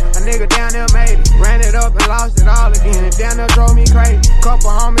millionaire, a nigga down there made it. Ran it up and lost it all again, and down there drove me crazy.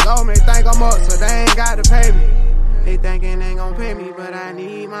 Couple homies owe me, they think